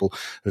irrational people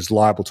who's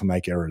liable to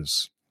make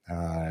errors.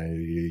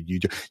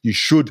 You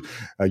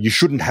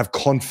shouldn't have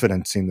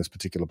confidence in this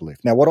particular belief.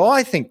 Now, what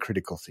I think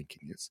critical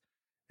thinking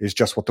is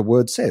just what the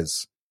word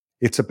says.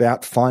 It's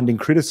about finding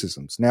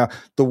criticisms. Now,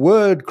 the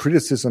word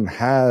criticism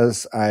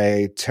has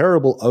a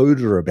terrible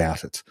odor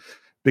about it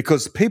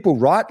because people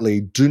rightly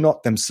do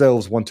not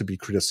themselves want to be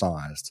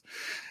criticized.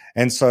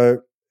 And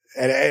so,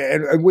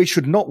 and we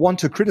should not want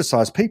to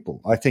criticize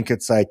people. I think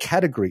it's a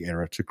category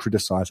error to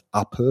criticize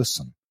a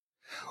person.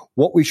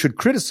 What we should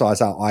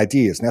criticize are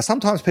ideas. Now,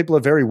 sometimes people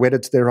are very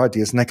wedded to their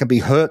ideas and they can be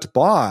hurt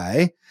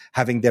by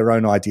having their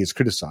own ideas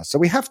criticized. So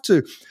we have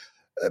to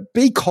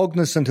be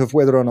cognizant of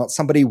whether or not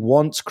somebody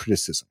wants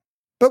criticism.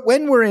 But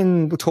when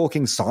we're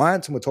talking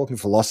science and we're talking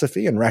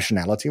philosophy and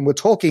rationality and we're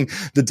talking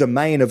the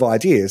domain of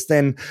ideas,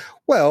 then,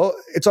 well,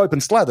 it's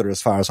open slather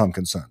as far as I'm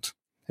concerned.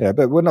 Yeah,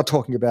 but we're not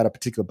talking about a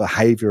particular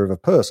behavior of a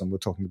person. We're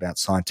talking about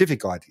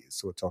scientific ideas.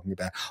 So we're talking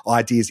about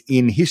ideas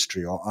in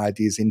history or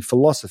ideas in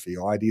philosophy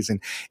or ideas in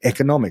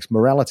economics,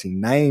 morality,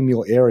 name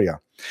your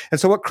area. And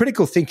so what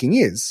critical thinking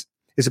is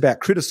about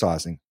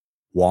criticizing.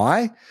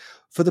 Why?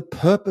 For the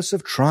purpose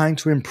of trying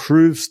to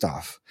improve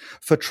stuff,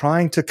 for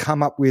trying to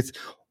come up with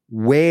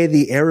where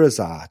the errors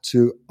are,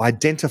 to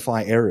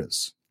identify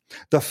errors.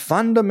 The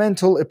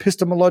fundamental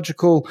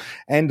epistemological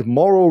and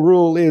moral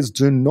rule is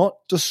do not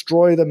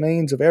destroy the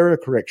means of error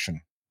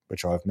correction.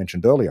 which I've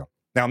mentioned earlier.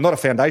 Now, I'm not a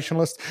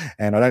foundationalist,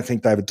 and I don't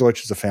think David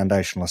Deutsch is a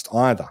foundationalist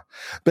either.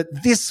 But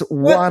this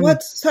one...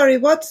 What's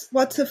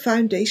a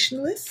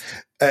foundationalist?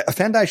 A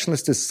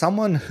foundationalist is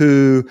someone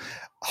who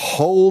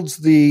holds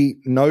the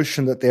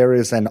notion that there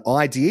is an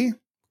idea,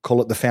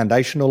 call it the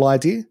foundational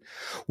idea,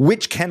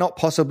 which cannot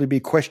possibly be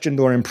questioned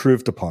or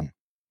improved upon.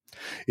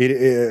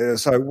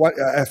 It's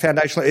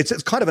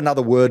kind of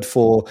another word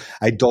for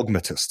a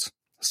dogmatist.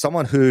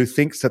 Someone who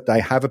thinks that they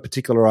have a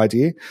particular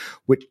idea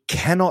which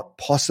cannot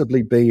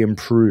possibly be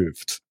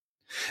improved.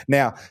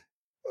 Now,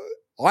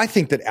 I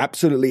think that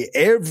absolutely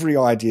every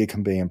idea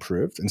can be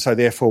improved, and so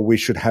therefore we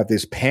should have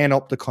this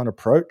panopticon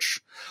approach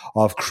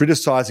of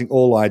criticizing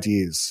all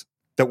ideas,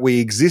 that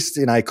we exist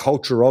in a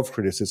culture of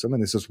criticism,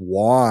 and this is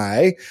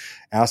why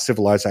our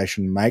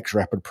civilization makes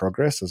rapid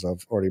progress, as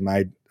I've already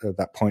made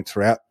that point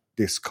throughout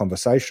this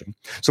conversation.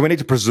 So we need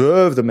to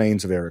preserve the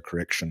means of error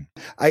correction.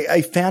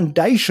 A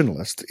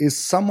foundationalist is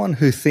someone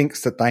who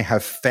thinks that they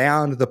have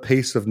found the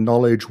piece of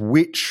knowledge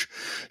which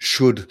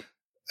should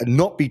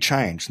not be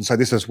changed. And so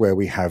this is where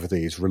we have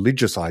these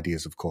religious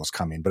ideas, of course,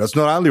 come in. But it's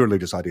not only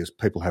religious ideas.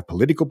 People have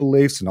political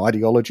beliefs and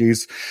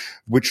ideologies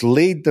which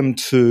lead them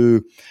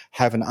to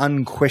have an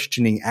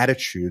unquestioning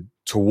attitude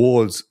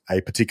towards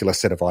a particular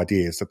set of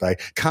ideas that they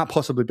can't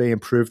possibly be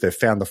improved. They've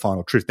found the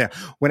final truth. Now,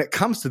 when it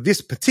comes to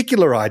this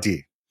particular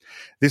idea,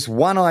 this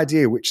one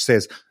idea which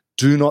says,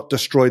 do not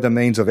destroy the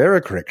means of error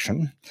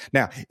correction.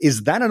 Now,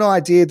 is that an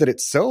idea that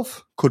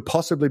itself could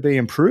possibly be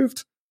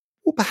improved?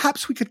 Well,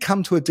 perhaps we could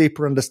come to a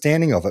deeper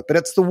understanding of it. But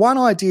it's the one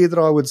idea that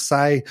I would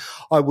say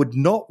I would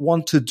not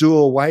want to do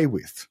away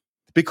with.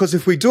 Because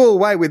if we do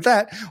away with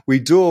that, we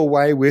do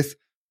away with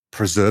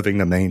preserving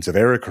the means of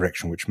error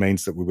correction, which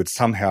means that we would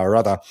somehow or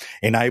other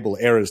enable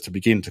errors to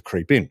begin to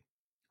creep in.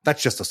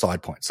 That's just a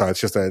side point. So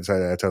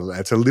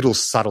it's a little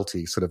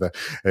subtlety sort of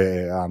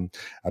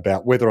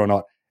about whether or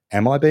not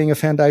am I being a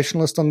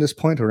foundationalist on this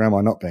point or am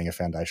I not being a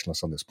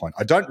foundationalist on this point?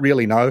 I don't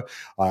really know.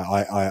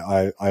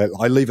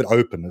 I leave it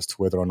open as to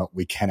whether or not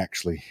we can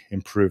actually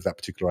improve that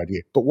particular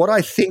idea. But what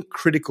I think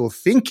critical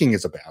thinking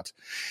is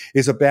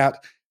about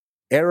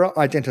error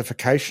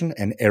identification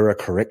and error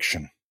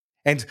correction.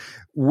 And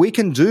we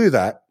can do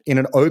that in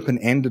an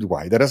open-ended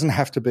way. There doesn't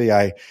have to be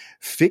a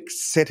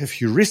fixed set of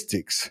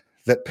heuristics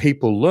that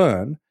people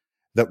learn,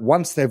 that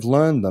once they've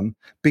learned them,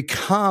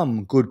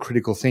 become good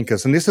critical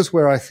thinkers. And this is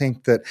where I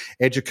think that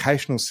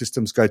educational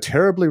systems go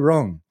terribly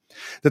wrong,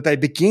 that they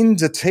begin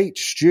to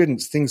teach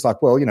students things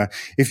like, well,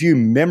 if you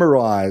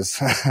memorize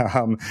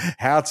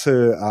how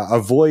to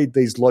avoid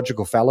these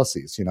logical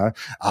fallacies,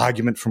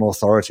 argument from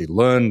authority,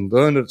 learn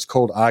that it's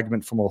called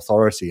argument from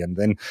authority, and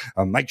then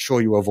make sure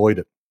you avoid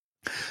it.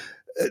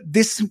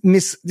 This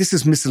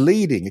is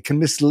misleading. It can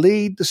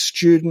mislead the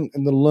student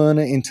and the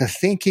learner into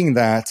thinking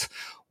that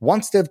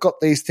once they've got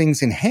these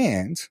things in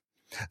hand,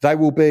 they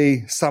will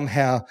be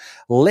somehow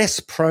less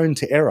prone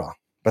to error,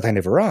 but they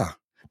never are.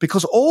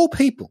 Because all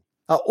people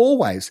are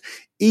always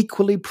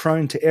equally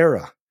prone to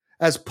error.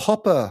 As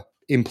Popper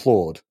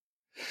implored,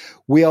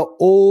 we are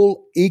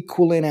all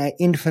equal in our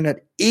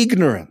infinite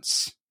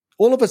ignorance.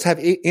 All of us have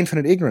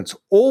infinite ignorance.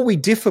 All we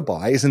differ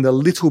by is in the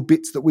little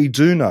bits that we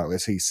do know,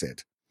 as he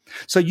said.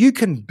 So you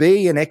can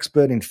be an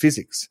expert in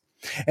physics,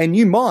 and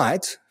you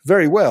might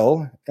very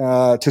well,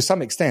 to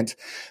some extent,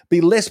 be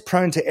less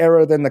prone to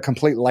error than the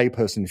complete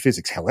layperson in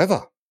physics.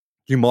 However,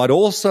 you might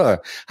also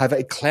have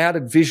a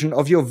clouded vision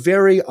of your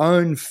very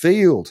own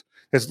field.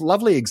 There's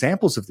lovely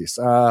examples of this.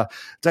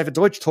 David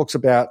Deutsch talks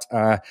about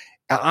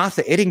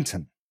Arthur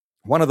Eddington,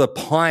 one of the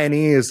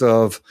pioneers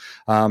of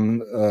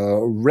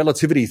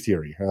relativity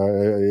theory,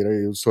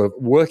 sort of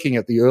working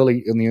in the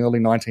early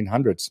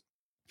 1900s.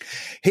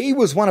 He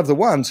was one of the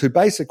ones who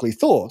basically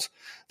thought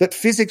that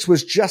physics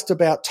was just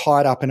about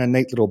tied up in a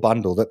neat little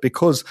bundle, that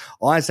because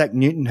Isaac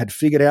Newton had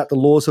figured out the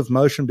laws of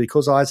motion,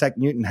 because Isaac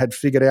Newton had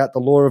figured out the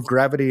law of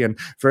gravity and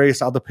various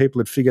other people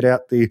had figured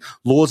out the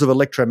laws of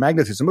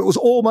electromagnetism, it was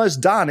almost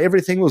done.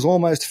 Everything was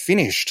almost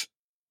finished.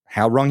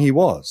 How wrong he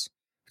was.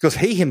 Because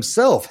he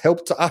himself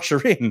helped to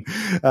usher in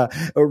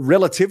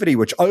relativity,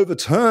 which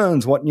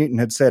overturns what Newton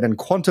had said, and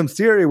quantum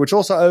theory, which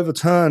also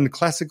overturned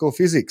classical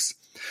physics.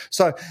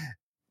 So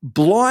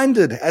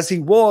blinded as he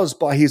was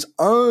by his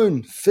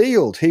own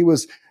field, he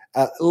was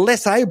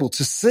less able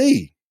to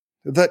see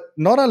that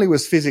not only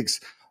was physics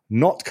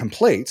not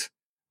complete,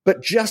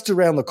 but just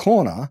around the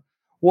corner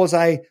was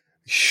a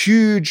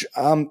huge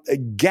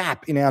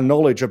gap in our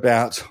knowledge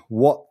about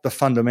what the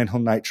fundamental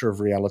nature of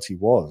reality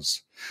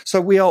was.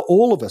 So we are,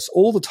 all of us,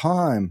 all the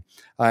time,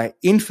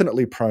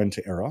 infinitely prone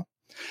to error,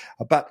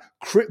 but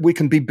we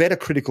can be better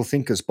critical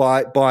thinkers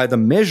by the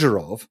measure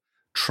of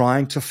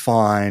trying to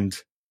find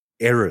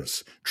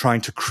errors, trying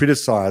to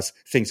criticize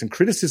things. And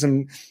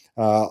criticism,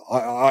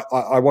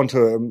 I want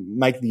to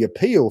make the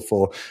appeal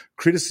for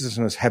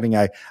criticism as having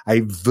a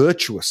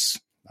virtuous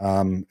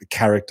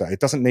character. It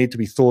doesn't need to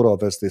be thought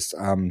of as this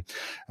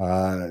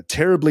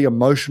terribly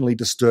emotionally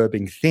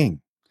disturbing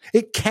thing.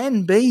 It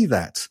can be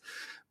that,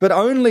 but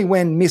only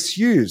when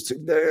misused.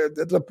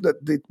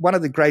 One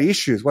of the great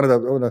issues, one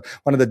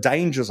of the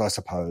dangers, I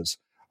suppose,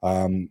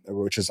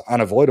 which is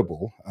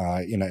unavoidable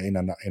in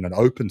an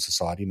open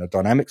society, in a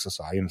dynamic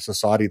society, in a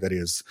society that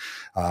is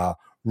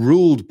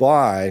ruled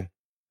by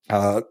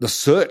the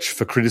search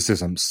for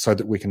criticisms so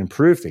that we can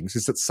improve things,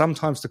 is that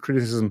sometimes the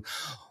criticism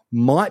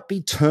might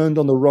be turned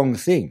on the wrong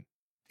thing,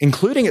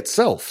 including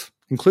itself,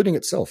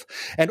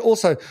 and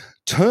also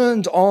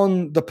turned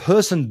on the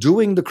person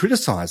doing the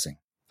criticizing.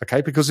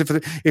 Okay, because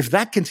if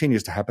that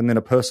continues to happen, then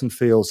a person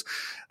feels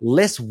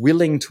less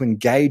willing to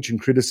engage in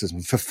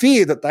criticism for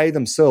fear that they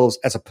themselves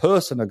as a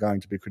person are going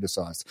to be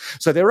criticized.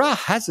 So there are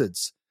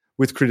hazards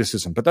with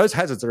criticism, but those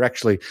hazards are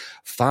actually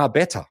far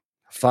better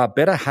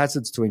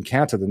hazards to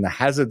encounter than the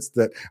hazards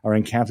that are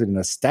encountered in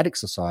a static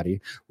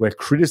society where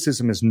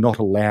criticism is not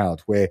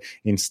allowed, where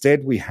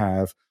instead we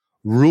have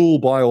rule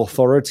by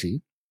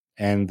authority,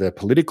 and the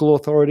political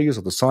authorities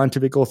or the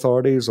scientific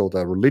authorities or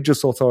the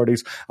religious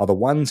authorities are the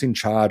ones in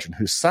charge and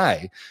who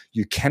say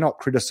you cannot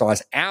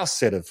criticize our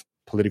set of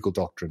political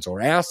doctrines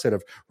or our set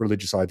of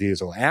religious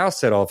ideas or our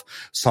set of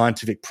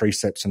scientific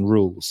precepts and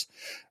rules.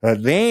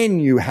 Then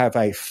you have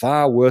a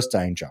far worse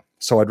danger.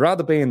 So I'd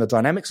rather be in the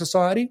dynamic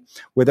society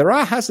where there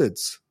are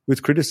hazards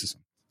with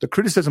criticism. The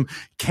criticism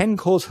can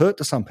cause hurt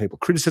to some people.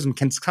 Criticism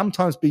can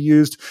sometimes be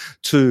used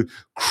to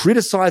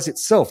criticize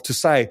itself, to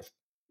say,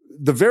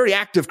 the very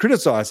act of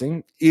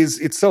criticizing is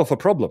itself a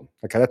problem.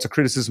 Okay, that's a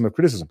criticism of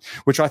criticism,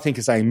 which I think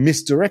is a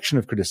misdirection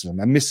of criticism,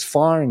 a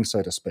misfiring,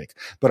 so to speak.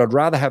 But I'd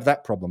rather have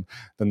that problem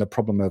than the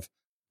problem of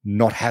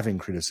not having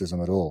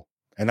criticism at all.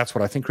 And that's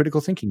what I think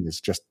critical thinking is,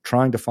 just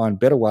trying to find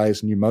better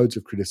ways, new modes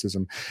of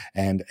criticism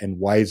and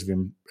ways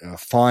of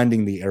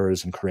finding the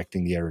errors and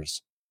correcting the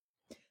errors.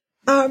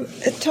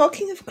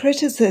 Talking of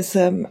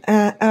criticism,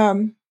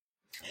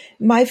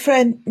 my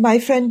friend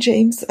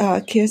James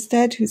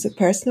Kierstead, who's a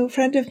personal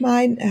friend of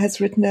mine, has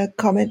written a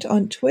comment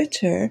on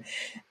Twitter,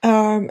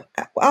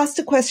 asked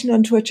a question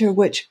on Twitter,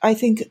 which I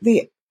think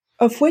the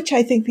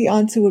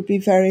answer would be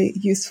very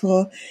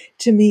useful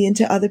to me and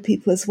to other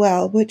people as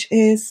well, which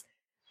is,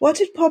 what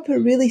did Popper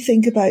really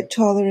think about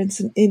tolerance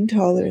and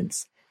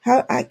intolerance?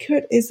 How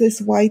accurate is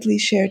this widely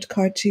shared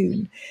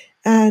cartoon?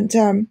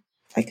 And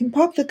I can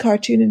pop the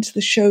cartoon into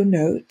the show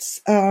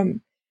notes.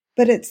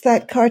 But it's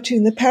that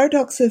cartoon, The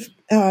Paradox of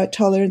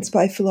Tolerance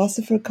by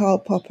philosopher Karl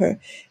Popper.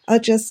 I'll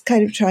just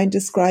kind of try and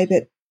describe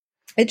it.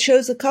 It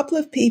shows a couple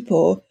of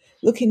people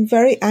looking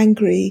very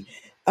angry,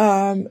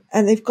 and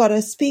they've got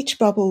a speech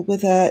bubble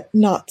with a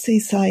Nazi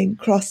sign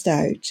crossed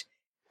out.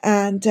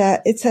 And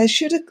it says,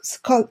 should a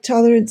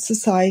tolerant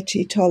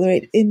society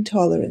tolerate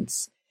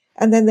intolerance?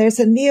 And then there's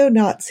a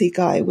neo-Nazi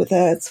guy with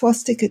a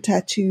swastika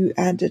tattoo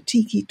and a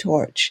tiki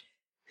torch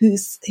who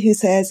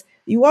says,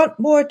 you want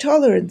more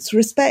tolerance,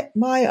 respect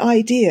my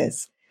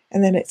ideas.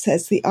 And then it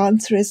says the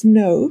answer is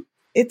no.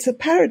 It's a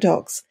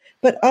paradox,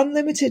 but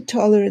unlimited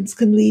tolerance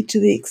can lead to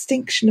the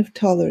extinction of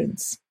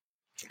tolerance.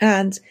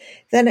 And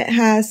then it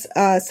has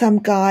some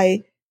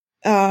guy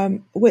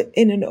in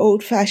an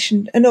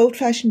old-fashioned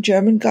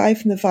German guy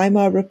from the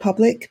Weimar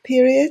Republic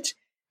period.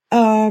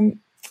 And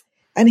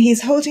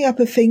he's holding up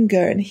a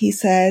finger and he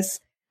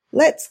says,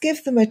 let's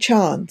give them a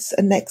chance.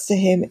 And next to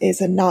him is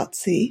a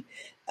Nazi.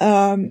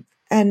 And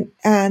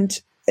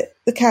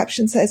the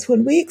caption says,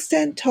 when we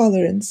extend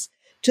tolerance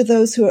to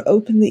those who are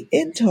openly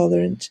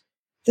intolerant,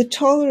 the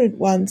tolerant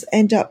ones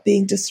end up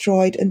being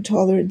destroyed and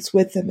tolerance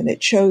with them. And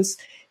it shows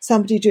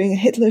somebody doing a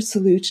Hitler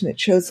salute, and it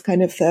shows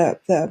kind of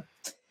the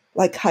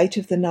like height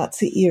of the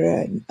Nazi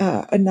era,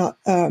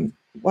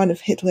 one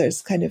of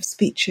Hitler's kind of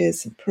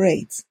speeches and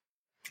parades.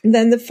 And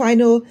then the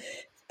final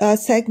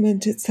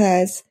segment, it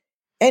says,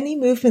 any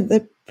movement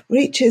that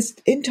preaches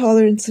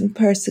intolerance and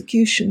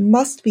persecution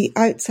must be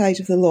outside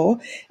of the law,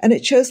 and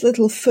it shows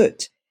little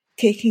foot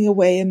kicking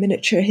away a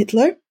miniature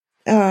Hitler.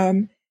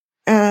 And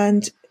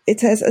it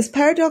says, as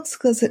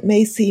paradoxical as it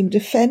may seem,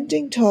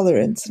 defending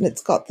tolerance, and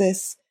it's got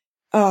this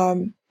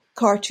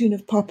cartoon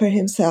of Popper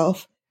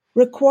himself,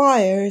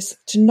 requires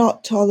to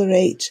not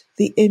tolerate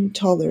the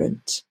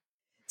intolerant.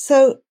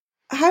 So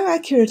how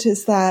accurate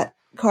is that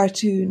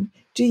cartoon?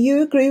 Do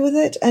you agree with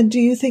it? And do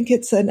you think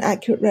it's an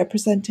accurate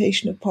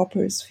representation of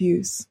Popper's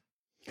views?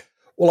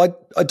 Well,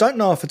 I don't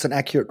know if it's an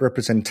accurate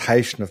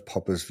representation of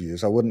Popper's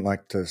views. I wouldn't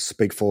like to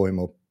speak for him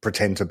or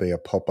pretend to be a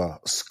Popper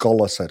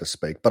scholar, so to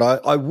speak.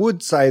 But I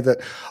would say that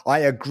I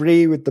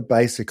agree with the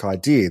basic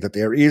idea that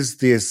there is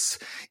this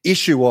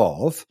issue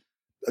of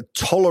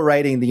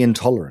tolerating the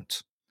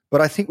intolerant.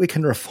 But I think we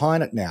can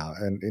refine it now.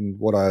 And in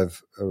what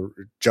I've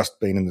just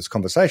been in this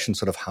conversation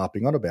sort of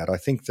harping on about, I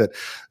think that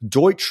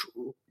Deutsch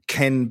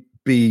can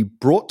be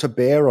brought to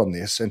bear on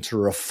this and to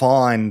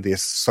refine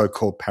this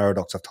so-called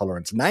paradox of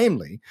tolerance,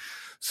 namely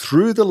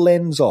through the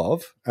lens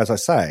of, as I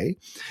say,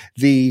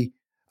 the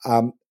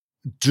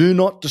do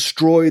not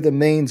destroy the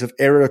means of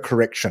error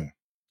correction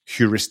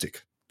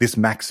heuristic, this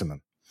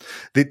maximum,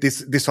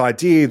 this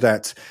idea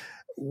that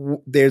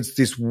there's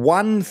this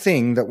one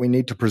thing that we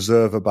need to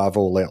preserve above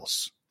all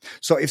else.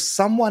 So if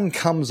someone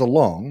comes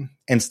along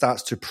and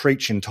starts to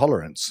preach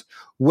intolerance,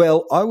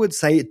 well, I would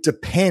say it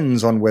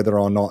depends on whether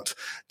or not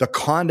the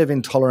kind of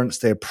intolerance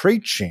they're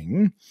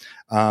preaching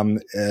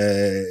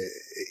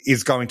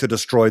is going to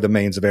destroy the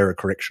means of error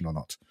correction or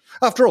not.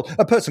 After all,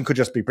 a person could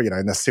just be,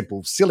 in a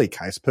simple, silly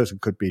case, a person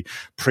could be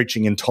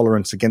preaching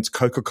intolerance against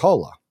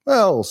Coca-Cola.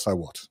 Well, so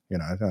what?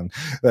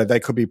 They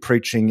could be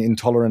preaching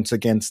intolerance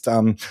against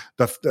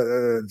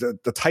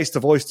the taste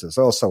of oysters.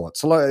 Oh, so what?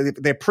 So if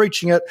they're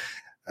preaching it,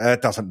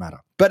 it doesn't matter.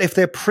 But if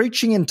they're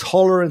preaching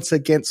intolerance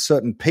against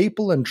certain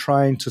people and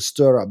trying to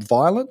stir up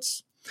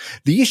violence,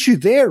 the issue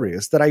there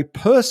is that a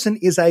person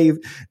is a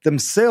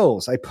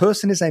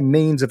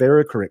means of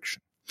error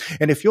correction.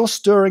 And if you're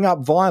stirring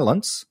up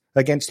violence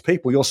against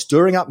people, you're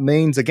stirring up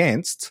means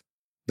against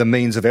the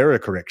means of error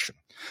correction,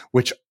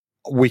 which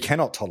we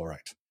cannot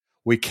tolerate.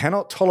 We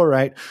cannot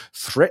tolerate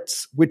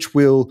threats which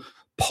will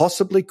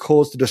possibly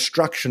cause the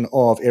destruction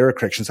of error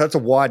correction. So that's a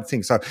wide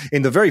thing. So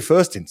in the very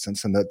first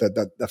instance, and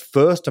the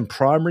first and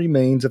primary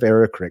means of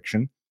error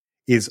correction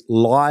is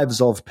lives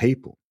of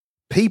people.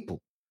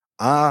 People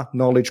are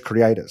knowledge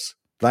creators.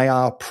 They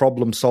are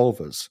problem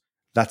solvers.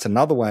 That's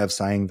another way of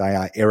saying they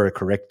are error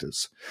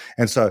correctors.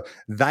 And so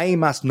they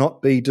must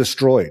not be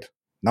destroyed.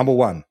 Number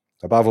one,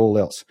 above all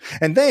else.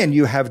 And then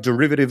you have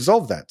derivatives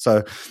of that.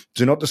 So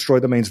do not destroy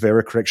the means of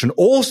error correction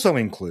also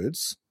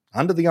includes,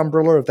 under the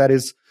umbrella of that,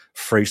 is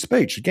free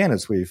speech, again,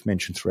 as we've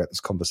mentioned throughout this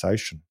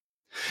conversation.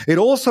 It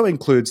also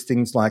includes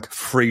things like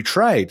free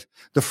trade,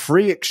 the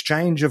free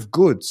exchange of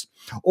goods.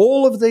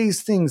 All of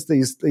these things,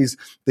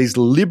 these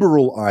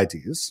liberal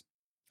ideas,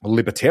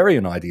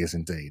 libertarian ideas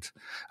indeed,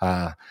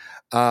 are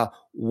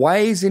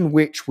ways in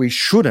which we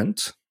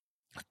shouldn't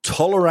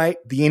tolerate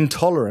the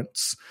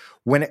intolerance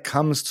when it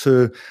comes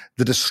to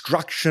the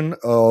destruction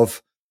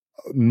of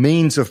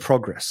means of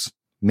progress,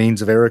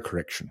 means of error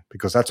correction,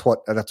 because that's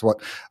what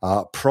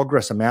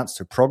progress amounts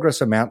to.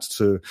 Progress amounts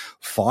to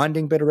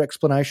finding better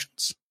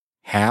explanations.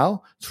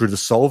 How? Through the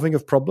solving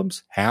of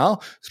problems. How?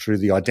 Through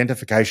the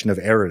identification of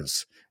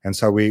errors. And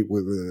so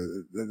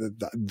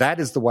that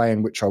is the way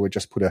in which I would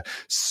just put a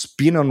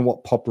spin on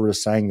what Popper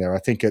is saying there. I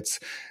think it's,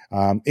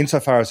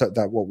 insofar as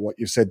that what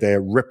you said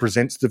there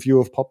represents the view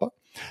of Popper,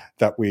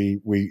 that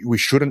we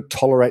shouldn't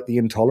tolerate the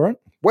intolerant.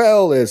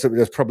 Well, there's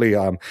probably,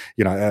 what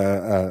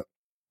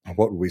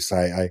would we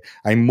say?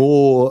 A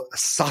more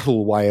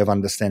subtle way of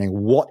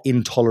understanding what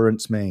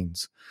intolerance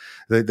means.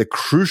 The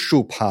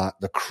crucial part,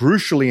 the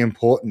crucially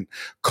important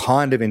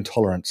kind of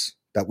intolerance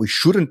that we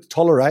shouldn't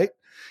tolerate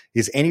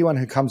is anyone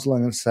who comes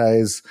along and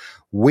says,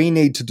 we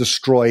need to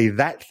destroy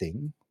that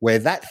thing, where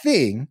that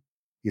thing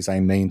is a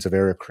means of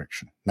error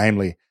correction,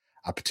 namely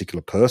a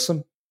particular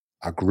person,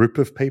 a group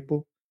of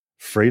people,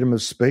 freedom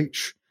of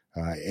speech,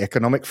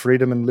 economic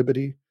freedom and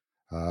liberty,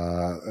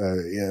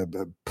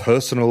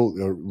 personal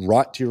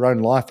right to your own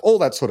life, all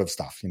that sort of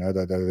stuff.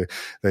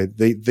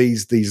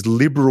 These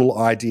liberal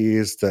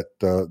ideas that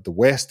the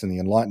West and the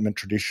Enlightenment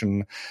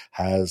tradition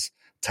has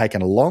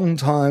taken a long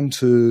time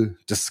to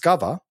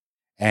discover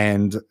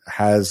and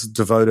has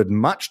devoted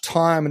much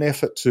time and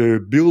effort to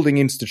building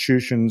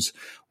institutions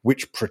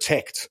which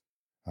protect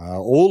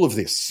all of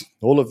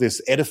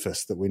this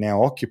edifice that we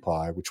now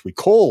occupy, which we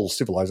call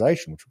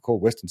civilization, which we call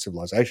Western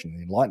civilization.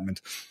 The Enlightenment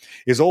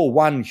is all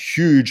one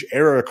huge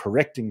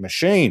error-correcting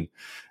machine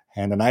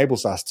and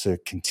enables us to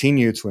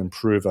continue to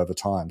improve over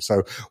time.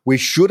 So we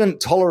shouldn't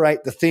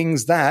tolerate the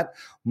things that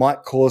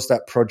might cause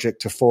that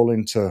project to fall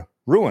into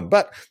ruin.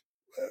 But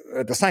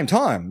at the same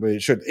time, we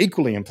should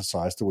equally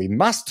emphasize that we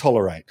must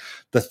tolerate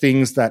the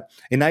things that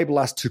enable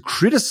us to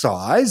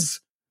criticize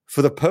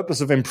for the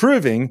purpose of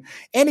improving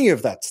any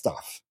of that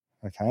stuff.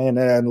 Okay, and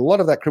a lot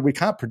of that, we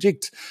can't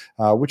predict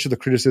which of the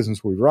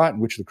criticisms will be right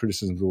and which of the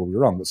criticisms will be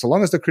wrong. But so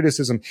long as the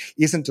criticism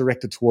isn't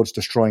directed towards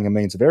destroying a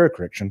means of error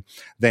correction,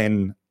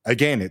 then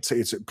again,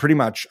 it's pretty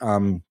much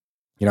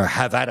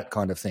have at it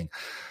kind of thing.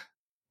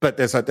 But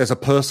there's a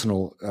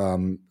personal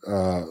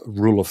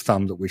rule of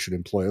thumb that we should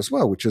employ as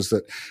well, which is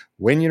that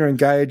when you're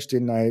engaged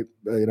in a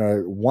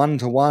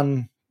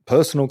one-to-one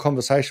personal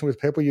conversation with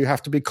people, you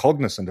have to be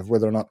cognizant of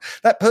whether or not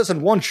that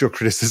person wants your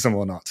criticism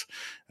or not.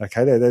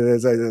 Okay,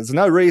 there's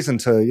no reason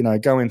to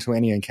go into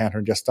any encounter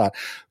and just start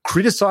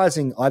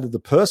criticizing either the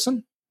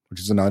person, which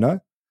is a no-no,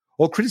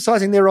 or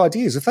criticizing their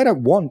ideas. If they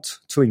don't want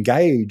to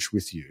engage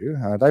with you,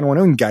 they don't want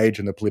to engage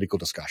in the political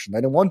discussion,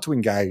 they don't want to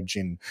engage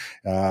in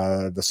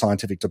the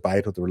scientific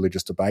debate or the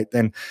religious debate,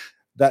 then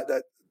that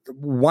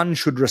one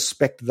should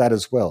respect that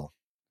as well.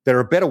 There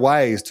are better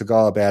ways to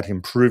go about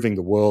improving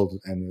the world,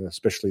 and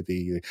especially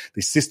the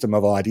system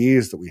of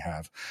ideas that we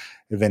have,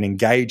 than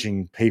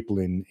engaging people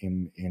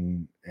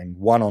in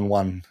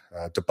one-on-one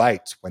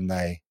debates when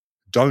they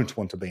don't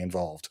want to be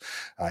involved,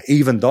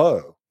 even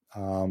though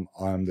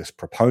I'm this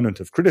proponent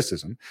of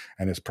criticism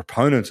and this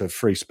proponent of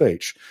free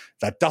speech.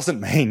 That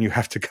doesn't mean you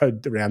have to go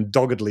around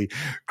doggedly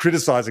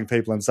criticizing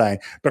people and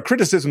saying, but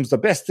criticism's the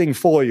best thing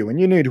for you and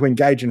you need to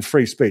engage in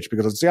free speech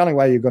because it's the only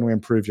way you're going to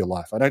improve your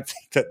life. I don't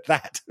think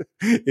that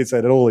is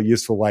at all a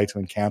useful way to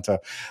encounter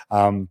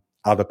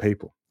other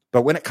people.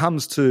 But when it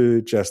comes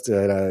to just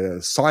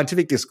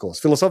scientific discourse,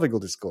 philosophical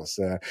discourse,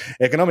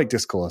 economic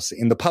discourse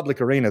in the public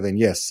arena, then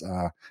yes,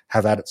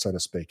 have at it, so to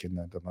speak, in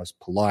the most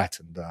polite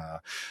and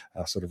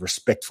sort of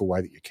respectful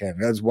way that you can.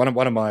 That's one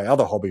of my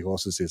other hobby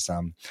horses is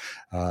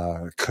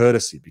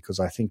courtesy, because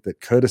I think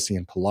that courtesy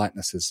and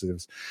politeness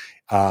is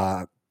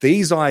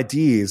these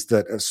ideas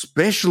that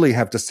especially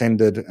have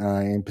descended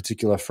in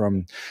particular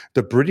from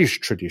the British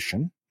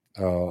tradition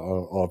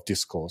of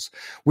discourse,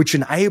 which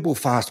enable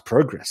fast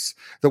progress.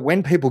 That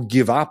when people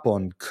give up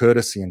on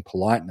courtesy and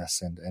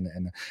politeness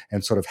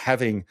and sort of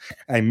having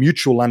a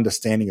mutual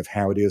understanding of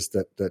how it is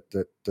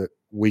that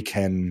we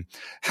can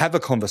have a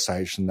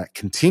conversation that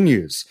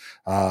continues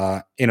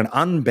in an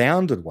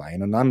unbounded way,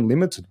 in an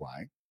unlimited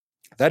way,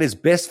 that is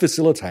best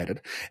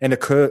facilitated and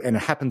it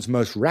happens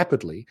most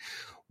rapidly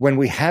when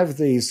we have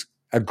these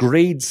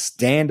agreed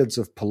standards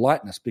of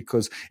politeness,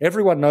 because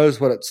everyone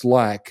knows what it's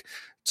like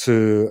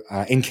to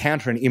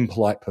encounter an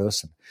impolite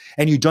person,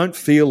 and you don't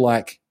feel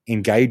like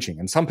engaging.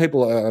 And some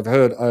people have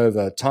heard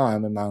over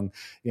time among,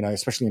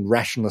 especially in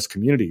rationalist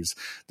communities,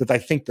 that they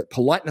think that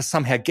politeness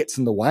somehow gets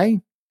in the way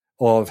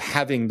of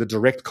having the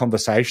direct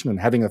conversation and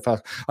having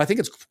I think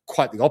it's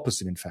quite the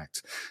opposite, in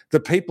fact.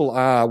 That people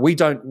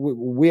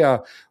we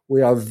are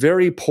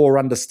very poor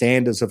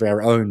understanders of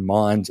our own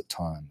minds at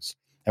times.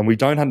 And we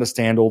don't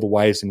understand all the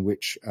ways in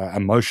which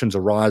emotions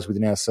arise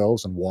within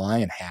ourselves and why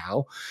and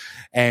how.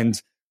 And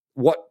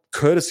what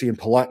courtesy and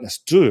politeness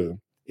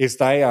do is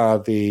they are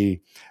the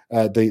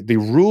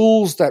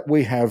rules that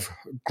we have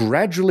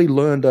gradually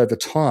learned over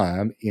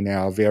time in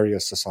our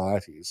various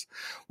societies,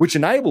 which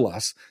enable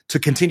us to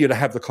continue to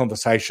have the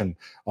conversation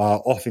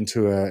off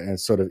into a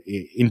sort of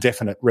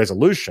indefinite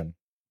resolution.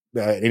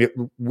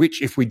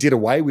 Which, if we did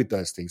away with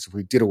those things, if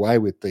we did away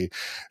with the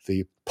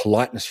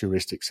politeness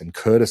heuristics and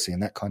courtesy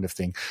and that kind of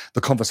thing,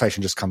 the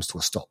conversation just comes to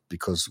a stop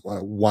because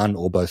one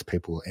or both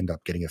people end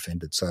up getting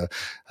offended. So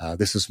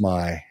this is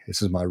my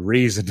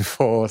reason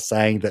for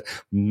saying that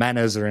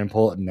manners are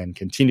important and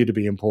continue to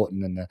be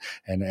important,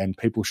 and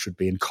people should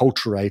be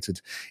enculturated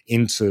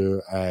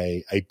into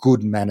a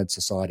good mannered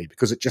society,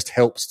 because it just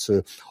helps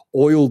to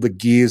oil the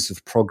gears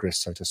of progress,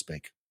 so to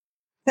speak.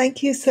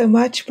 Thank you so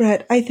much,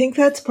 Brett. I think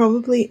that's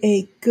probably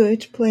a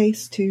good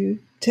place to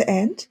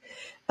end.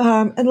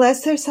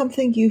 Unless there's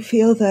something you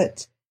feel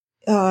that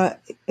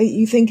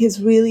you think is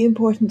really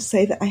important to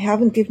say that I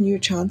haven't given you a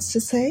chance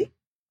to say.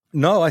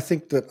 No, I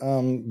think that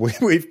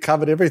we've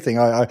covered everything.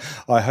 I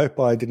hope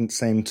I didn't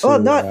seem to... Well,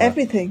 not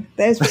everything.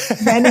 There's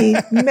many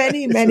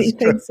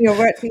things in your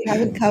work we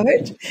haven't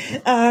covered.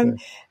 And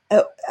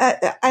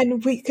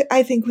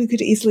I think we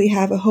could easily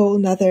have a whole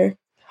nother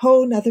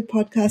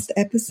podcast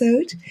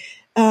episode.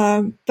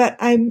 But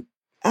I'm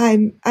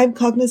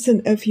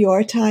cognizant of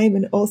your time,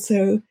 and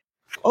also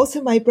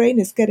my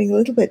brain is getting a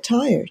little bit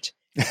tired,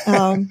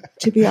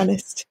 to be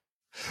honest.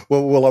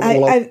 Well,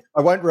 I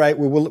won't rate.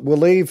 We'll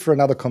leave for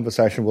another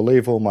conversation. We'll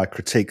leave all my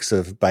critiques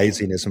of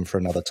Bayesianism for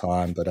another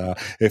time. But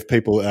if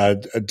people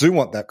do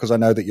want that, because I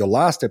know that your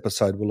last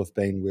episode will have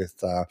been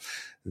with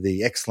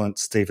the excellent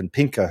Steven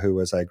Pinker, who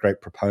was a great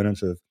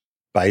proponent of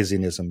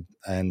Bayesianism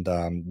and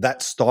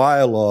that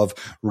style of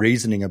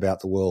reasoning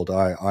about the world.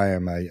 I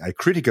am a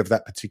critic of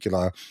that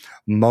particular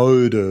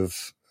mode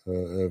of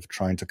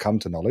trying to come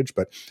to knowledge,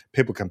 but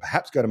people can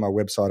perhaps go to my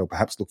website or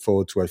perhaps look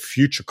forward to a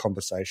future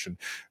conversation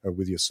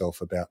with yourself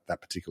about that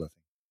particular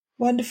thing.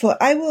 Wonderful.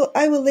 I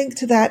will link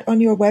to that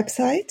on your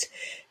website.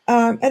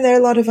 And there are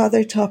a lot of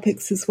other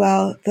topics as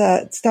well,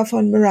 the stuff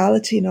on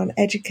morality and on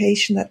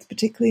education that's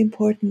particularly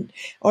important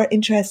or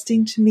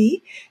interesting to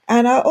me.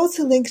 And I'll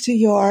also link to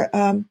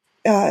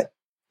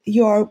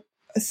your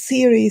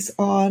series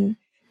on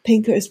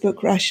Pinker's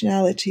book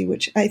Rationality,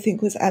 which I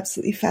think was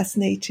absolutely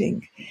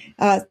fascinating,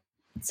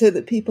 so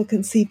that people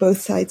can see both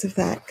sides of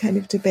that kind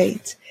of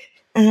debate.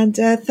 And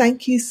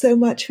thank you so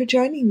much for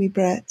joining me,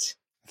 Brett.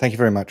 Thank you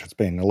very much. It's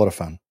been a lot of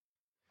fun.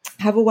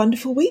 Have a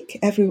wonderful week,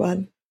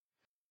 everyone.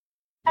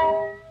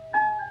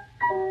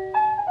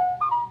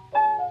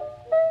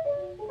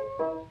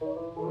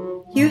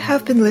 You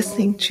have been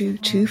listening to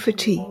Two for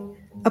Tea,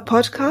 a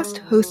podcast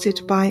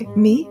hosted by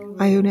me,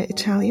 Iona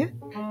Italia,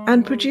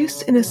 and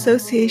produced in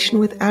association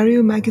with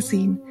Ario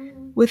Magazine,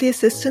 with the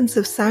assistance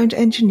of sound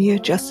engineer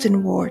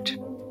Justin Ward.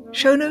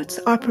 Show notes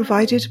are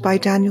provided by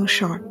Daniel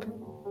Sharp.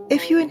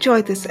 If you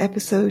enjoyed this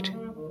episode,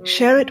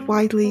 share it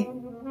widely,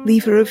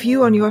 leave a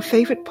review on your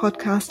favorite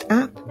podcast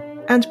app,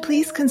 and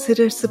please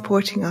consider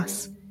supporting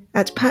us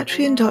at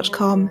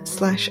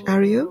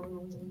patreon.com/Ario,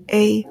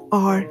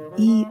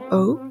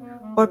 AREO,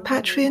 or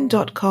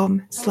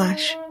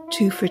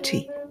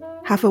patreon.com/2fortea.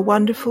 Have a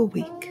wonderful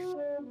week.